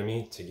to the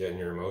enemy to get in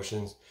your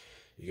emotions.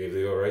 You gave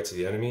legal right to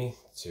the enemy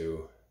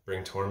to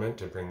bring torment,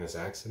 to bring this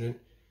accident,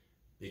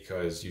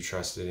 because you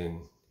trusted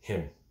in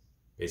him,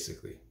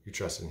 basically. You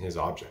trusted in his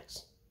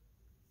objects.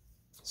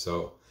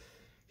 So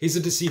he's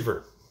a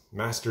deceiver,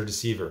 master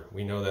deceiver.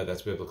 We know that,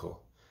 that's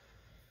biblical.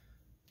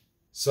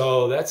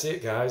 So that's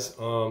it, guys.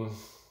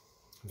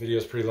 Video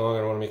is pretty long. I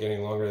don't want to make it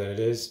any longer than it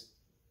is.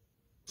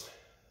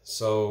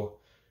 So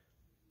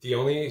the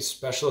only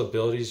special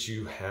abilities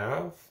you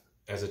have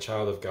as a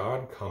child of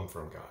God come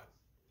from God.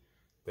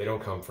 They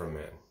don't come from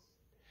man.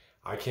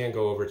 I can't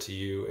go over to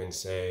you and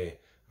say,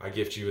 I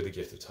gift you with the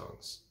gift of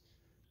tongues.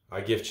 I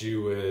gift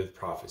you with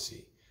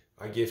prophecy.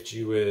 I gift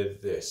you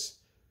with this.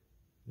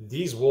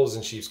 These wolves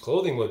in sheep's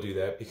clothing will do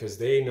that because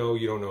they know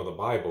you don't know the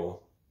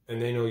Bible, and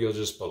they know you'll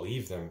just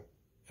believe them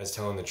as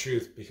telling the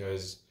truth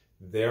because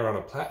they're on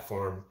a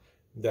platform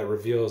that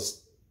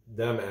reveals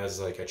them as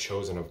like a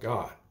chosen of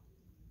God.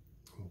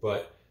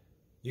 But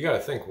you got to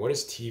think, what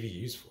is TV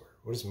used for?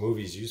 What is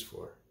movies used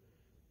for?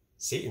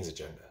 Satan's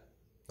agenda,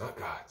 not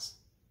God's.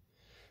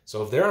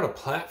 So if they're on a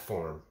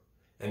platform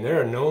and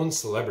they're a known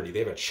celebrity, they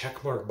have a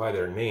check mark by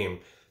their name,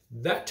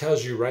 that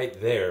tells you right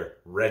there,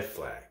 red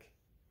flag.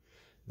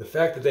 The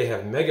fact that they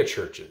have mega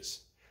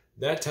churches,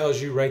 that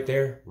tells you right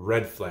there,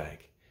 red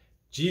flag.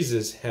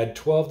 Jesus had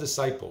 12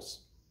 disciples.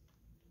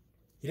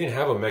 He didn't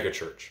have a mega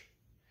church.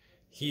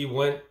 He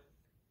went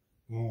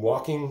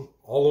walking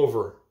all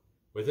over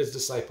with his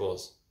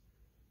disciples,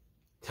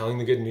 telling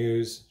the good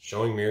news,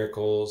 showing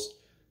miracles,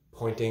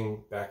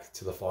 pointing back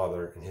to the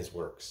Father and his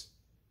works.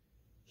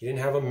 He didn't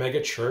have a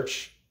mega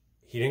church.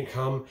 He didn't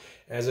come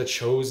as a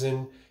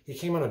chosen. He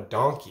came on a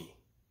donkey.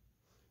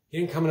 He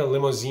didn't come in a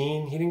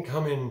limousine. He didn't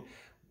come in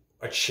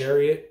a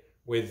chariot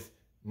with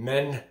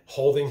men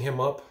holding him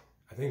up.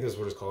 I think that's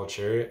what it's called,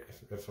 chariot.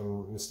 If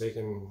I'm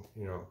mistaken,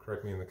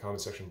 correct me in the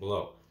comment section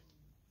below.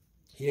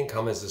 He didn't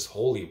come as this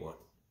holy one.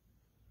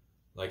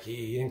 Like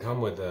he didn't come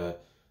with the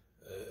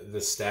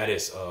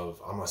status of,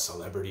 I'm a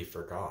celebrity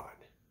for God.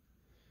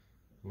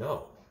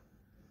 No,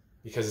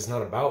 because it's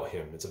not about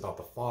him. It's about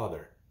the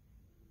Father.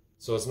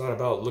 So it's not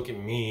about, look at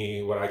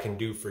me, what I can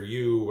do for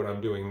you, what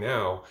I'm doing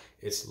now.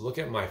 It's look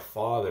at my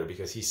Father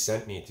because he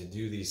sent me to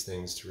do these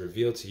things, to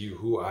reveal to you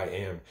who I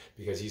am,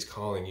 because he's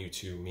calling you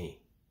to me.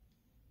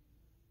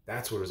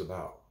 That's what it was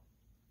about.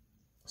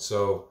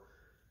 So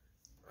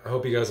I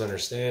hope you guys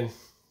understand.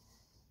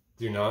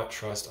 Do not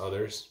trust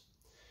others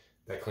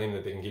that claim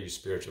that they can give you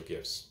spiritual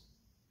gifts.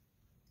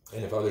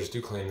 And if others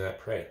do claim that,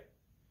 pray.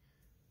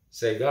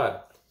 Say,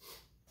 God,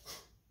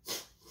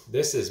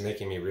 this is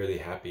making me really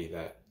happy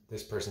that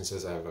this person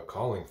says I have a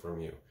calling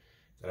from you,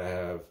 that I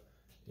have,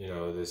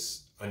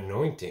 this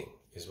anointing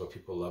is what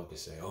people love to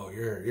say. Oh,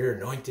 you're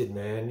anointed,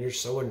 man. You're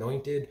so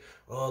anointed.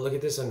 Oh, look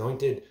at this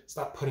anointed.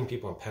 Stop putting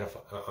people on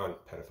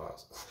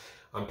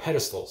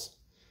pedestals.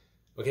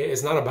 Okay,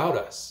 it's not about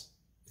us.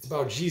 It's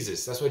about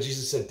Jesus. That's why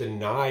Jesus said,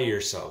 deny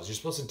yourselves. You're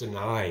supposed to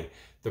deny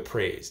the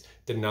praise.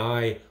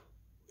 Deny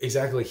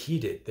exactly like he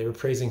did. They were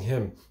praising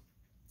him.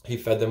 He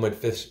fed them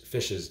with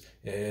fishes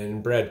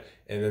and bread.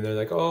 And then they're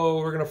like, oh,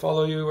 we're going to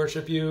follow you,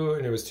 worship you.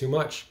 And it was too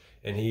much.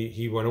 And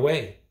he went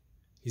away.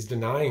 He's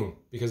denying,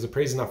 because the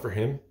praise is not for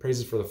him.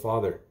 Praise is for the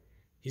Father.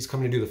 He's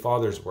come to do the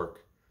Father's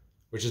work,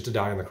 which is to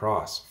die on the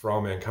cross for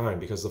all mankind,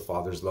 because the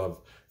Father's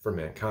love for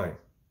mankind,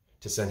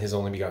 to send his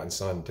only begotten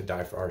Son to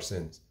die for our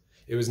sins.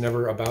 It was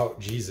never about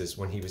Jesus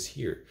when he was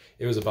here.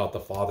 It was about the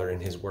Father and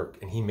his work,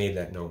 and he made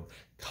that known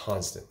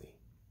constantly.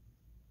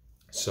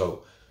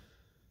 So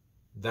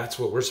that's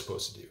what we're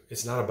supposed to do.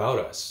 It's not about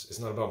us. It's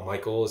not about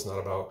Michael. It's not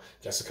about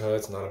Jessica.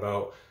 It's not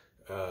about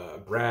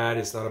Brad.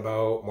 It's not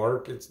about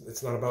Mark.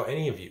 It's not about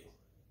any of you.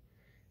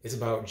 It's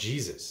about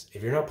Jesus.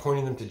 If you're not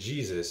pointing them to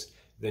Jesus,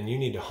 then you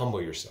need to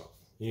humble yourself.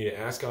 You need to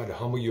ask God to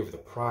humble you over the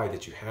pride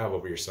that you have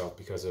over yourself,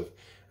 because of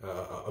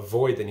a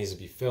void that needs to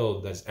be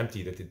filled, that's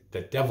empty, that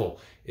the devil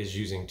is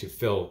using to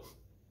fill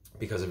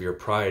because of your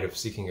pride of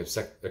seeking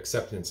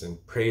acceptance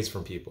and praise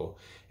from people.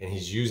 And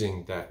he's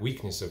using that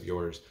weakness of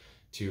yours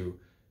to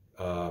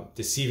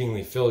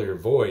deceivingly fill your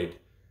void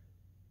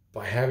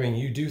by having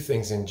you do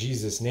things in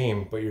Jesus'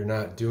 name, but you're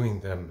not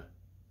doing them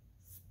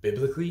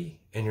biblically,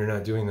 and you're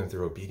not doing them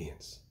through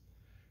obedience.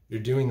 You're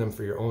doing them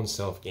for your own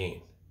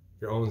self-gain,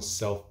 your own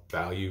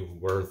self-value,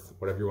 worth,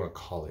 whatever you want to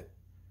call it.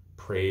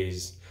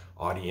 Praise,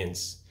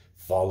 audience,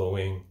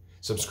 following,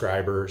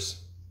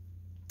 subscribers.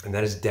 And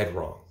that is dead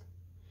wrong.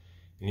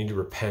 You need to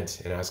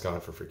repent and ask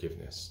God for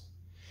forgiveness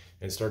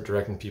and start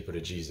directing people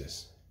to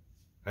Jesus,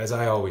 as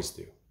I always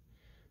do.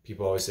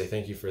 People always say,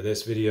 thank you for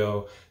this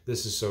video.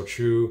 This is so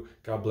true.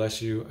 God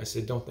bless you. I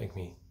say, don't thank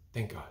me.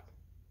 Thank God.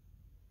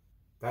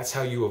 That's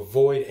how you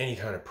avoid any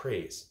kind of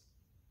praise,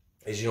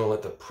 is you don't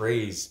let the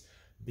praise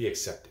be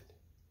accepted.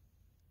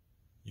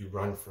 You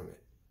run from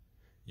it.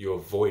 You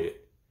avoid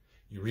it.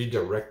 You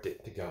redirect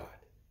it to God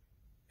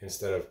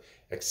instead of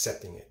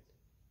accepting it.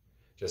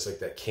 Just like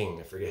that king,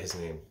 I forget his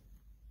name.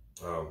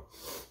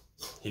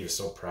 He was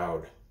so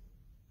proud.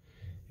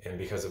 And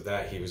because of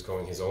that, he was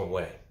going his own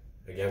way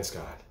against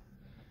God.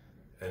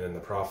 And then the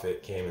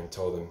prophet came and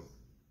told him,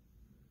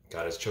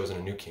 God has chosen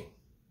a new king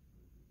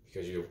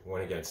because you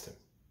went against him.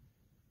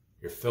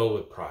 You're filled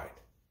with pride.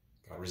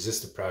 God resists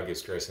the proud,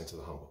 gives grace unto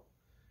the humble.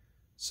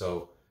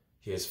 So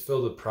he is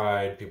filled with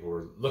pride. People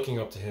were looking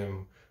up to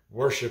him,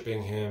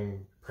 worshiping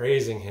him,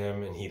 praising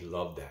him, and he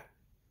loved that.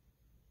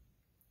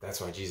 That's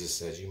why Jesus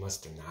says, you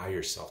must deny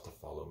yourself to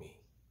follow me.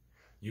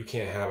 You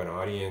can't have an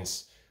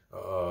audience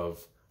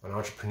of an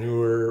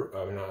entrepreneur,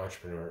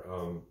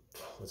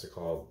 what's it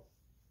called?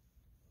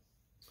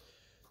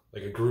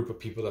 Like a group of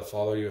people that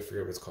follow you. I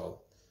forget what it's called.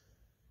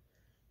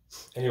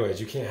 Anyways,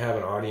 you can't have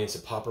an audience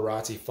of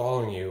paparazzi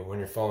following you when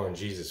you're following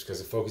Jesus, because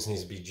the focus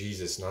needs to be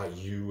Jesus, not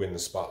you in the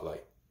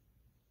spotlight.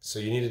 So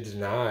you need to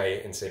deny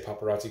and say,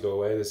 paparazzi, go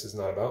away. This is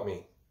not about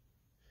me.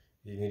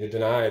 You need to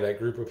deny that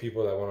group of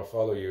people that want to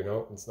follow you.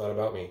 No, it's not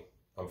about me.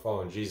 I'm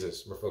following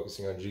Jesus. We're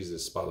focusing on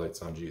Jesus.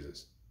 Spotlight's on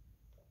Jesus.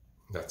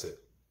 That's it.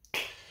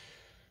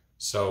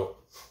 So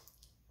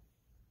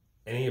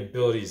any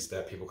abilities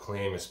that people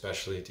claim,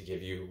 especially to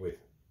give you with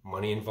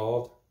money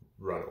involved,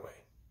 run away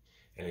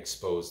and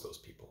expose those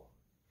people.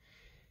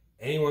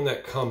 Anyone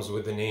that comes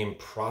with the name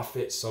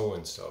prophet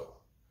so-and-so,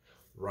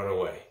 run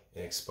away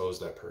and expose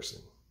that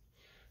person.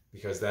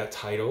 Because that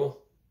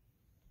title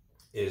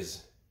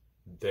is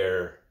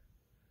their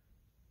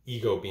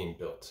ego being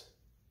built.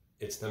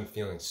 It's them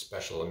feeling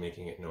special and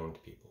making it known to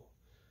people.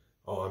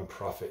 Oh, I'm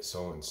prophet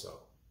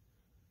so-and-so.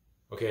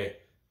 Okay,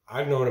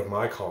 I've known of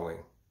my calling,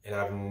 and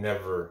I've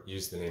never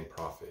used the name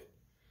prophet.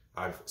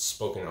 I've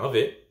spoken of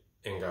it,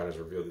 and God has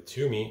revealed it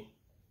to me,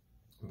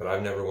 but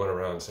I've never went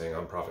around saying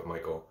I'm Prophet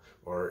Michael,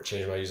 or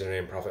changed my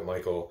username Prophet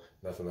Michael,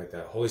 nothing like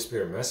that. Holy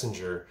Spirit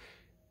Messenger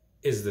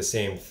is the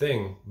same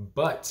thing,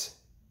 but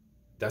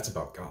that's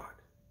about God.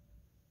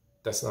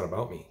 That's not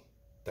about me.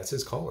 That's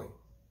his calling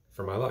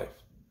for my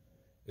life,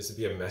 is to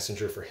be a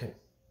messenger for him,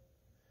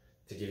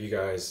 to give you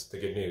guys the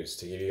good news,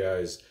 to give you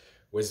guys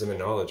wisdom and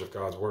knowledge of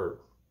God's word,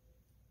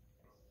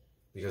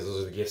 because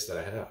those are the gifts that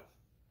I have.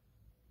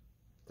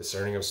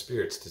 Discerning of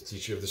spirits, to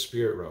teach you of the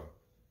spirit realm,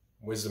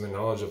 wisdom and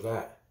knowledge of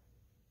that,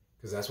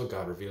 because that's what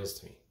God reveals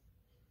to me.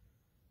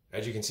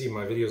 As you can see,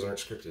 my videos aren't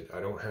scripted.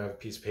 I don't have a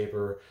piece of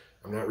paper.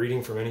 I'm not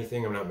reading from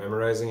anything. I'm not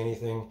memorizing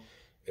anything.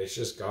 It's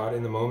just God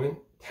in the moment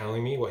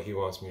telling me what he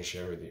wants me to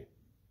share with you.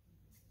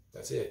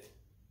 That's it.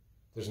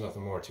 There's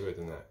nothing more to it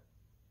than that.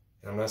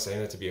 And I'm not saying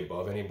that to be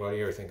above anybody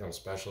or think I'm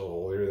special,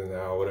 holier than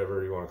thou,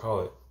 whatever you want to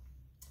call it.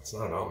 It's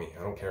not about me.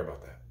 I don't care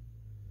about that.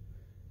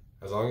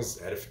 As long as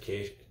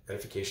it's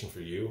edification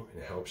for you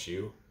and it helps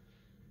you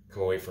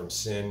come away from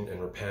sin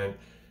and repent,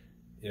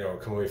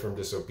 come away from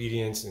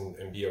disobedience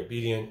and be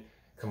obedient,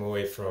 come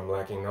away from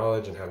lacking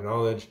knowledge and have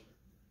knowledge,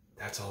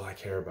 that's all I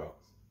care about.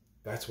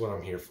 That's what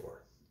I'm here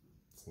for.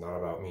 It's not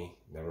about me.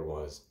 Never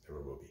was, never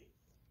will be.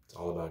 It's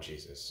all about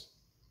Jesus.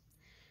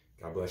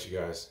 God bless you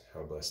guys.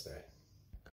 Have a blessed day.